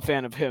 a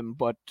fan of him,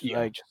 but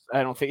I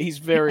don't think he's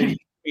very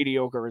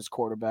mediocre as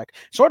quarterback.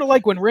 Sort of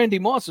like when Randy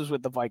Moss was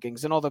with the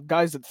Vikings and all the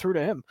guys that threw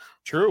to him.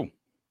 True.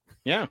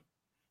 Yeah.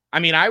 I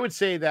mean, I would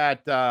say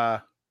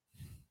that.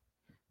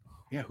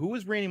 Who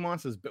was Randy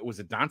Moss's? Was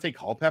it Dante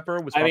Culpepper?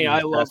 I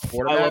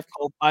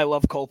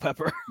love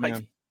Culpepper.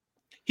 Yeah.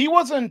 He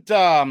wasn't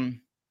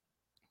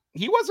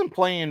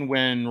playing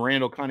when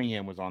Randall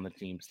Cunningham was on the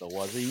team still,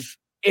 was he?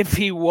 If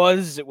he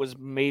was, it was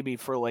maybe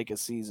for a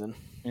season.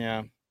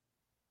 Yeah.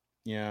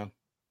 He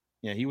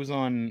was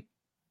on.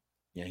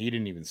 Yeah, he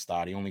didn't even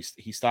start.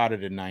 He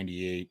started in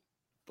 98,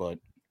 but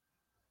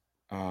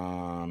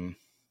I'm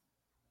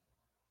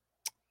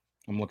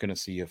looking to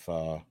see if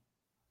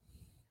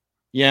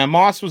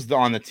Moss was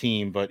on the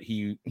team, but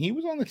he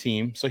was on the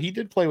team, so he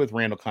did play with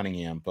Randall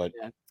Cunningham, but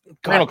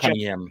Randall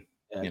Cunningham.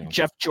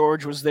 Jeff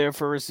George was there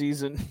for a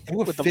season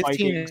with the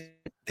Vikings.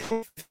 They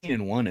were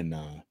 15-1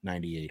 in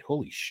 98.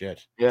 Holy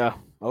shit. Yeah.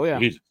 Oh yeah.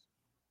 Jesus.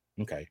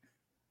 Okay.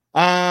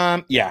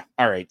 Yeah.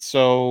 All right.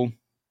 So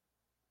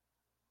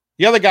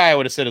the other guy I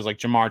would have said is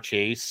Jamar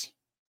Chase,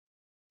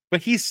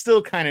 but he's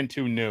still kind of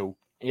too new.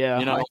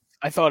 Yeah.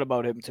 I thought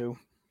about him too.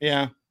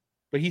 Yeah.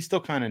 But he's still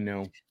kind of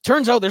new.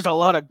 Turns out there's a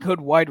lot of good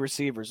wide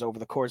receivers over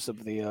the course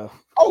of the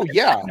Oh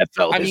yeah.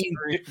 NFL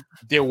history.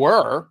 There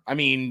were. I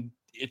mean,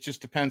 it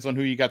just depends on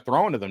who you got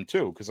thrown to them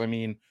too. Because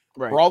for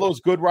all those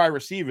good wide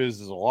receivers,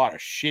 there's a lot of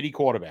shitty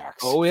quarterbacks.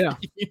 Oh yeah.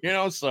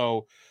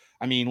 So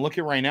look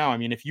at right now.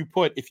 If you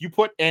put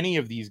any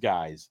of these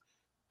guys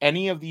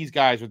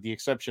with the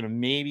exception of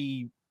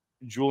maybe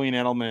Julian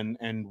Edelman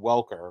and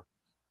Welker,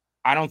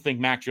 I don't think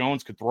Mac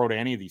Jones could throw to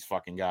any of these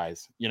fucking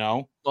guys,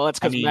 Well, that's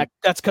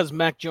because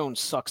Mac Jones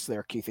sucks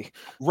there, Keithie.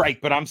 Right,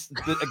 but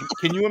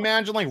can you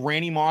imagine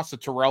Randy Moss or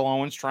Terrell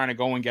Owens trying to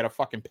go and get a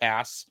fucking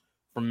pass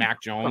from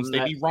Mac Jones?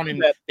 They'd be running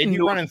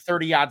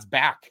 30 yards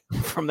back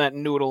from that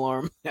noodle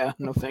arm. Yeah,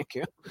 no thank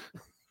you.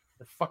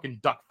 The fucking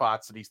duck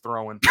farts that he's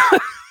throwing.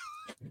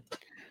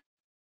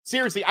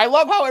 Seriously, I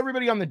love how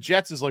everybody on the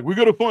Jets is we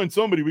got to find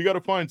somebody. We got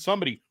to find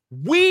somebody.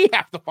 We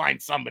have to find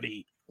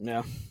somebody.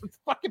 Yeah. The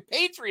fucking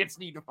Patriots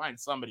need to find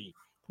somebody.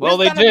 Well,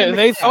 they did.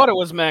 They thought it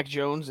was Mac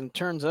Jones, and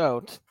turns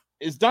out.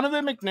 Is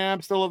Donovan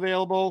McNabb still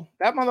available?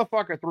 That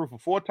motherfucker threw for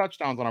 4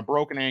 touchdowns on a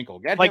broken ankle.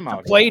 Get him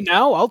out. Play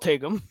now? I'll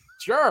take him.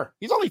 Sure.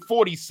 He's only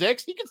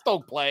 46. He can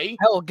still play.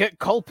 Hell, get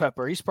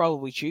Culpepper. He's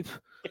probably cheap.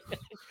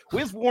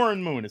 Where's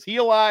Warren Moon? Is he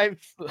alive?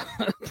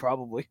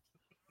 Probably.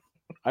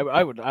 I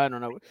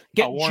don't know.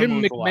 Get Warren Jim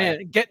Moon's McMahon.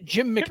 alive. Get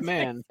Jim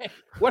McMahon.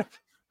 What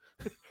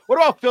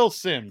about Phil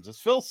Simms? Is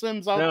Phil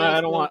Simms out No,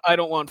 there? I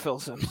don't want Phil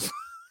Simms.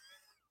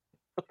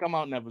 He'll come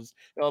out and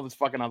he'll have his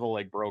fucking other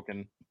leg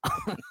broken.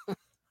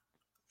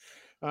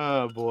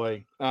 Oh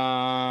boy.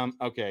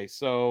 Okay,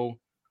 so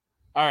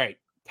all right.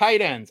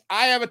 Tight ends.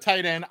 I have a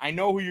tight end. I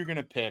know who you're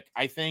gonna pick.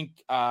 I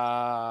think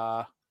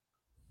am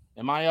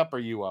I up or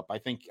you up? I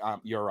think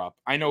you're up.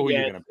 I know who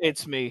you're gonna pick.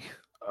 It's me.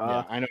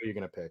 Yeah, I know who you're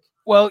gonna pick.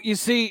 Well, you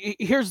see,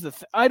 here's the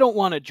I don't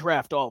want to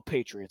draft all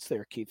Patriots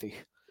there, Keithie.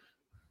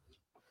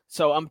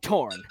 So I'm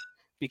torn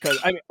because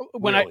I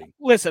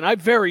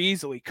very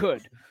easily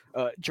could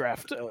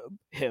draft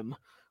him.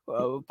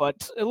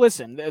 But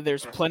listen,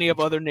 there's plenty of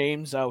other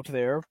names out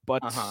there,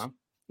 but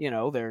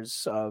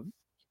there's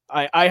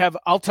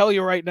I'll tell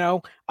you right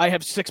now, I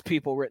have 6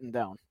 people written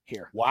down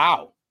here.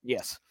 Wow.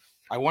 Yes.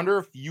 I wonder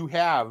if you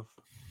have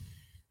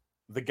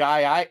the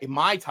guy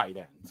my tight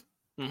end.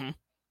 Mm-hmm.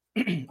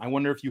 I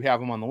wonder if you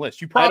have him on the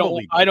list. You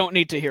probably I don't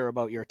need to hear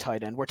about your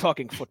tight end. We're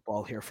talking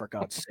football here, for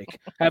God's sake.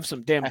 Have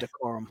some damn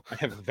decorum. I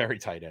have a very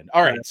tight end.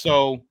 All right,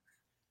 so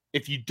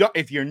if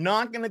you're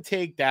not going to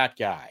take that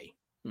guy,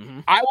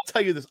 I will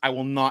tell you this: I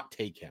will not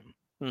take him.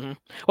 Mm-hmm.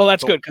 Well,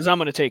 that's good because I'm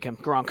going to take him,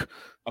 Gronk.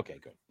 Okay,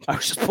 good. I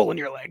was just pulling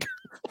your leg.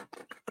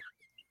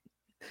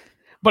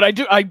 But I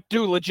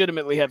do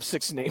legitimately have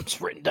 6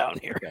 names written down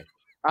here. Okay.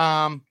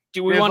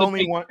 Do we want to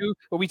take one? 2?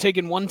 Are we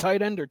taking one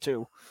tight end or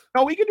 2?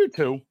 No, we can do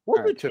 2.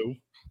 We'll do 2.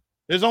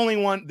 There's only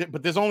one,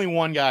 but there's only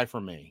one guy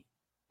for me,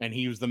 and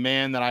he was the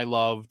man that I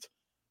loved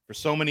for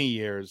so many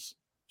years,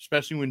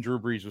 especially when Drew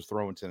Brees was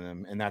throwing to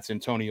them, and that's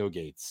Antonio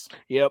Gates.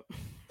 Yep.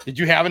 Did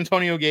you have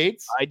Antonio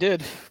Gates? I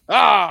did.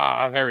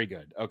 Ah, very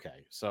good.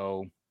 Okay,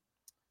 so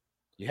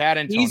you had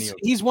Antonio.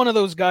 He's one of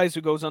those guys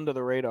who goes under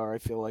the radar, I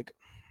feel like.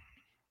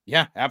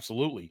 Yeah,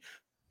 absolutely.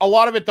 A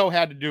lot of it though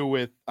had to do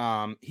with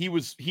he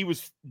was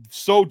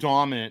so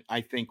dominant.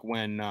 I think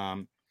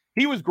when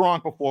he was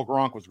Gronk before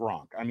Gronk was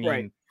Gronk. I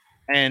mean,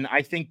 and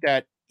I think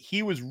that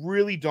he was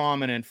really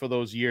dominant for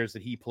those years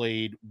that he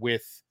played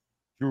with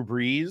Drew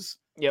Brees.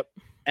 Yep.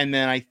 And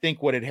then I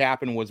think what had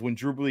happened was when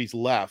Drew Brees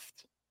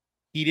left,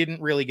 he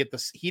didn't really get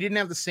this. He didn't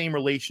have the same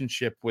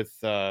relationship with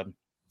who's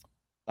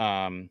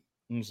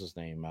his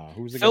name?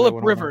 Who was the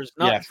Philip Rivers?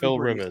 Not Phil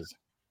Rivers.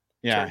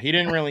 Yeah, he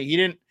didn't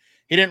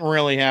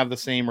really have the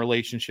same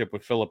relationship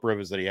with Philip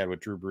Rivers that he had with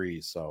Drew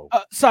Brees. So,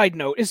 side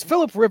note: is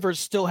Philip Rivers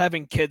still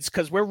having kids?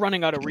 Because we're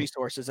running out of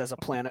resources as a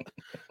planet.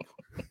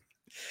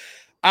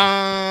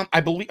 I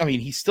mean,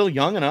 he's still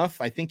young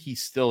enough. I think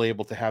he's still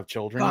able to have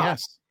children. God.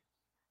 Yes,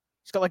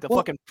 he's got like the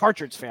fucking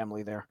Partridge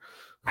Family there.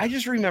 I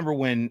just remember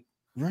when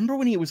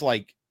he was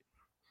like,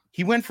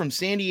 he went from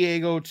San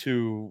Diego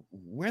to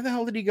where the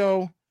hell did he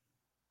go?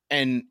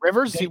 And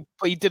Rivers, he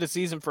did a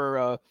season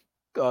for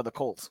the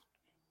Colts.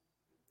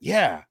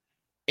 Yeah.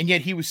 And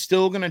yet he was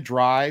still going to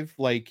drive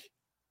like,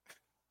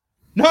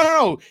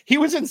 no. He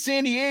was in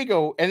San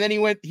Diego and then he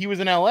was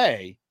in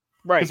LA.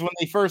 Right. Because when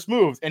they first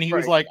moved and he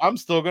was like, I'm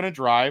still going to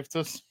drive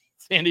to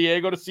San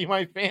Diego to see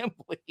my family.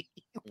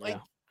 Like,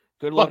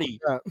 good luck. Buddy,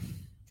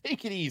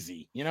 take it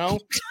easy, Yeah.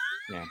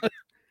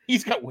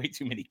 He's got way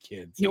too many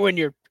kids. You and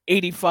your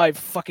 85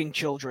 fucking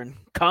children.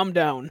 Calm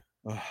down.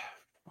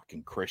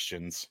 Fucking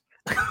Christians.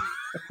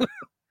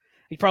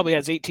 He probably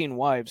has 18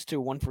 wives too,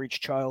 one for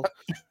each child.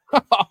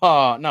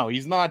 No,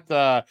 he's not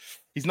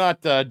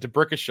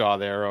DeBrickashaw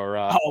there or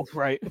oh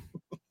right.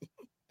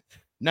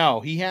 No,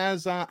 he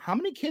has how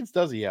many kids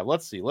does he have?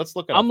 Let's see. Let's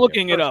look at I'm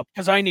looking it up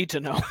because I need to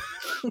know.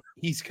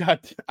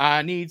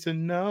 I need to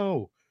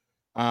know.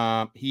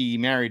 He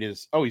married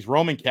he's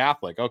Roman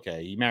Catholic.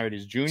 Okay. He married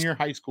his junior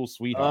high school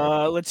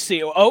sweetheart. Let's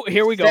see. Oh,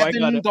 here we go.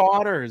 7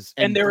 daughters.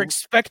 And they're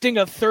expecting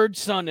a 3rd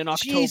son in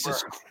October.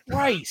 Jesus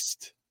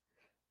Christ.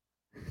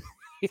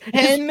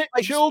 10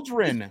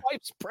 children. His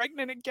wife's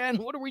pregnant again.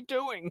 What are we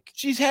doing?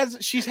 She's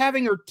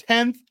having her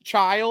 10th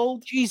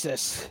child.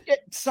 Jesus.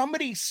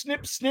 Somebody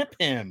snip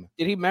him.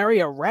 Did he marry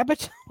a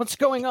rabbit? What's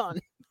going on?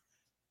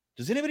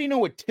 Does anybody know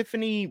what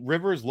Tiffany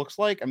Rivers looks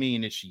like? I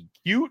mean, is she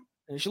cute?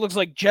 She looks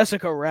like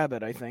Jessica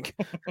Rabbit, I think.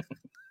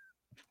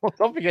 Well,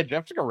 don't forget,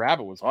 Jessica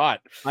Rabbit was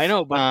hot. I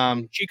know,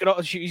 but she could.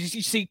 You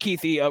see,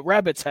 Keithie,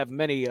 rabbits have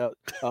many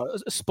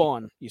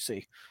spawn. You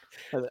see.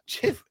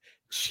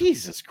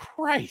 Jesus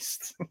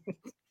Christ.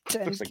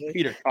 Looks like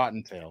Peter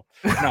Cottontail.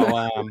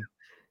 No, what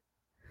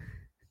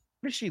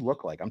does she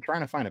look like? I'm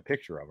trying to find a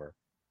picture of her.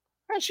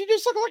 She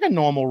just looks like a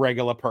normal,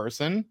 regular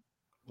person.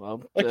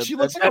 Well, like she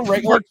looks like a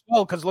regular. Works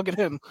well, because look at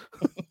him.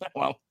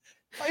 Well,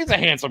 he's a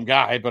handsome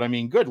guy, but I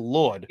mean, good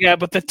Lord. Yeah,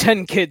 but the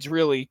 10 kids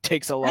really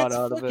takes a lot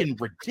out of it. That's fucking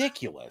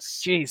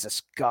ridiculous.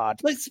 Jesus God.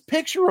 Let's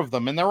picture of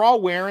them, and they're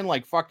all wearing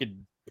like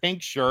fucking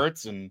pink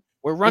shirts and.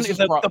 We're running.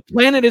 The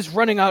planet is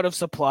running out of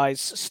supplies.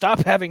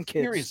 Stop having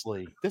kids.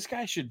 Seriously, this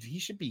guy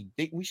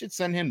we should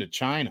send him to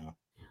China.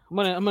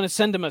 I'm gonna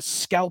send him a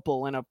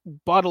scalpel and a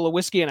bottle of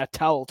whiskey and a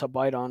towel to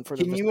bite on for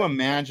the. Can you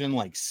imagine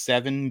like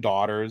 7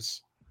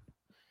 daughters?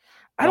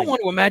 I don't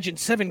want to imagine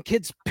 7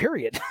 kids.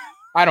 Period.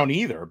 I don't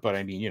either, but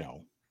I mean,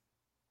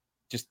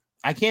 just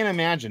I can't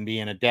imagine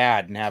being a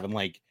dad and having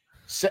like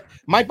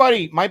my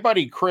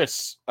buddy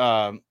Chris.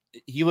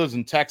 He lives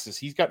in Texas.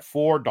 He's got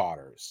 4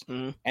 daughters,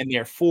 and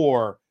they're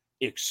 4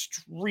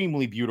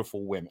 extremely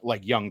beautiful women,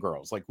 like young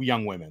girls, like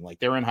young women, like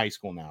they're in high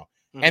school now,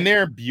 and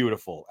they're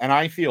beautiful. And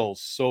I feel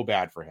so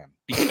bad for him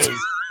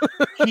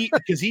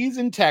because he's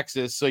in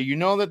Texas, so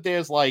that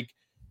there's like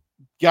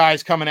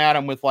guys coming at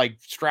him with like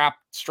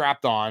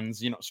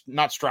strapped-ons,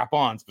 not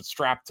strap-ons, but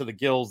strapped to the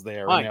gills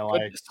there, and they're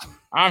like,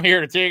 "I'm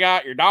here to take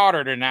out your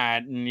daughter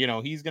tonight,"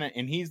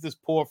 and he's this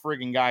poor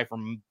friggin' guy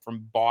from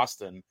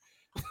Boston.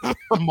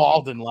 From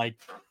Malden, like,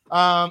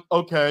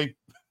 okay,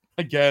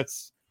 I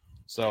guess.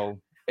 So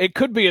it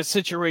could be a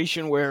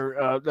situation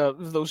where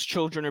those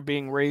children are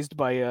being raised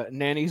by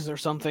nannies or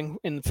something.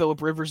 In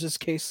Philip Rivers'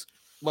 case,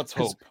 let's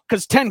hope,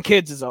 because 10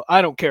 kids is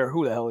I don't care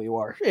who the hell you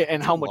are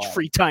and how much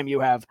free time you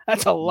have.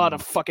 That's a lot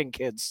of fucking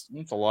kids.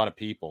 That's a lot of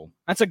people.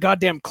 That's a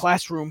goddamn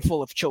classroom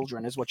full of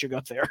children, is what you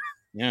got there.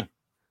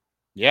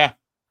 Yeah.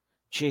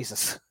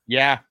 Jesus.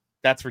 Yeah,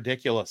 that's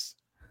ridiculous.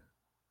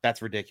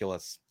 That's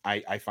ridiculous.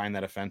 I find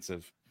that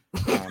offensive.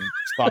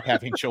 Stop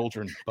having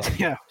children. But,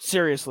 yeah,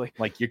 seriously.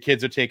 Like, your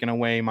kids are taking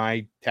away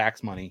my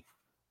tax money.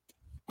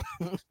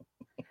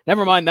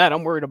 Never mind that.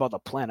 I'm worried about the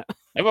planet.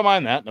 Never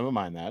mind that.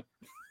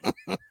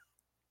 The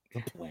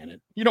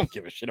planet. You don't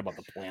give a shit about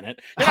the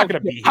planet. You're not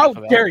going to be here How for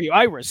that. dare you?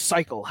 I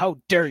recycle. How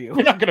dare you?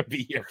 You're not going to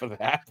be here for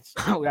that.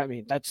 Oh, I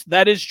mean,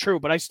 that is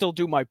true, but I still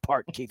do my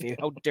part, Keithie.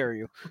 How dare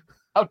you?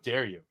 How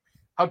dare you?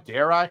 How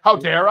dare I? How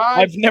dare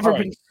I? I've never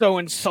been so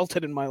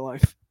insulted in my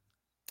life.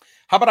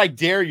 How about I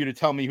dare you to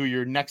tell me who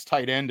your next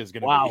tight end is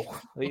going to be?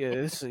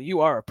 Wow.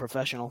 You are a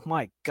professional.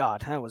 My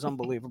God, that was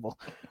unbelievable.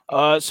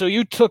 So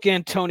you took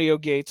Antonio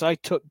Gates. I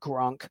took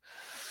Gronk.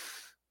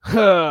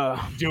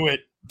 Do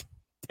it.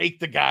 Take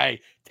the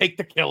guy. Take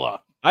the killer.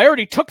 I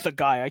already took the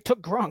guy. I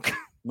took Gronk.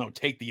 No,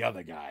 take the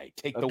other guy.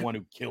 Take the one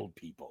who killed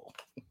people.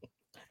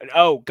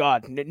 Oh,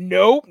 God.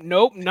 Nope,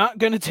 not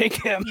going to take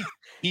him.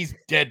 He's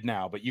dead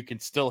now, but you can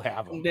still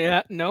have him.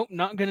 Yeah, nope,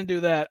 not going to do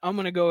that. I'm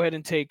going to go ahead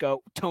and take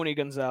Tony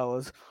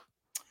Gonzalez.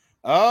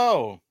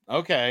 Oh,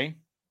 okay.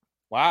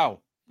 Wow.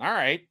 All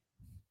right.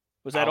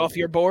 Was that off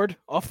your board?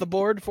 Off the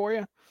board for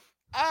you?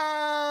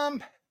 Yeah,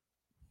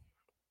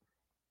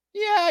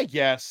 I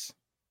guess.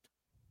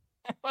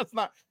 I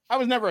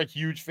was never a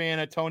huge fan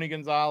of Tony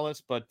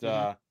Gonzalez, but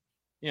I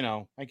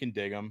can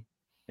dig him.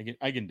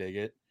 I can dig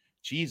it.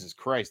 Jesus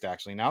Christ,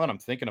 actually, now that I'm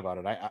thinking about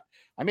it,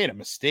 I made a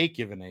mistake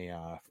giving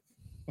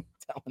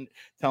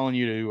telling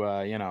you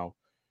to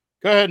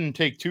go ahead and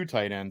take 2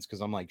 tight ends,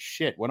 because I'm like,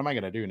 shit, what am I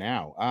going to do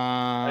now?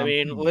 I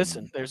mean,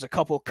 listen, there's a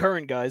couple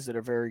current guys that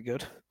are very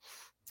good.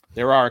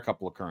 There are a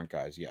couple of current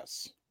guys,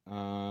 yes.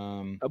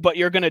 But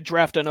you're going to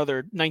draft another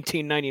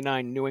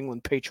 1999 New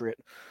England Patriot.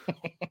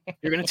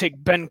 You're going to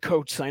take Ben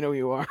Coates. I know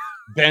you are.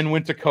 Ben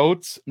Winter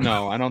Coates?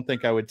 No, I don't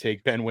think I would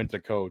take Ben Winter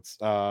Coates.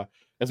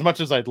 As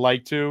much as I'd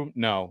like to,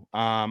 no.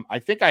 I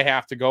think I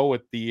have to go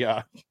with the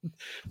I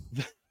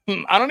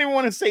don't even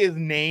want to say his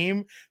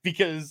name,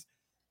 because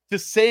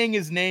just saying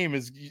his name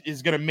is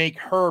going to make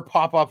her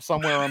pop up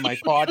somewhere on my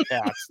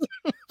podcast.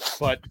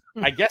 But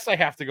I guess I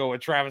have to go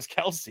with Travis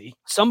Kelce.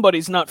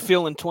 Somebody's not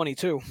feeling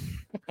 22.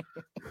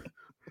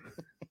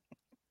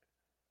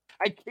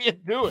 I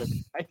can't do it.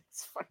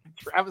 It's fucking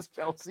Travis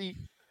Kelce.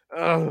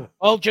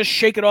 Well, just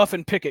shake it off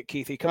and pick it,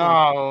 Keithie. Come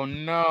on. Oh,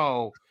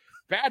 no.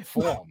 Bad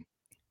form.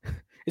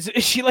 Is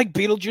she like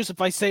Beetlejuice? If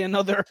I say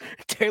another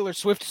Taylor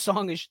Swift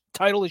song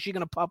title, is she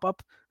going to pop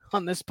up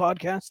on this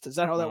podcast? Is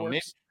that how that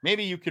works?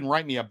 Maybe you can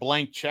write me a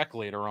blank check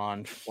later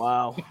on.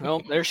 Wow.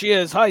 Well, there she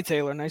is. Hi,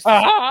 Taylor. Nice to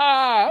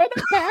see you.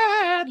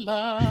 Bad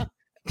luck.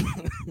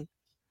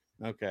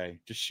 Okay.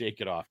 Just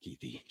shake it off,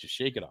 Keithie. Just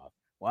shake it off.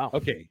 Wow.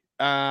 Okay.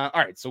 All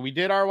right. So we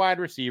did our wide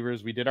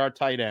receivers. We did our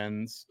tight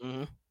ends.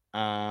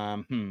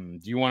 Mm-hmm.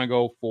 Do you want to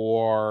go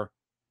for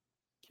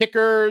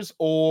kickers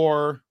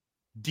or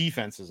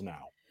defenses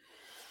now?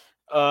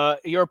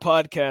 Your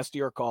podcast,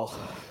 your call.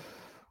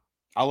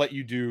 I'll let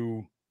you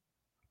do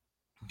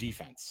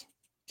defense.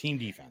 Team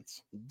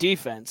defense.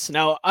 Defense.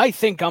 Now, I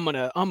think I'm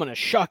gonna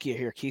shock you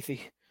here,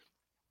 Keithie.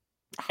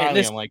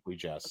 Highly unlikely,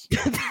 Jess.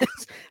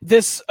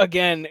 This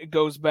again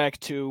goes back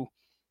to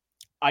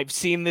I've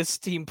seen this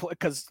team play,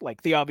 because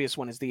like the obvious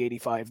one is the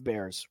 85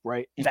 Bears,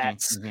 right?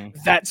 That's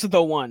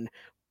the one.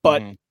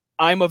 But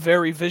I'm a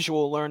very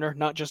visual learner,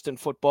 not just in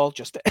football,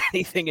 just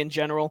anything in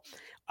general.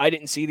 I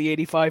didn't see the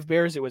 85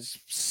 Bears. It was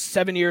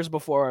 7 years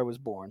before I was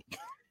born.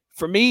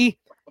 For me,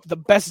 the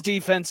best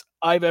defense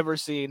I've ever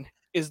seen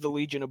is the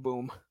Legion of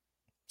Boom,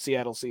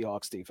 Seattle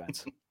Seahawks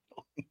defense.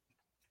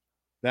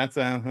 That's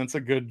a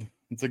good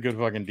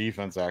fucking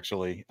defense,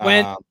 actually.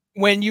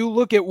 When you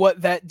look at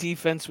what that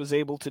defense was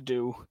able to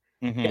do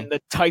in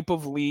the type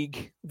of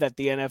league that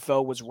the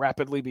NFL was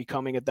rapidly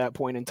becoming at that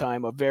point in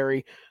time, a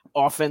very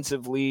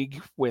offensive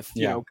league with,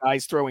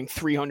 guys throwing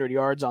 300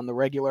 yards on the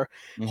regular,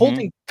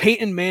 holding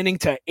Peyton Manning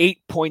to 8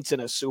 points in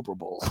a Super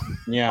Bowl.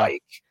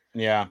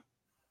 Yeah.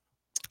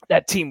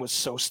 That team was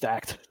so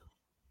stacked.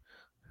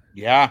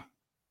 Yeah.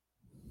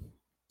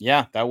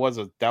 Yeah, that was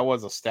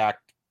a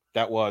stacked.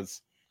 That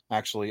was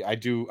actually I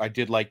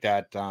did like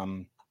that.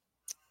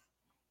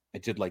 I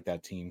did like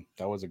that team.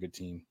 That was a good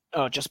team.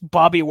 Oh, just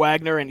Bobby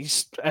Wagner, and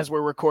he's, as we're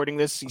recording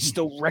this, he's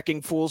still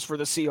wrecking fools for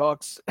the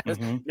Seahawks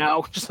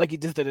now, just like he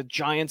did to the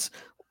Giants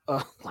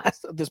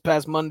this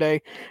past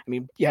Monday. I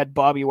mean, you had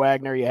Bobby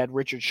Wagner, you had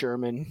Richard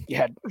Sherman,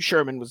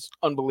 Sherman was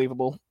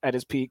unbelievable at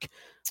his peak.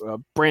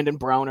 Brandon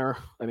Browner.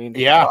 I mean,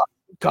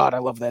 God, I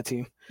love that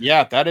team.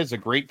 Yeah, that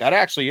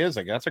actually is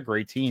that's a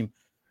great team.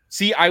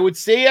 See, I would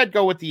say I'd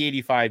go with the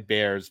 85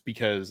 Bears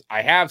because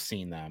I have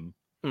seen them,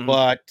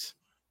 but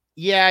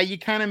yeah, you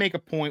kind of make a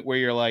point where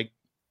you're like,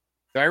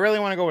 do I really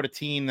want to go with a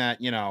team that,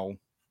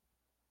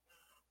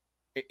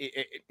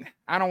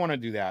 I don't want to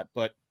do that.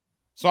 But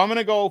so I'm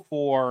going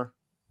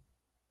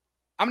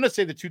to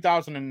say the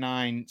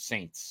 2009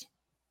 Saints,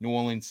 New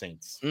Orleans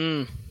Saints,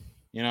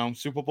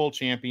 Super Bowl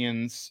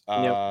champions,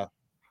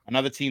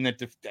 another team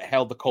that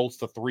held the Colts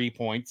to 3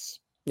 points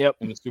in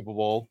the Super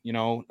Bowl,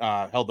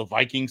 held the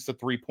Vikings to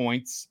 3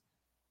 points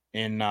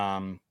in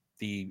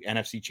the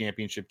NFC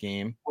Championship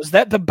game. Was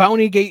that the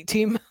Bounty Gate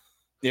team?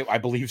 I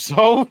believe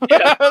so.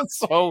 Yeah.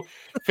 So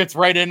fits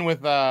right in with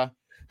but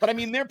I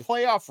mean their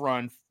playoff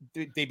run,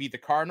 they beat the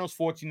Cardinals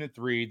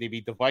 14-3, they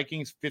beat the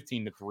Vikings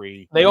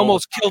 15-3. They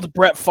almost killed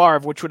Brett Favre,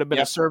 which would have been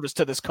a service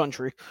to this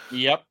country.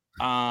 Yep.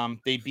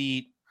 They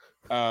beat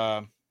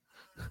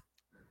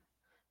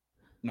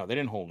no, they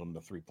didn't hold them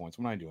to 3 points.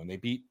 What am I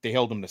doing? They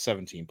held them to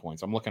 17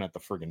 points. I'm looking at the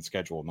friggin'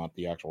 schedule, not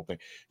the actual thing.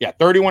 Yeah,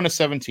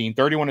 31-17,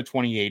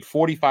 31-28,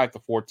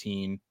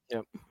 45-14.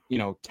 Yep.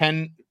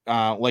 10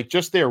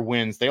 just their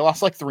wins. They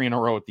lost like 3 in a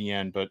row at the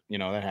end, but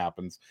that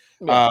happens.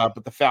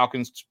 But the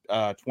Falcons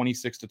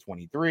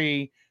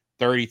 26-23,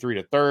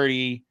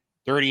 33-30,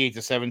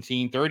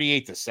 38-17,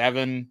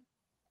 38-7,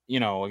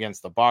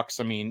 against the Bucks.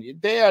 I mean,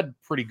 they had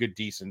pretty good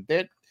decent.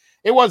 It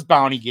was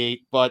Bounty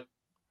Gate, but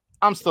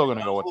I'm still going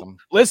to go with them.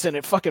 Listen,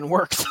 it fucking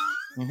works.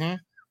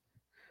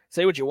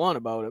 Say what you want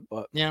about it,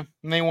 but yeah,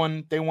 and they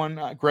won.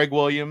 Greg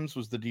Williams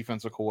was the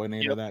defensive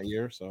coordinator that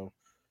year, so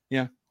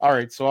yeah. All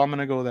right, so I'm going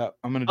to go that.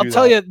 I'll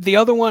tell you the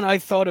other one I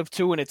thought of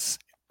too, and it's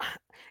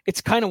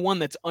kind of one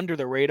that's under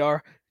the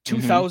radar.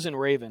 2000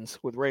 Ravens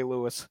with Ray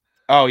Lewis.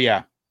 Oh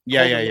yeah,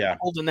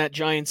 holding that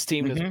Giants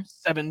team to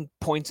 7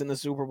 points in the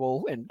Super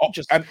Bowl, and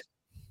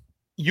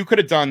you could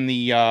have done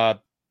the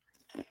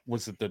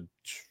was it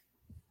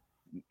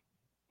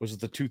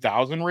the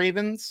 2000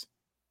 Ravens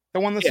that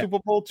won the Super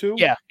Bowl too?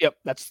 Yeah, yep.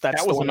 That's the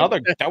one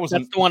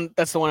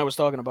I was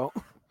talking about.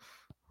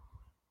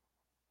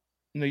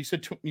 No, you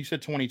said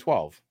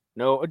 2012.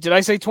 No, did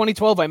I say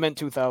 2012? I meant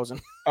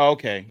 2000. Oh,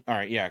 okay, all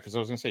right, yeah, because I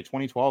was gonna say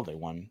 2012 they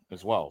won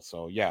as well.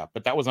 So yeah,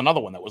 but that was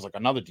another one that was like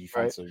another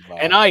defensive.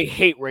 Right. And I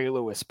hate Ray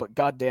Lewis, but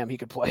goddamn, he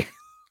could play.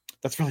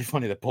 That's really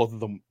funny that both of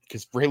them,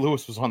 because Ray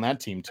Lewis was on that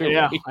team too.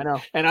 Yeah, right? I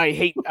know. And I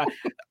hate.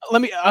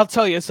 I'll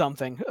tell you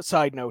something. A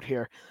side note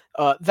here.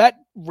 That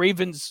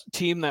Ravens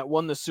team that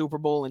won the Super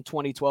Bowl in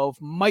 2012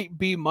 might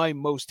be my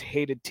most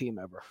hated team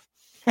ever.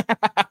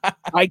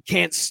 I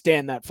can't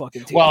stand that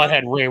fucking team. Well, it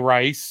had Ray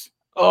Rice.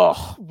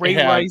 Oh,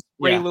 Rice,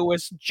 Ray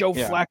Lewis, Joe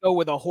Flacco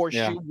with a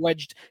horseshoe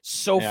wedged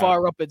so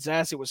far up its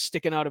ass it was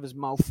sticking out of his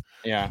mouth.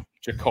 Yeah,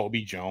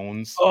 Jacoby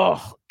Jones.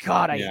 Oh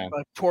God, I hate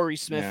Torrey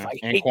Smith. I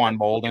hate Anquan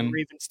Bolden.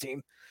 Ravens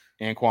team.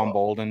 Anquan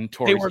Bolden.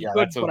 They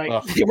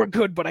were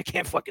good, but I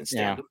can't fucking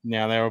stand them.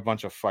 Yeah, they were a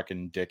bunch of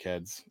fucking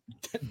dickheads.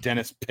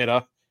 Dennis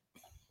Pitta.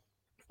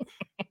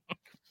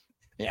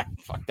 Yeah,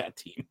 fuck that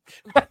team.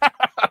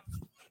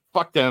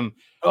 Fuck them.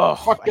 Oh,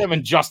 fuck them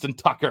and Justin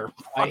Tucker.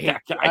 I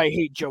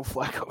hate Joe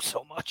Flacco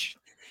so much.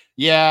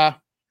 Yeah,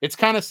 it's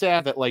kind of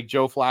sad that like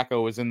Joe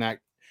Flacco is in that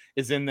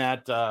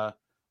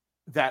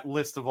that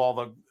list of all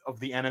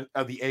the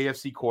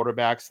AFC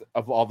quarterbacks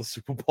of all the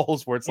Super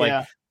Bowls, where it's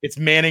like it's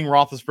Manning,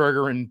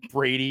 Roethlisberger, and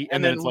Brady,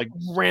 and then it's like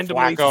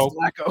randomly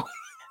Flacco.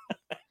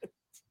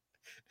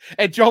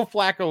 And Joe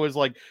Flacco is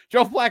like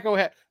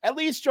at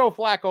least Joe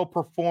Flacco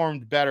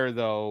performed better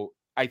though,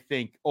 I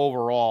think,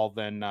 overall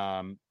than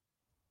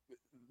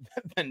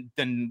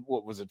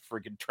what was it,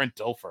 freaking Trent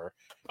Dilfer?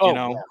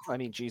 Yeah. I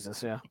mean,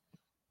 Jesus, yeah.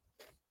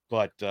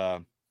 But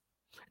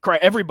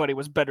everybody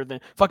was better than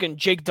fucking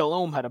Jake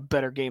Delhomme had a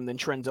better game than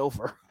Trent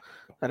Dilfer.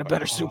 Had a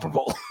better Super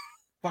Bowl.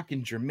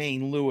 Fucking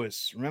Jermaine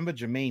Lewis. Remember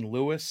Jermaine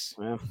Lewis?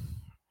 Yeah.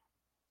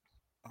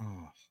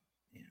 Oh,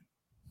 man.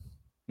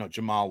 No,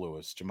 Jamal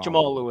Lewis.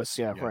 Jamal Lewis,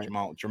 yeah, right.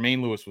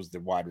 Jermaine Lewis was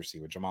the wide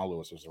receiver. Jamal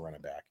Lewis was the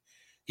running back.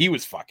 He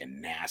was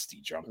fucking nasty,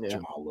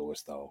 Jamal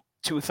Lewis, though.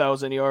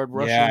 2,000-yard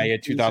rushing. Yeah, he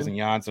had 2,000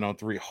 yards in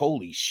 03.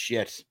 Holy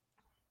shit.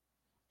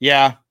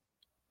 Yeah.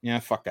 Yeah,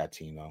 fuck that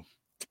team, though.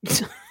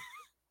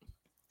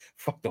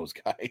 Fuck those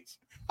guys.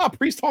 Oh,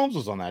 Priest Holmes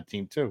was on that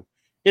team, too.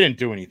 He didn't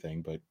do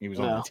anything, but he was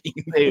on the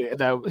team.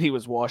 He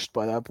was washed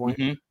by that point.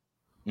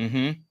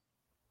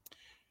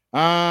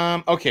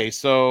 Okay,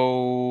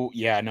 so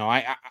yeah, no,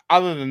 I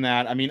other than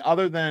that, I mean,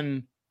 other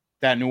than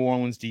that New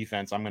Orleans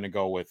defense, I would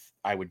go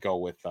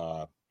with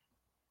the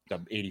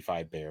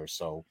 85 Bears.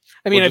 So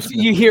I mean, if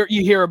you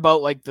hear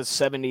about like the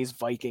 70s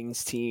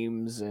Vikings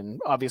teams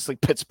and obviously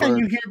Pittsburgh, and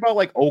you hear about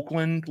like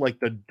Oakland, like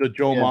the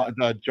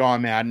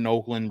John Madden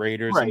Oakland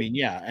Raiders. Right. I mean,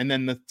 yeah, and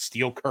then the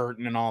Steel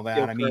Curtain and all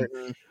that.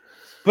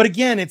 But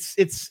again,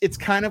 it's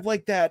kind of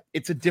like that.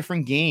 It's a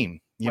different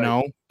game, you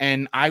know.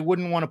 And I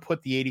wouldn't want to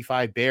put the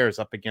 85 Bears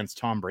up against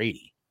Tom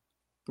Brady,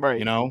 right?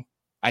 You know,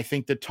 I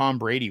think that Tom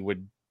Brady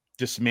would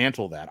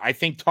dismantle that. I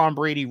think Tom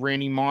Brady,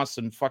 Randy Moss,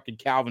 and fucking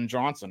Calvin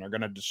Johnson are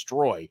going to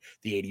destroy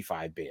the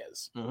 85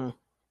 Bears.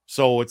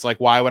 So it's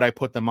like, why would I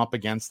put them up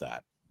against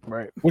that?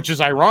 Right. Which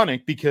is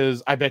ironic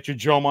because I bet you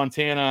Joe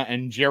Montana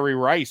and Jerry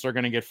Rice are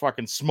going to get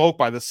fucking smoked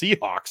by the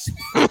Seahawks.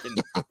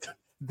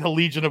 The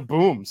Legion of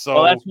Boom.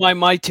 So that's why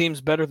my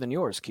team's better than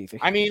yours, Keithie.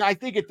 I mean, I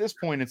think at this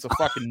point it's a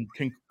fucking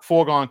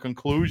foregone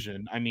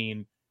conclusion. I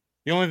mean,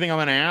 the only thing I'm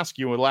going to ask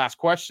you, the last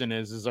question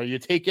is are you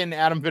taking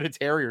Adam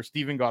Vinatieri or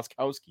Steven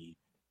Gostkowski?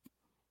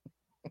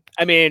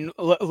 I mean,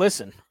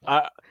 listen,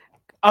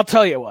 I'll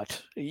tell you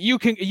what.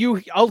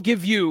 I'll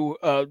give you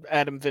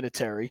Adam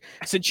Vinatieri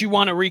since you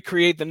want to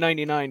recreate the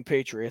 '99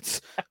 Patriots.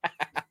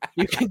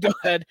 You can go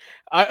ahead.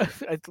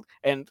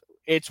 And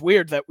it's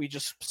weird that we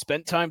just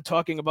spent time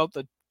talking about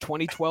the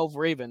 2012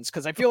 Ravens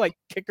because I feel like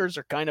kickers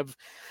are kind of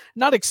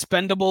not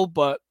expendable,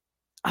 but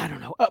I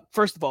don't know.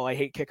 First of all, I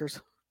hate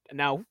kickers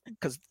now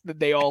because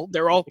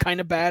they're all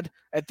kind of bad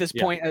at this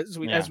point. As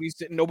we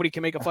sit, nobody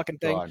can make a fucking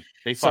thing. God.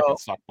 They fucking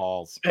suck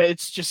balls.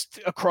 It's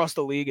just across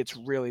the league. It's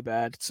really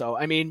bad. So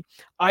I mean,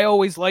 I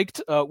always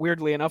liked,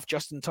 weirdly enough,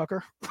 Justin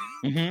Tucker.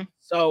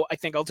 So I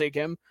think I'll take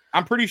him.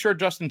 I'm pretty sure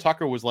Justin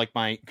Tucker was like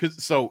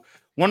so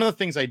one of the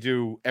things I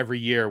do every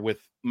year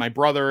with my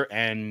brother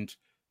and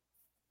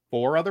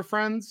 4 other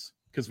friends,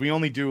 because we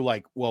only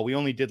had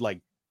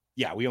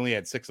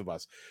 6 of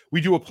us.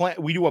 We do a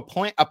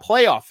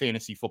playoff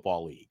fantasy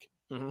football league.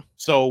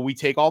 So we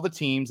take all the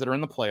teams that are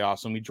in the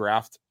playoffs and we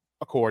draft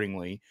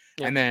accordingly.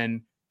 And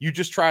then you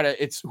just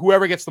it's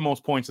whoever gets the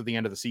most points at the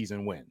end of the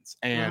season wins.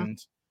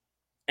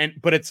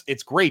 But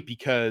it's great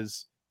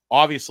because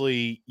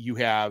obviously you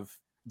have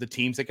the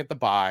teams that get the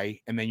bye,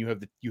 and then you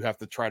have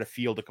to try to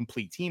field a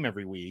complete team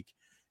every week.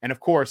 And of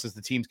course, as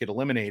the teams get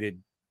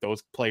eliminated,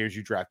 those players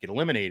you draft get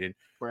eliminated.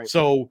 Right.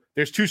 So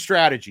there's 2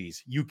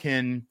 strategies. You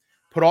can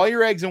put all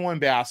your eggs in one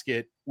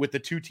basket with the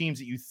 2 teams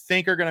that you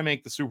think are going to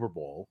make the Super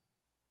Bowl,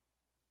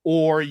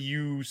 or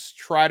you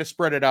try to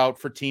spread it out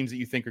for teams that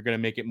you think are going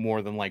to make it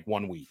more than like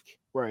 1 week.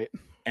 Right.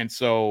 And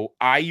so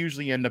I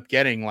usually end up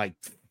getting like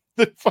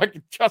the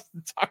fucking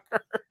Justin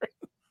Tucker.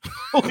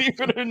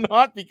 Believe it or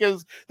not,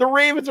 because the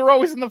Ravens are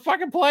always in the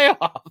fucking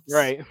playoffs.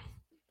 Right.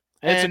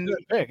 And it's a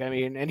good pick. I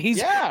mean, and he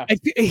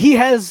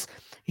has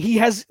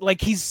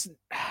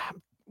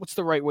what's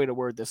the right way to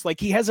word this? Like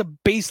he has a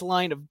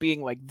baseline of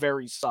being like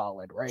very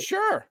solid, right?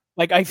 Sure.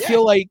 Like I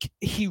feel like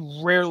he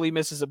rarely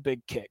misses a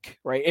big kick,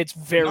 right? It's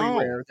very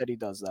rare that he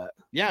does that.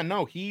 Yeah,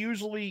 no,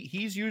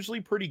 he's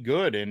usually pretty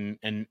good.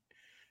 And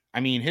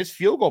I mean, his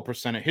field goal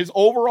percentage, his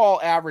overall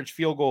average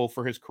field goal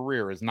for his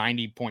career is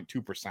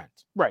 90.2%.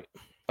 Right.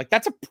 Like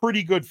that's a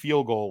pretty good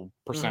field goal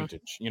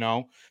percentage, you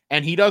know,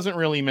 and he doesn't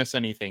really miss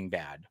anything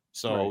bad.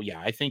 So yeah,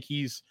 I think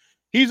he's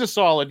a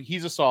solid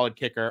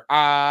kicker.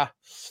 I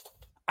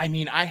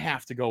mean, I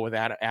have to go with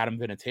Adam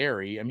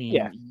Vinatieri. I mean,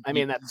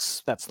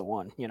 that's the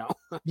one, you know.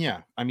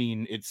 Yeah, I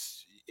mean,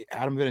 it's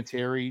Adam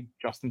Vinatieri,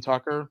 Justin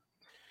Tucker.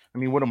 I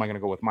mean, what am I going to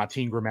go with?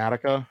 Martin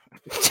Gramatica,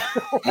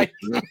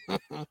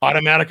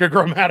 Automatica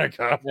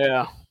Gramatica.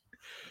 Yeah.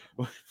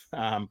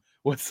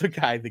 What's the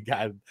guy?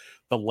 The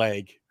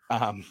leg.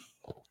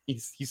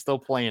 He's still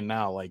playing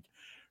now, like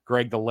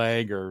Greg the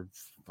Leg or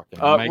fucking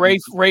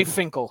Ray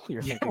Finkel.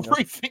 You're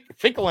thinking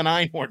Finkel and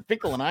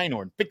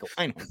Einhorn.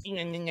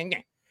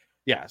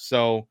 Yeah.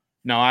 So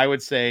no, I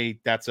would say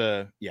that's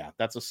a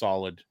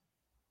solid.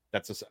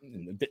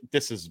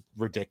 This is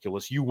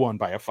ridiculous. You won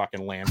by a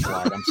fucking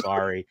landslide. I'm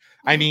sorry.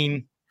 I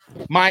mean,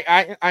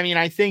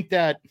 I think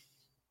that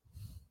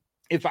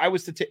if I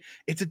was to take,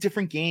 it's a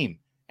different game,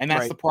 and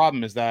that's the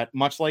problem. Is that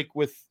much like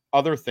with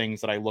other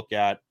things that I look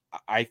at,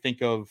 I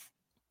think of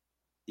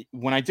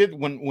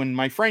when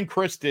my friend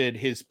Chris did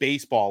his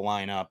baseball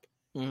lineup,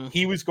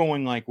 he was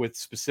going like with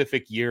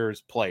specific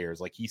years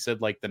players. Like he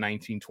said, like the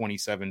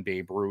 1927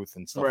 Babe Ruth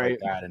and stuff like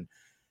that.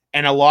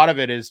 And a lot of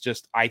it is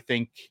just, I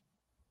think,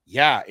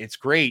 yeah, it's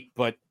great,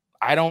 but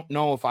I don't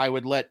know if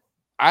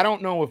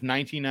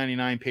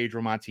 1999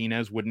 Pedro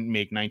Martinez wouldn't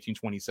make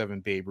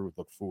 1927 Babe Ruth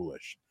look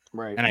foolish.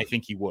 Right. And I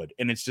think he would.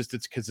 And it's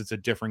because it's a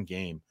different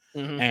game.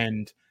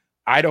 And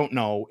I don't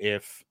know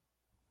if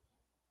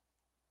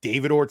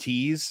David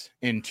Ortiz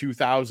in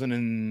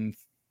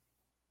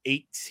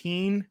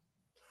 2018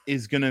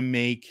 is going to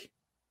make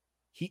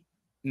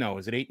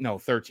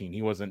 13.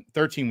 He wasn't.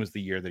 13 was the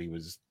year that he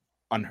was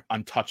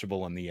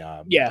untouchable in the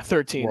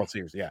 13 World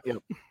Series. Yeah. Yep.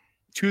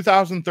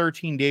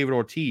 2013 David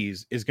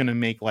Ortiz is going to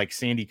make like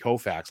Sandy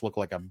Koufax look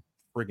like a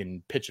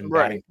friggin' pitch and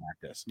batting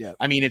practice. Yeah.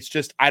 I mean, it's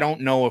just, I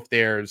don't know if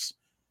there's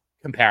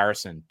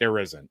comparison. There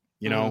isn't,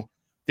 you know,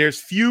 there's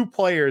few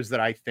players that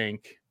I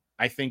think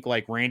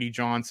like Randy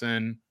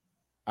Johnson.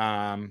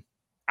 I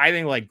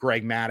think like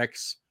Greg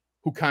Maddux,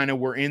 who kind of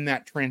were in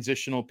that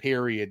transitional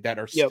period that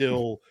are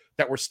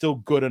that were still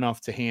good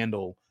enough to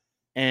handle.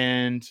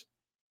 And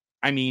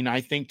I mean,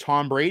 I think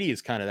Tom Brady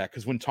is kind of that,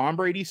 because when Tom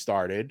Brady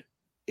started,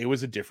 it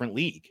was a different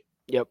league.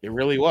 Yep. It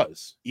really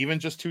was. Even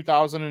just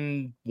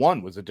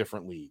 2001 was a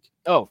different league.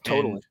 Oh,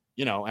 totally. And,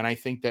 you know, and I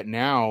think that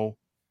now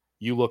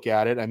you look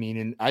at it, I mean,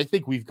 and I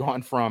think we've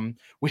gone from,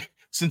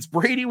 since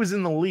Brady was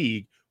in the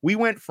league, we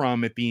went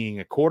from it being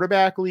a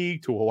quarterback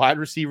league to a wide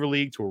receiver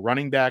league to a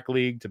running back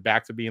league to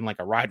back to being like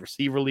a wide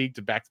receiver league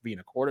to back to being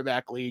a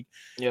quarterback league.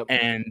 Yep.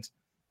 And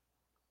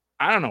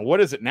I don't know, what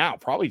is it now?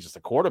 Probably just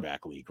a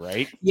quarterback league,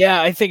 right?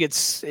 Yeah, I think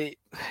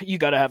you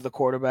got to have the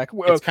quarterback.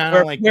 It's kind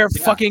of like we're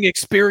fucking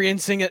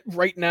experiencing it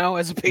right now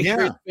as a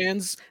Patriots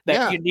fans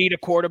that you need a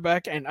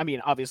quarterback, and I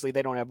mean, obviously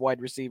they don't have wide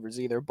receivers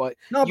either, but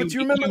no, but you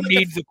remember you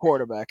need the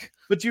quarterback.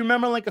 But do you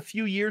remember like a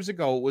few years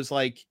ago,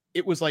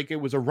 it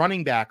was a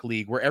running back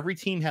league where every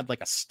team had like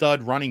a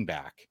stud running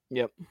back.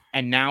 Yep.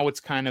 And now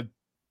it's kind of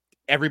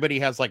everybody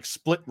has like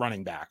split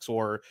running backs,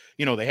 or,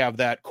 you know, they have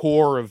that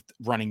core of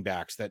running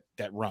backs that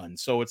run.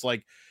 So it's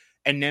like,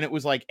 and then it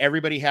was like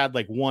everybody had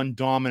like one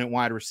dominant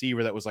wide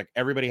receiver that was like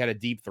everybody had a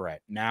deep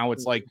threat. Now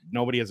it's like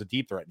nobody has a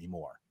deep threat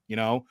anymore, you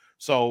know?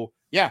 So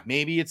yeah,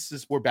 maybe it's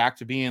just we're back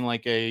to being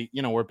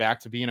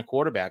a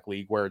quarterback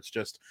league where it's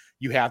just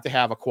you have to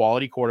have a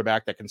quality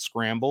quarterback that can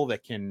scramble,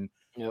 that can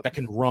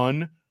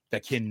run,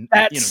 that can.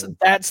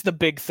 That's the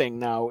big thing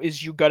now,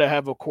 is you got to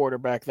have a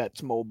quarterback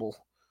that's mobile.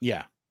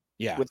 Yeah.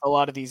 Yeah. With a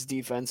lot of these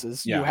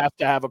defenses, you have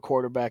to have a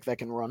quarterback that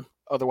can run.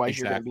 Otherwise,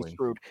 you're going to be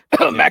screwed.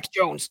 Mac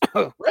Jones.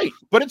 Right.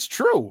 But it's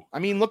true. I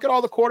mean, look at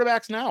all the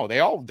quarterbacks now.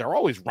 They're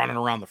always running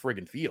around the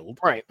friggin' field.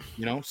 Right.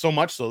 You know, so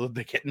much so that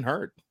they're getting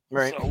hurt.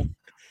 Right. So,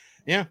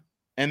 yeah.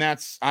 And I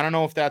don't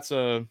know if that's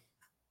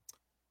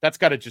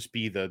got to just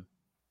be the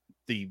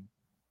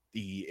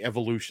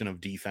evolution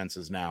of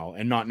defenses now,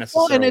 and not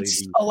necessarily. Well, and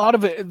it's a lot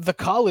of it. The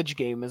college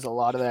game is a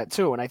lot of that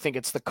too, and I think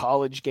it's the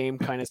college game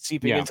kind of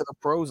seeping into the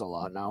pros a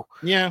lot now.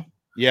 Yeah,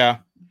 yeah,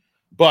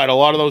 but a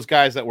lot of those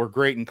guys that were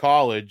great in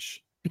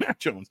college, Mac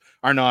Jones,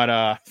 are not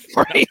are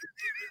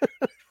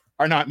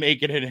not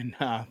making it in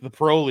the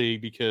pro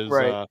league because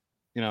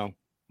you know,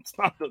 it's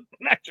not the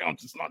Mac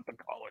Jones. It's not the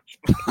college.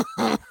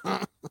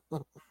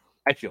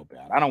 I feel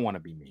bad. I don't want to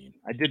be mean.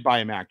 I did buy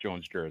a Mac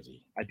Jones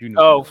jersey. I do.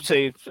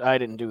 See, I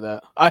didn't do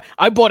that.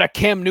 I bought a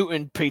Cam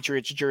Newton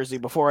Patriots jersey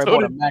before I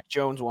bought a Mac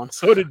Jones one.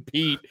 So did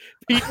Pete.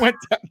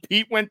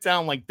 Pete went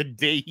down like the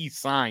day he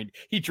signed.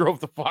 He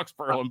drove to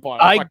Foxborough and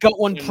bought. I got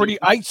one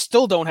I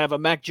still don't have a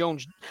Mac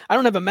Jones. I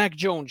don't have a Mac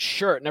Jones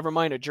shirt. Never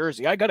mind a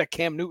jersey. I got a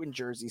Cam Newton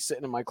jersey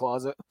sitting in my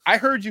closet. I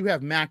heard you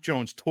have Mac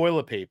Jones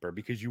toilet paper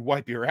because you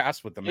wipe your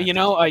ass with them. You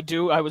know, I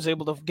do. I was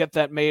able to get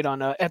that made on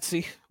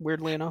Etsy.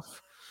 Weirdly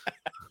enough.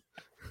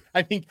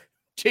 I think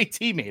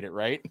JT made it,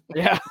 right?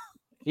 Yeah,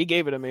 he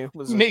gave it to me.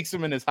 He makes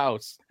them in his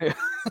house.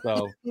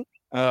 So,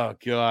 oh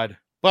God.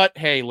 But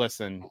hey,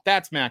 listen,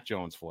 that's Mac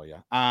Jones for you.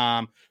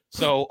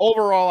 So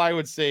overall, I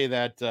would say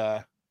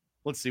that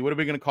let's see, what are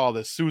we going to call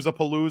this? Souza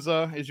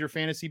Palooza is your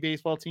fantasy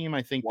baseball team.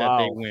 I think that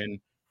they win.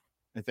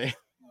 I think.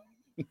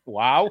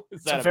 Wow,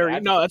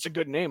 that's a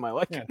good name. I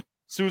like it.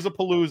 Souza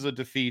Palooza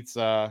defeats.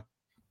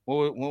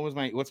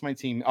 What's my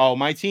team? Oh,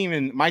 my team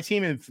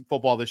in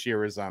football this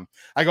year is I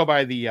go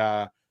by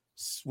the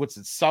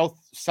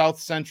South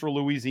Central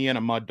Louisiana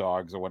Mud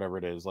Dogs, or whatever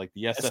it is, like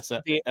the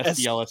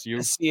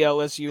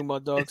SCLSU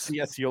Mud Dogs.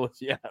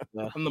 Yeah.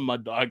 I'm the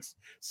Mud Dogs.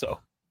 So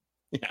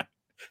yeah,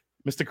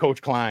 Mr.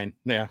 Coach Klein.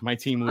 Yeah, my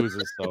team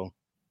loses. So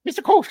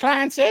Mr. Coach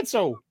Klein said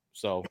so.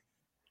 So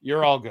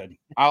you're all good.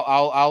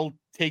 I'll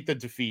take the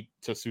defeat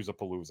to Souza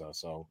Palooza.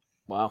 So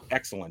wow,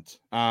 excellent.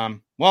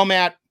 Well,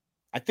 Matt,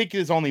 I think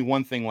there's only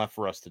one thing left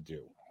for us to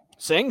do.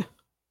 Sing?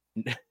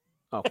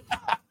 Oh.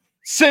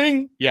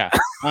 Sing? Yeah.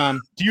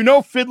 Do you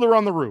know Fiddler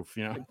on the Roof?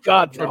 You know?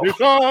 God, no.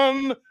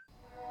 Tradition.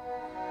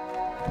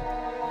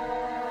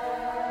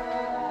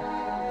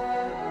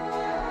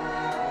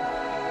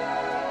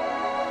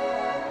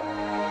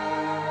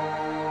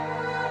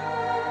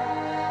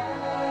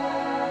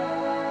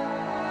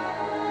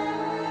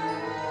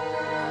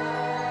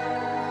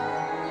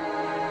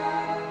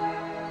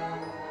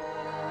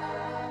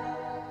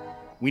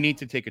 We need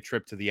to take a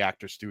trip to the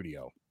actor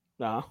studio.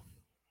 Uh-huh.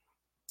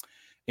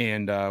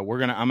 And I'm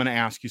gonna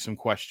ask you some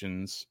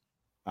questions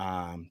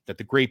that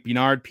the great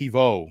Bernard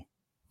Pivot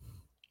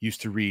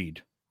used to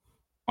read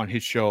on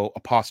his show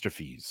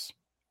Apostrophes.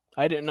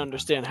 I didn't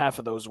understand half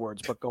of those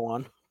words, but go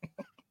on.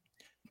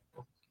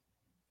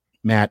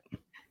 Matt,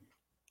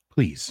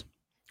 please,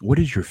 what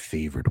is your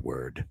favorite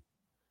word?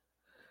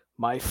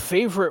 My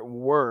favorite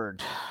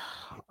word,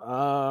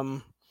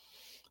 probably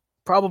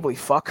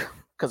fuck,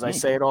 because I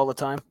say it all the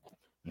time.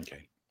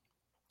 Okay.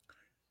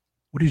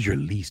 What is your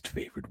least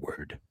favorite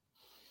word?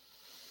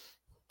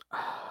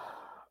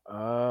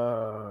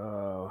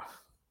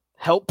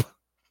 Help.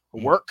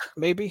 Work,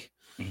 maybe.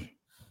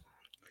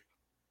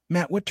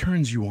 Matt, what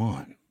turns you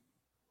on?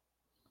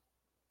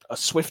 A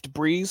swift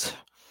breeze.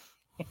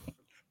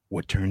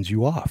 What turns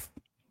you off?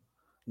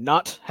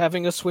 Not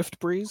having a swift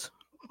breeze.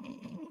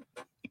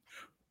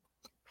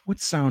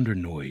 What sound or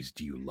noise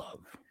do you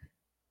love?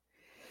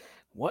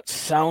 What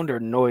sound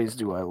or noise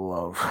do I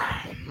love?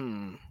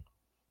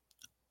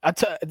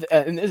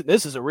 And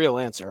this is a real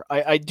answer.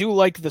 I do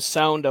like the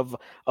sound of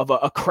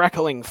a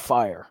crackling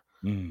fire.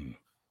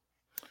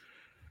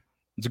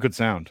 It's a good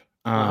sound.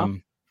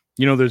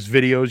 There's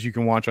videos you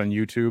can watch on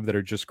YouTube that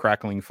are just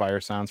crackling fire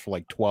sounds for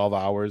like 12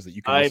 hours that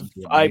you can listen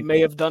to. I may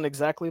have done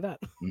exactly that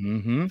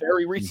Mm-hmm.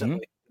 very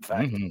recently, in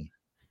fact. Mm-hmm.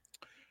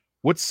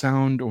 What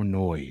sound or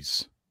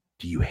noise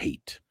do you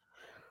hate?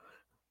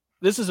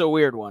 This is a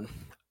weird one.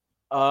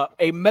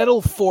 A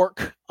metal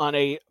fork on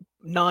a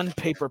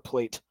non-paper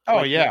plate.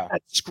 Oh, yeah.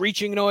 That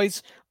screeching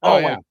noise. Oh,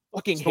 yeah. I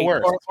fucking it's hate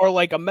it. Or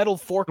like a metal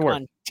fork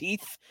on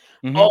teeth.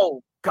 Mm-hmm.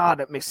 Oh, God,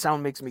 that makes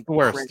me the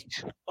worst.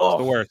 cringe. Oh.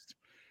 It's the worst.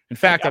 In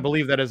fact, I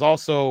believe that is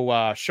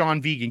also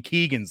Sean Vegan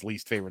Keegan's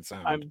least favorite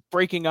sound. I'm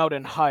breaking out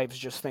in hives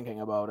just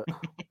thinking about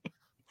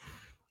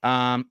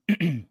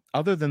it.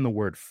 Other than the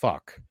word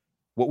fuck,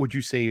 what would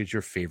you say is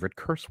your favorite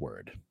curse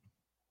word?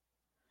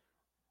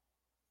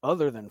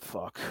 Other than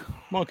fuck.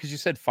 Well, because you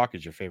said fuck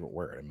is your favorite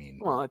word. I mean,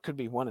 well, it could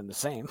be one and the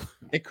same.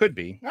 It could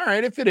be. All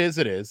right, if it is,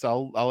 it is.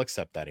 I'll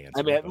accept that answer.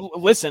 I mean,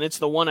 listen, it's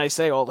the one I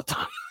say all the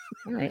time.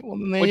 All right, well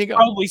then there Which you go.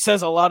 Probably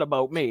says a lot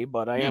about me,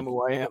 but I am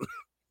who I am.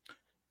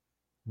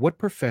 What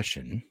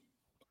profession,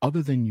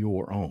 other than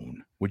your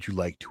own, would you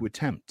like to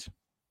attempt?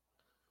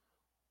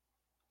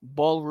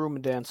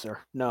 Ballroom dancer.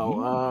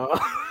 No.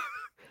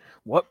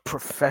 What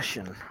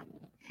profession?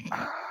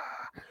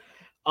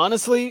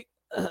 Honestly,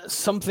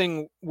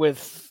 something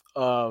with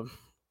my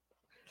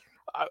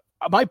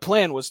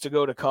plan was to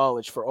go to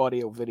college for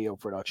audio video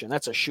production.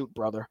 That's a shoot,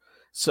 brother.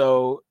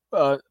 So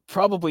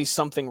probably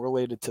something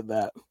related to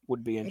that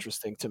would be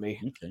interesting to me.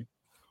 Okay.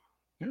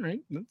 All right.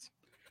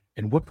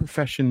 And what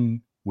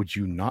profession would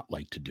you not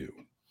like to do?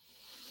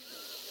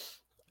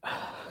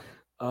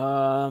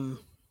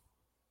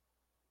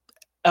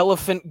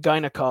 Elephant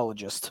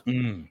gynecologist.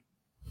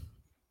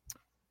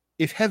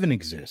 If heaven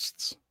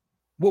exists,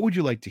 what would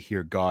you like to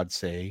hear God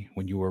say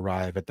when you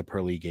arrive at the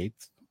pearly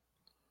gates?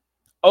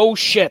 Oh,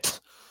 shit.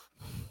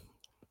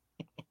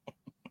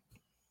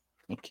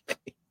 Okay.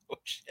 Oh,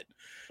 shit.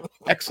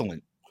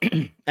 Excellent.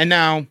 And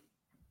now,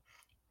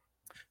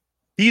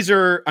 these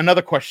are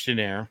another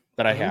questionnaire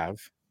that I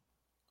have.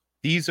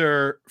 These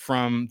are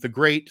from the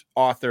great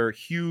author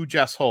Hugh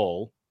Jess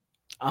Hull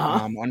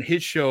on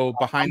his show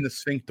Behind the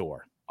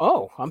Sphincter.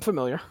 Oh, I'm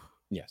familiar.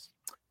 Yes.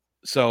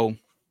 So,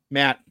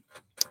 Matt,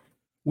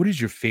 what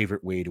is your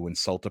favorite way to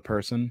insult a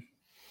person?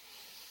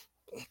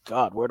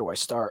 God, where do I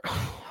start?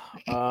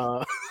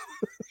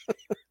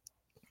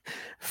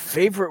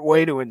 Favorite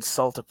way to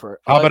insult a person?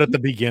 How about at the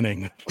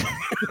beginning?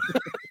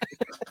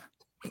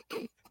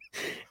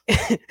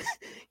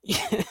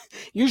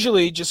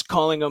 Usually just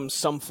calling them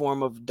some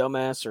form of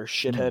dumbass or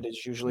shithead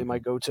is usually my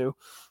go-to.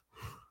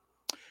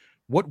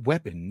 What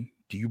weapon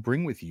do you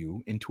bring with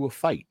you into a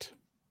fight?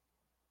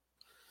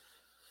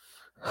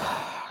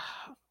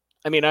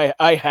 I mean,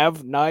 I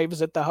have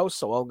knives at the house,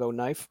 so I'll go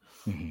knife.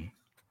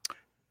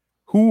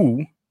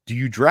 Who do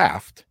you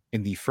draft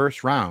in the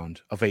first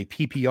round of a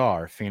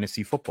PPR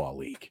fantasy football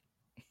league?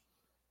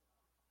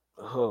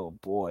 Oh,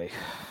 boy.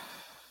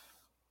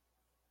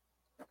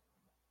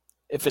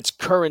 If it's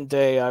current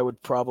day, I would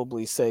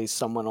probably say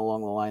someone along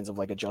the lines of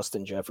like a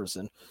Justin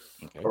Jefferson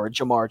or a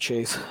Jamar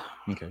Chase.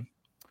 Okay.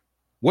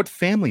 What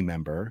family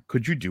member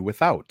could you do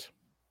without?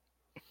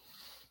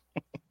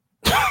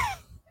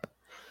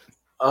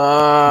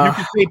 You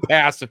can say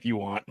pass if you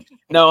want.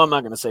 No, I'm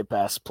not going to say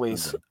pass,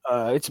 please.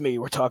 It's me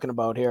we're talking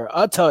about here.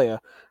 I'll tell you,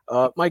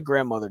 my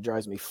grandmother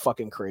drives me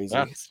fucking crazy.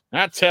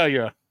 I tell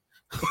you.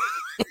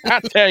 I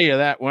tell you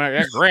that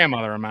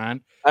grandmother of mine.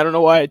 I don't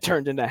know why I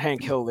turned into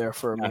Hank Hill there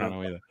for a minute. I don't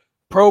know either.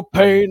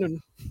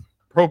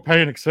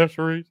 Propane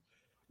accessories.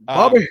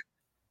 Bobby.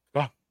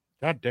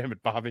 God damn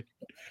it, Bobby.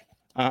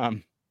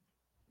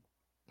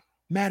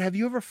 Matt, have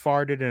you ever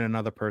farted in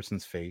another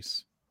person's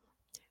face?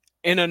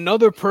 In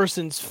another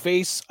person's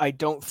face, I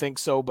don't think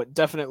so, but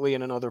definitely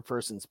in another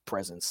person's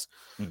presence.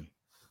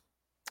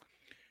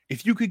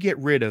 If you could get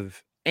rid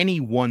of any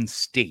one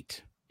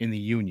state in the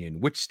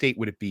Union, which state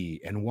would it be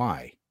and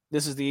why?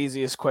 This is the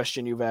easiest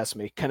question you've asked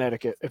me.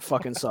 Connecticut. It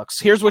fucking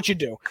sucks. Here's what you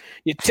do.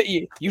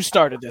 You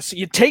started this.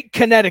 You take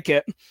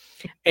Connecticut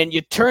and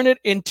you turn it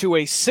into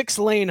a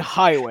 6-lane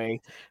highway.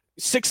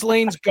 6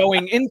 lanes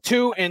going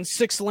into and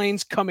 6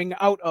 lanes coming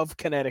out of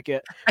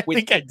Connecticut. I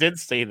think I did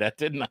say that,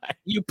 didn't I?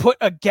 You put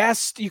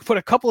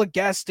a couple of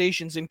gas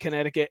stations in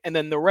Connecticut, and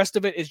then the rest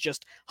of it is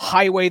just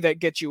highway that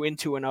gets you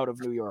into and out of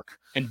New York.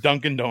 And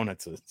Dunkin'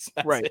 Donuts. That's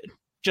right. It.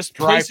 Just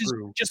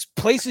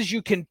places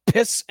you can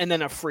piss, and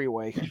then a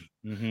freeway.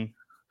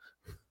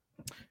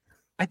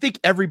 I think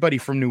everybody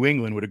from New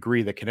England would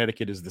agree that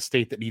Connecticut is the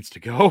state that needs to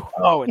go.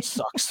 Oh, it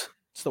sucks.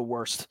 It's the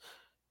worst.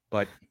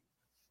 But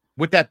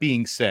with that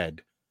being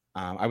said,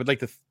 I would like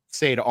to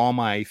say to all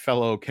my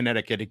fellow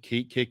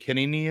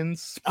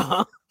Connecticutians,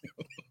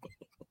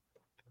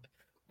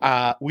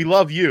 we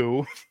love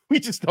you. We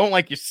just don't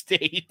like your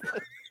state.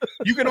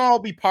 You can all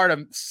be part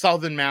of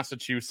Southern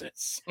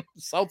Massachusetts,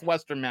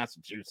 Southwestern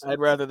Massachusetts. I'd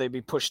rather they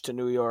be pushed to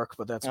New York,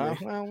 but that's me.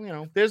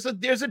 Well, there's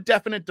a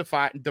definite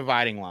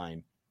dividing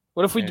line.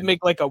 What if we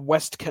make like a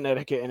West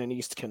Connecticut and an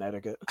East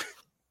Connecticut?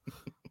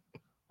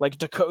 Like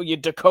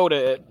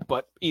Dakota it,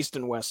 but East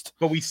and West.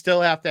 But we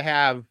still have to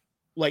have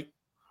like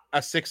a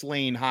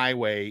 6-lane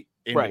highway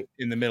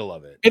in the middle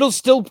of it. It'll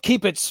still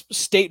keep its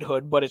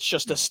statehood, but it's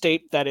just a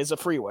state that is a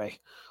freeway.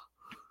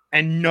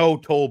 And no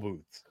toll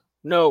booths.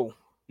 No.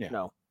 Yeah.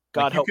 No.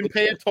 God help me. You can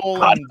pay a toll.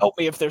 God help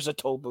me if there's a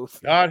toll booth.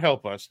 God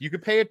help us. You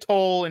could pay a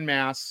toll in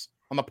Mass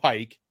on the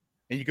Pike,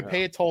 and you could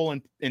pay a toll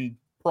in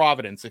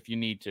Providence if you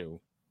need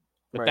to.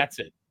 But that's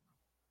it.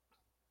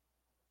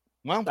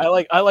 Well,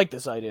 I like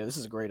this idea. This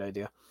is a great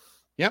idea.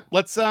 Yep.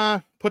 Let's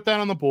put that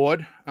on the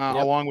board,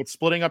 along with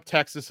splitting up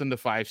Texas into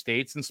 5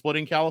 states and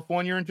splitting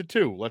California into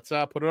 2. Let's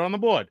put it on the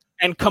board.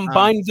 And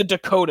combine the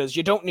Dakotas.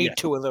 You don't need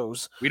 2 of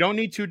those. We don't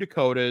need 2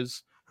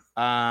 Dakotas.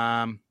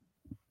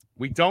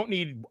 We don't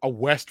need a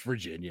West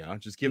Virginia.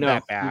 Just give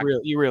that back.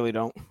 You really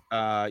don't.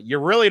 You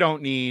really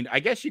don't need.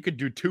 I guess you could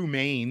do 2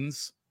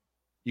 Maines.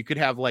 You could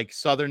have like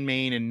Southern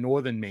Maine and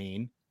Northern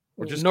Maine,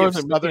 or just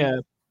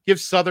give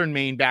Southern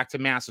Maine back to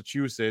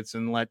Massachusetts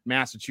and let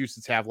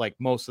Massachusetts have like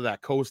most of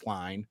that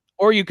coastline.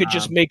 Or you could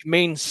just make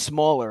Maine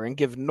smaller and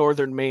give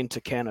Northern Maine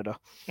to Canada.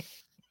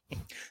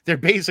 They're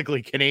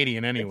basically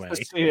Canadian anyway.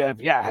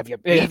 Have you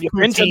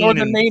been to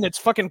Northern Maine? It's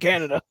fucking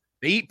Canada.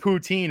 They eat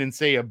poutine and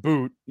say a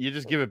boot. You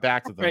just give it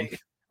back to them.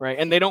 Right.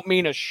 And they don't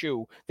mean a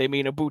shoe. They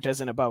mean a boot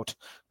as in about.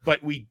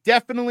 But we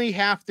definitely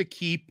have to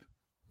keep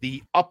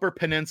the Upper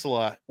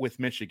Peninsula with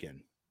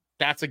Michigan.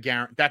 That's a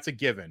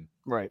given.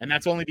 Right. And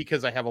that's only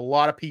because I have a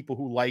lot of people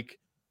who like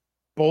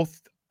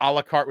both a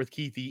la carte with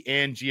Keithie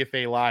and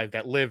GFA Live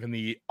that live in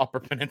the Upper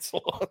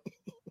Peninsula.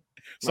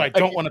 So I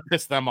don't want to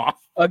piss them off.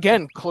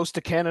 Again, close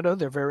to Canada.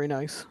 They're very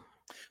nice.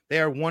 They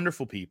are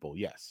wonderful people.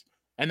 Yes.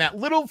 And that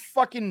little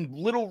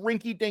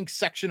rinky-dink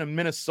section of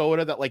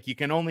Minnesota that like you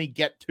can only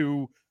get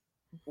to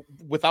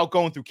without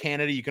going through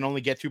Canada, you can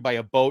only get to by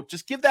a boat.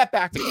 Just give that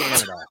back to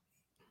Canada.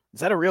 Is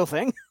that a real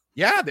thing?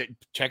 Yeah,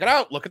 check it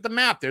out. Look at the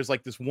map. There's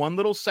like this one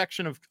little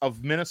section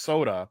of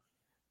Minnesota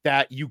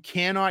that you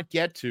cannot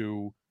get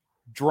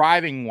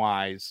driving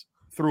wise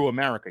through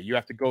America. You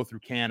have to go through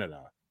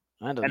Canada.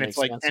 And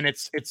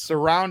it's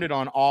surrounded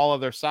on all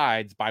other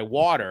sides by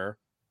water.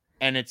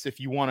 And it's if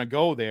you want to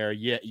go there,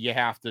 you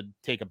have to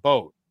take a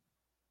boat.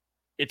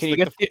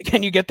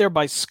 Can you get there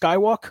by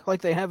skywalk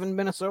like they have in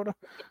Minnesota?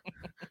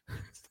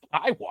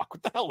 Skywalk?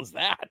 What the hell is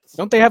that?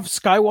 Don't they have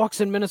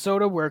skywalks in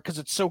Minnesota because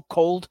it's so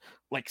cold?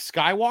 Like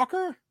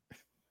Skywalker?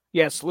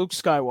 Yes, Luke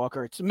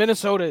Skywalker.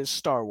 Minnesota is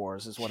Star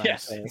Wars, is what I'm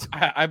saying.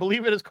 I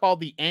believe it is called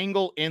the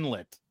Angle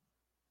Inlet,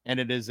 and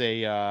it is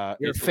a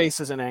your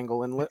face is an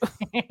angle inlet,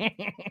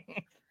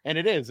 and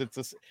it is.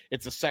 It's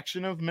a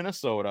section of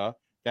Minnesota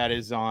that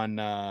is on.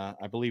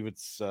 I believe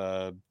it's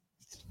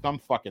some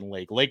fucking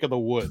Lake of the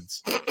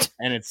Woods,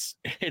 and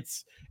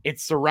it's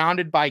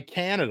surrounded by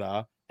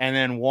Canada and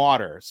then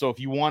water. So if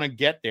you want to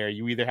get there,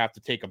 you either have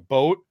to take a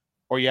boat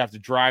or you have to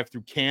drive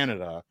through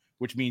Canada,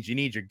 which means you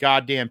need your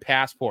goddamn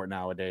passport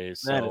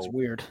nowadays. That is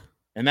weird.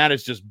 And that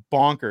is just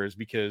bonkers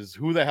because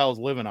who the hell's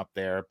living up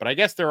there? But I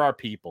guess there are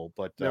people,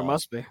 but there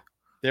must be.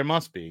 There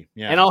must be.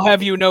 Yeah. And I'll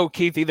have you know,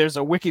 Keithie, there's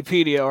a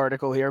Wikipedia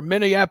article here,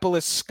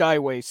 Minneapolis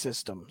Skyway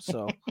System.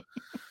 So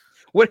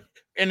what?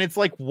 And it's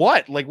like,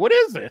 what? Like, what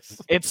is this?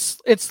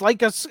 It's like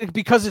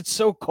because it's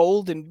so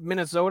cold in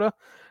Minnesota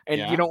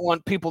and you don't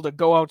want people to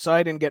go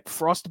outside and get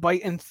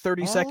frostbite in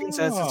 30 seconds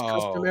as is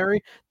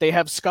customary. They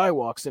have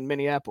skywalks in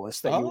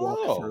Minneapolis that you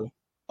walk through.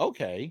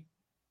 Okay.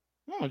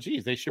 Oh,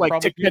 geez. They should like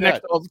probably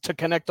to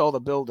connect all the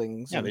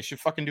buildings. Yeah, they should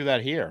fucking do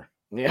that here.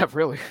 Yeah,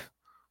 really.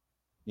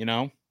 You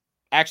know?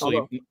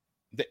 Actually,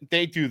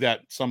 they do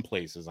that some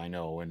places, I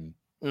know, and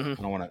I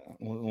don't want to.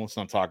 Let's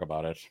not talk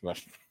about it. But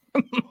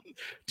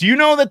do you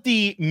know that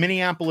the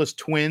Minneapolis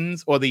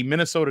Twins or the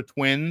Minnesota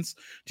Twins?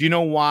 Do you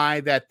know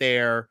why that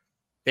they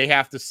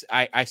have to?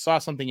 I saw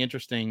something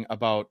interesting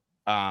about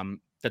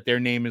that their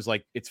name is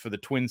like it's for the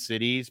Twin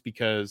Cities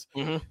because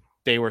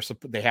they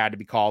had to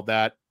be called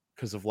that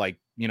because of like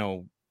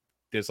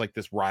there's like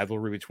this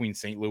rivalry between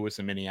St. Louis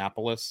and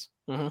Minneapolis.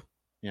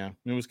 Yeah,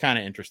 it was kind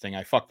of interesting.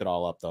 I fucked it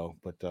all up though,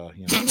 but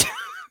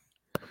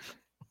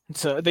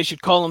So they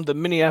should call them the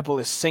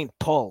Minneapolis St.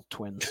 Paul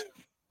Twins.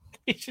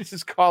 They should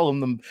just call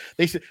them.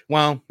 They should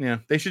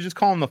just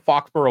call them the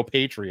Foxborough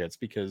Patriots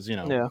because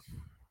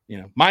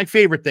my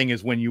favorite thing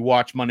is when you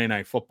watch Monday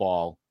Night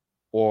Football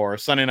or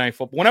Sunday Night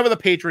Football, whenever the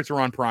Patriots are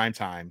on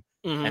primetime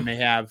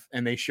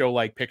and they show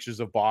like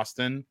pictures of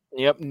Boston.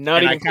 Yep, and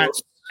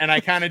I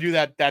kind of do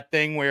that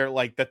thing where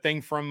like the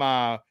thing from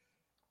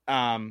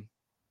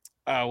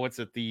what's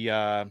it the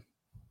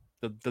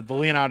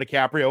Leonardo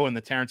DiCaprio and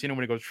the Tarantino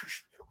when he goes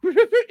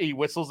he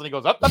whistles and he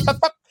goes up.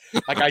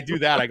 Like I do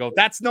that. I go,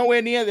 that's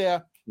nowhere near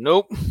there.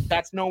 Nope.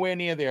 That's nowhere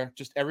near there.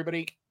 Just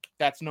everybody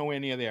That's nowhere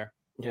near there.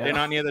 Yeah. They're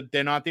not near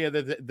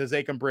the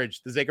Zachem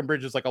Bridge. The Zachem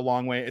Bridge is like a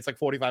long way. It's like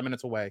 45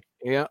 minutes away.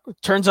 Yeah.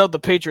 Turns out the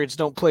Patriots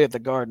don't play at the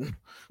Garden.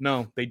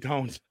 No, they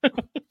don't.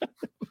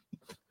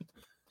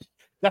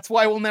 That's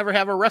why we'll never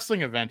have a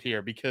wrestling event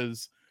here,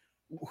 because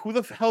who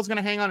the hell's going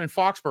to hang on in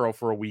Foxborough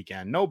for a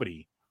weekend?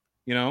 Nobody.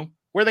 You know,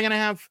 where are they going to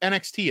have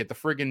NXT? At the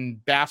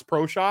friggin' Bass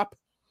Pro Shop?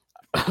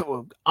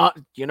 Well,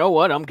 you know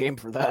what? I'm game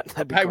for that.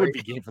 I would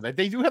be game for that.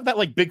 They do have that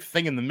like big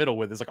thing in the middle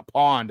where there's like a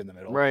pond in the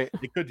middle. Right.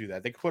 They could do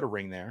that. They could put a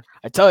ring there.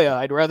 I tell you,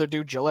 I'd rather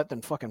do Gillette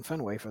than fucking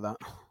Fenway for that.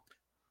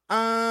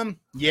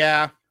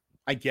 Yeah,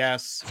 I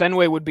guess.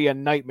 Fenway would be a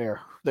nightmare.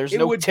 There's It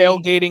no would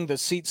tailgating. The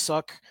seats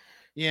suck.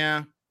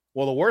 Yeah.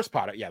 Well, the worst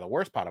part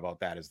about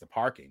that is the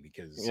parking,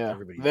 because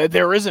everybody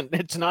there isn't.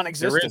 It's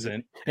non-existent. There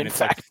isn't. And In it's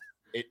fact,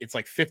 like it's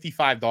like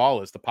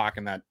 $55 to park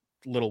in that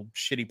little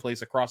shitty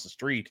place across the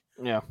street.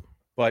 Yeah.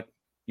 But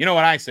you know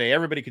what I say?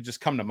 Everybody could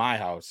just come to my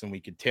house and we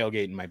could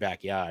tailgate in my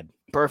backyard.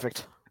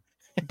 Perfect.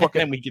 And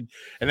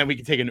then we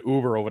could take an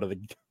Uber over to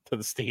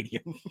the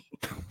stadium.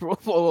 We'll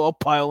all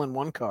pile in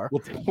one car.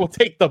 We'll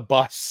take the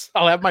bus.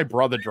 I'll have my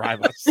brother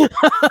drive us.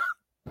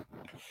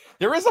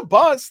 There is a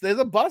bus. There's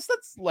a bus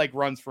that's like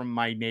runs from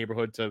my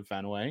neighborhood to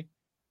Fenway.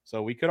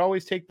 So we could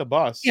always take the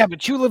bus. Yeah,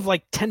 but you live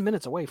like 10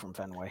 minutes away from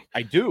Fenway.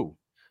 I do.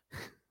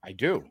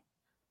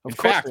 In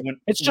fact,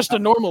 it's just a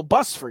normal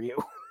bus for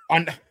you.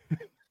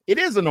 It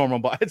is a normal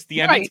bus. It's the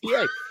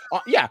MBTA.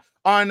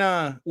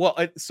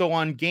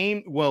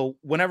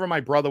 Whenever my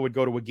brother would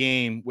go to a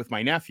game with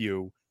my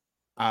nephew,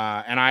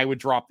 and I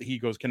would he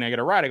goes, "Can I get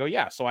a ride?" I go,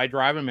 "Yeah." So I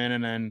drive him in,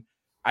 and then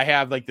I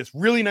have like this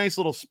really nice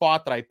little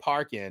spot that I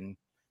park in,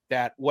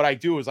 that what I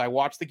do is I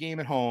watch the game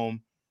at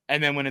home,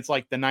 and then when it's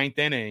like the 9th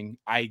inning,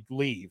 I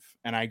leave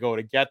and I go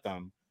to get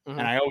them. Mm-hmm.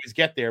 And I always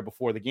get there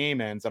before the game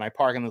ends, and I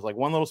park in this like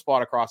one little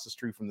spot across the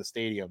street from the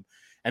stadium.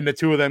 And the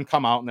two of them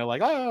come out and they're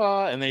like,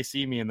 "Ah," and they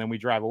see me, and then we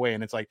drive away.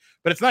 And it's like,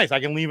 but it's nice.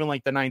 I can leave in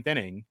like the 9th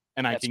inning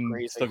and I can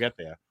still get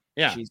there.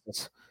 Yeah.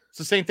 Jesus. It's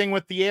the same thing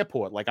with the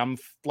airport. Like I'm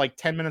like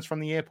 10 minutes from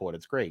the airport.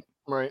 It's great.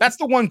 Right. That's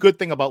the one good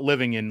thing about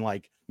living in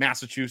like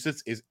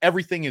Massachusetts, is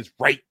everything is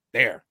right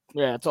there.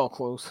 Yeah. It's all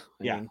close.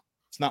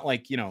 It's not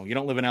like, you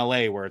don't live in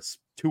LA where it's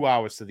 2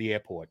 hours to the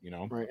airport,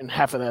 Right. And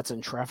half of that's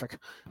in traffic.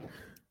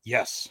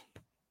 Yes.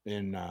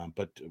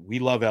 But we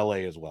love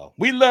LA as well.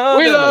 We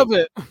love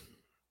it.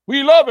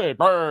 We love it.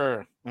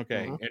 Brr.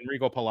 Okay. Uh-huh.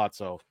 Enrico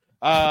Palazzo.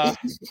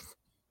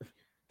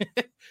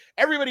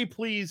 Everybody,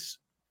 please,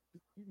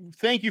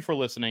 thank you for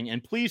listening.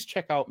 And please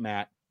check out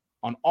Matt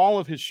on all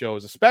of his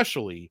shows,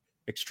 especially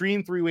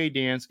Extreme Three-Way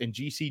Dance and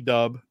GC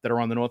Dub, that are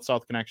on the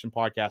North-South Connection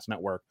Podcast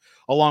Network,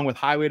 along with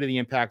Highway to the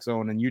Impact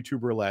Zone and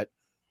YouTube Roulette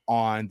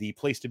on the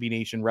Place to Be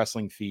Nation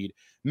wrestling feed.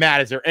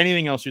 Matt, is there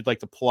anything else you'd like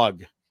to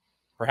plug?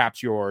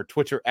 Perhaps your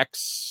Twitter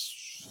X?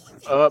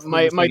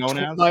 My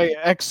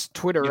ex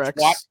Twitter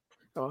X.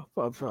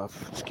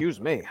 Excuse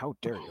me. How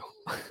dare you?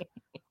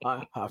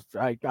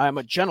 I'm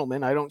a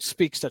gentleman. I don't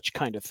speak such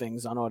kind of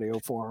things on audio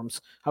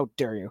forums. How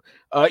dare you?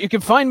 You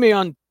can find me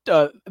on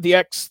the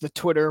X, the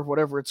Twitter,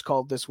 whatever it's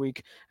called this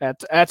week,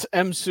 at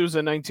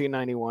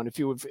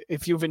msouza1991.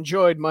 If you've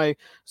enjoyed my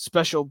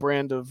special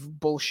brand of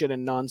bullshit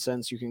and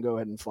nonsense, you can go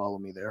ahead and follow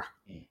me there.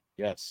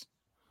 Yes,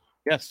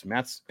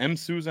 Matt's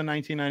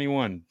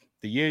msouza1991.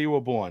 The year you were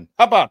born.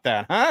 How about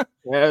that, huh?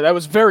 Yeah, that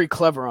was very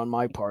clever on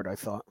my part, I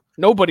thought.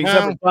 Nobody's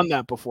ever done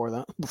that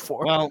before.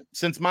 Well,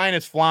 since mine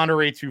is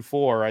Flounder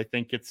 824, I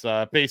think it's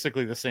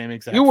basically the same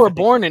exact You were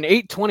born in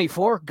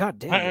 824? God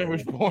damn. I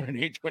was born in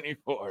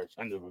 824,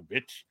 son of a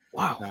bitch.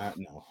 Wow.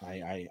 No,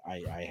 I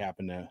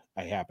happen to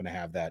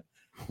have that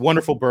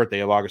wonderful birthday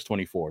of August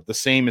 24th. The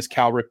same as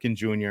Cal Ripken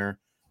Jr.,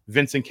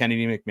 Vincent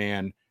Kennedy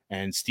McMahon,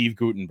 and Steve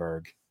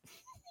Gutenberg.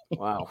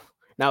 Wow.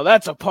 Now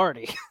that's a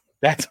party.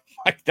 That's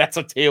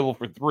a table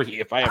for three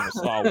if I ever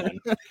saw one.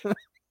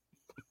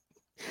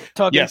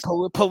 Talking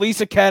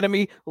police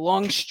academy,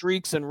 long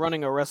streaks, and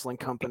running a wrestling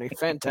company.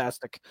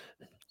 Fantastic.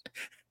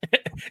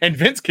 And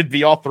Vince could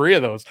be all three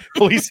of those: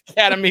 police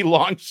academy,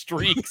 long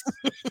streaks,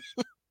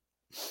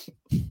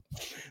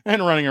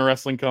 and running a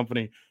wrestling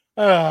company.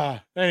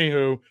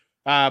 Anywho,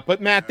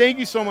 but Matt, thank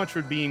you so much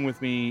for being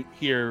with me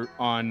here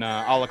on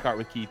A La Carte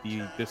with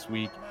Keithie this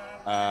week.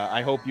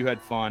 I hope you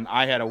had fun.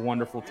 I had a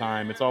wonderful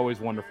time. It's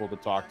always wonderful to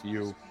talk to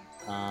you.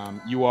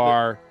 You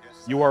are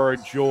a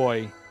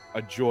joy,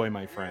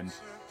 my friend.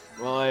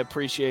 Well, I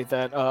appreciate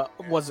that.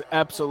 Was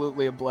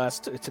absolutely a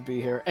blast to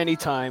be here.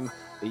 Anytime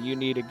that you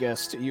need a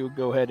guest, you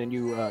go ahead and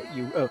you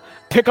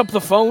pick up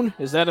the phone.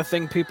 Is that a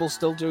thing people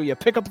still do? You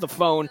pick up the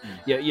phone,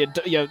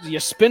 you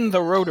spin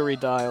the rotary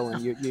dial,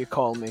 and you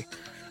call me.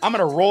 I'm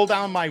gonna roll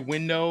down my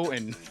window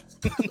and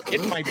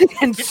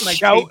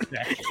shout.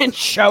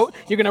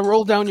 You're gonna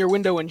roll down your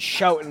window and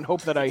shout and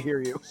hope that I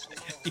hear you.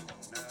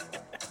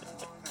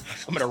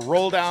 I'm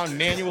gonna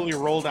manually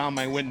roll down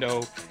my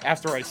window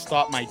after I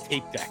stop my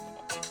tape deck.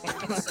 All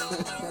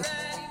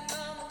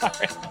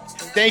right.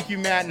 Thank you,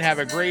 Matt, and have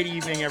a great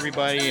evening,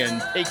 everybody,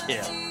 and take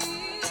care.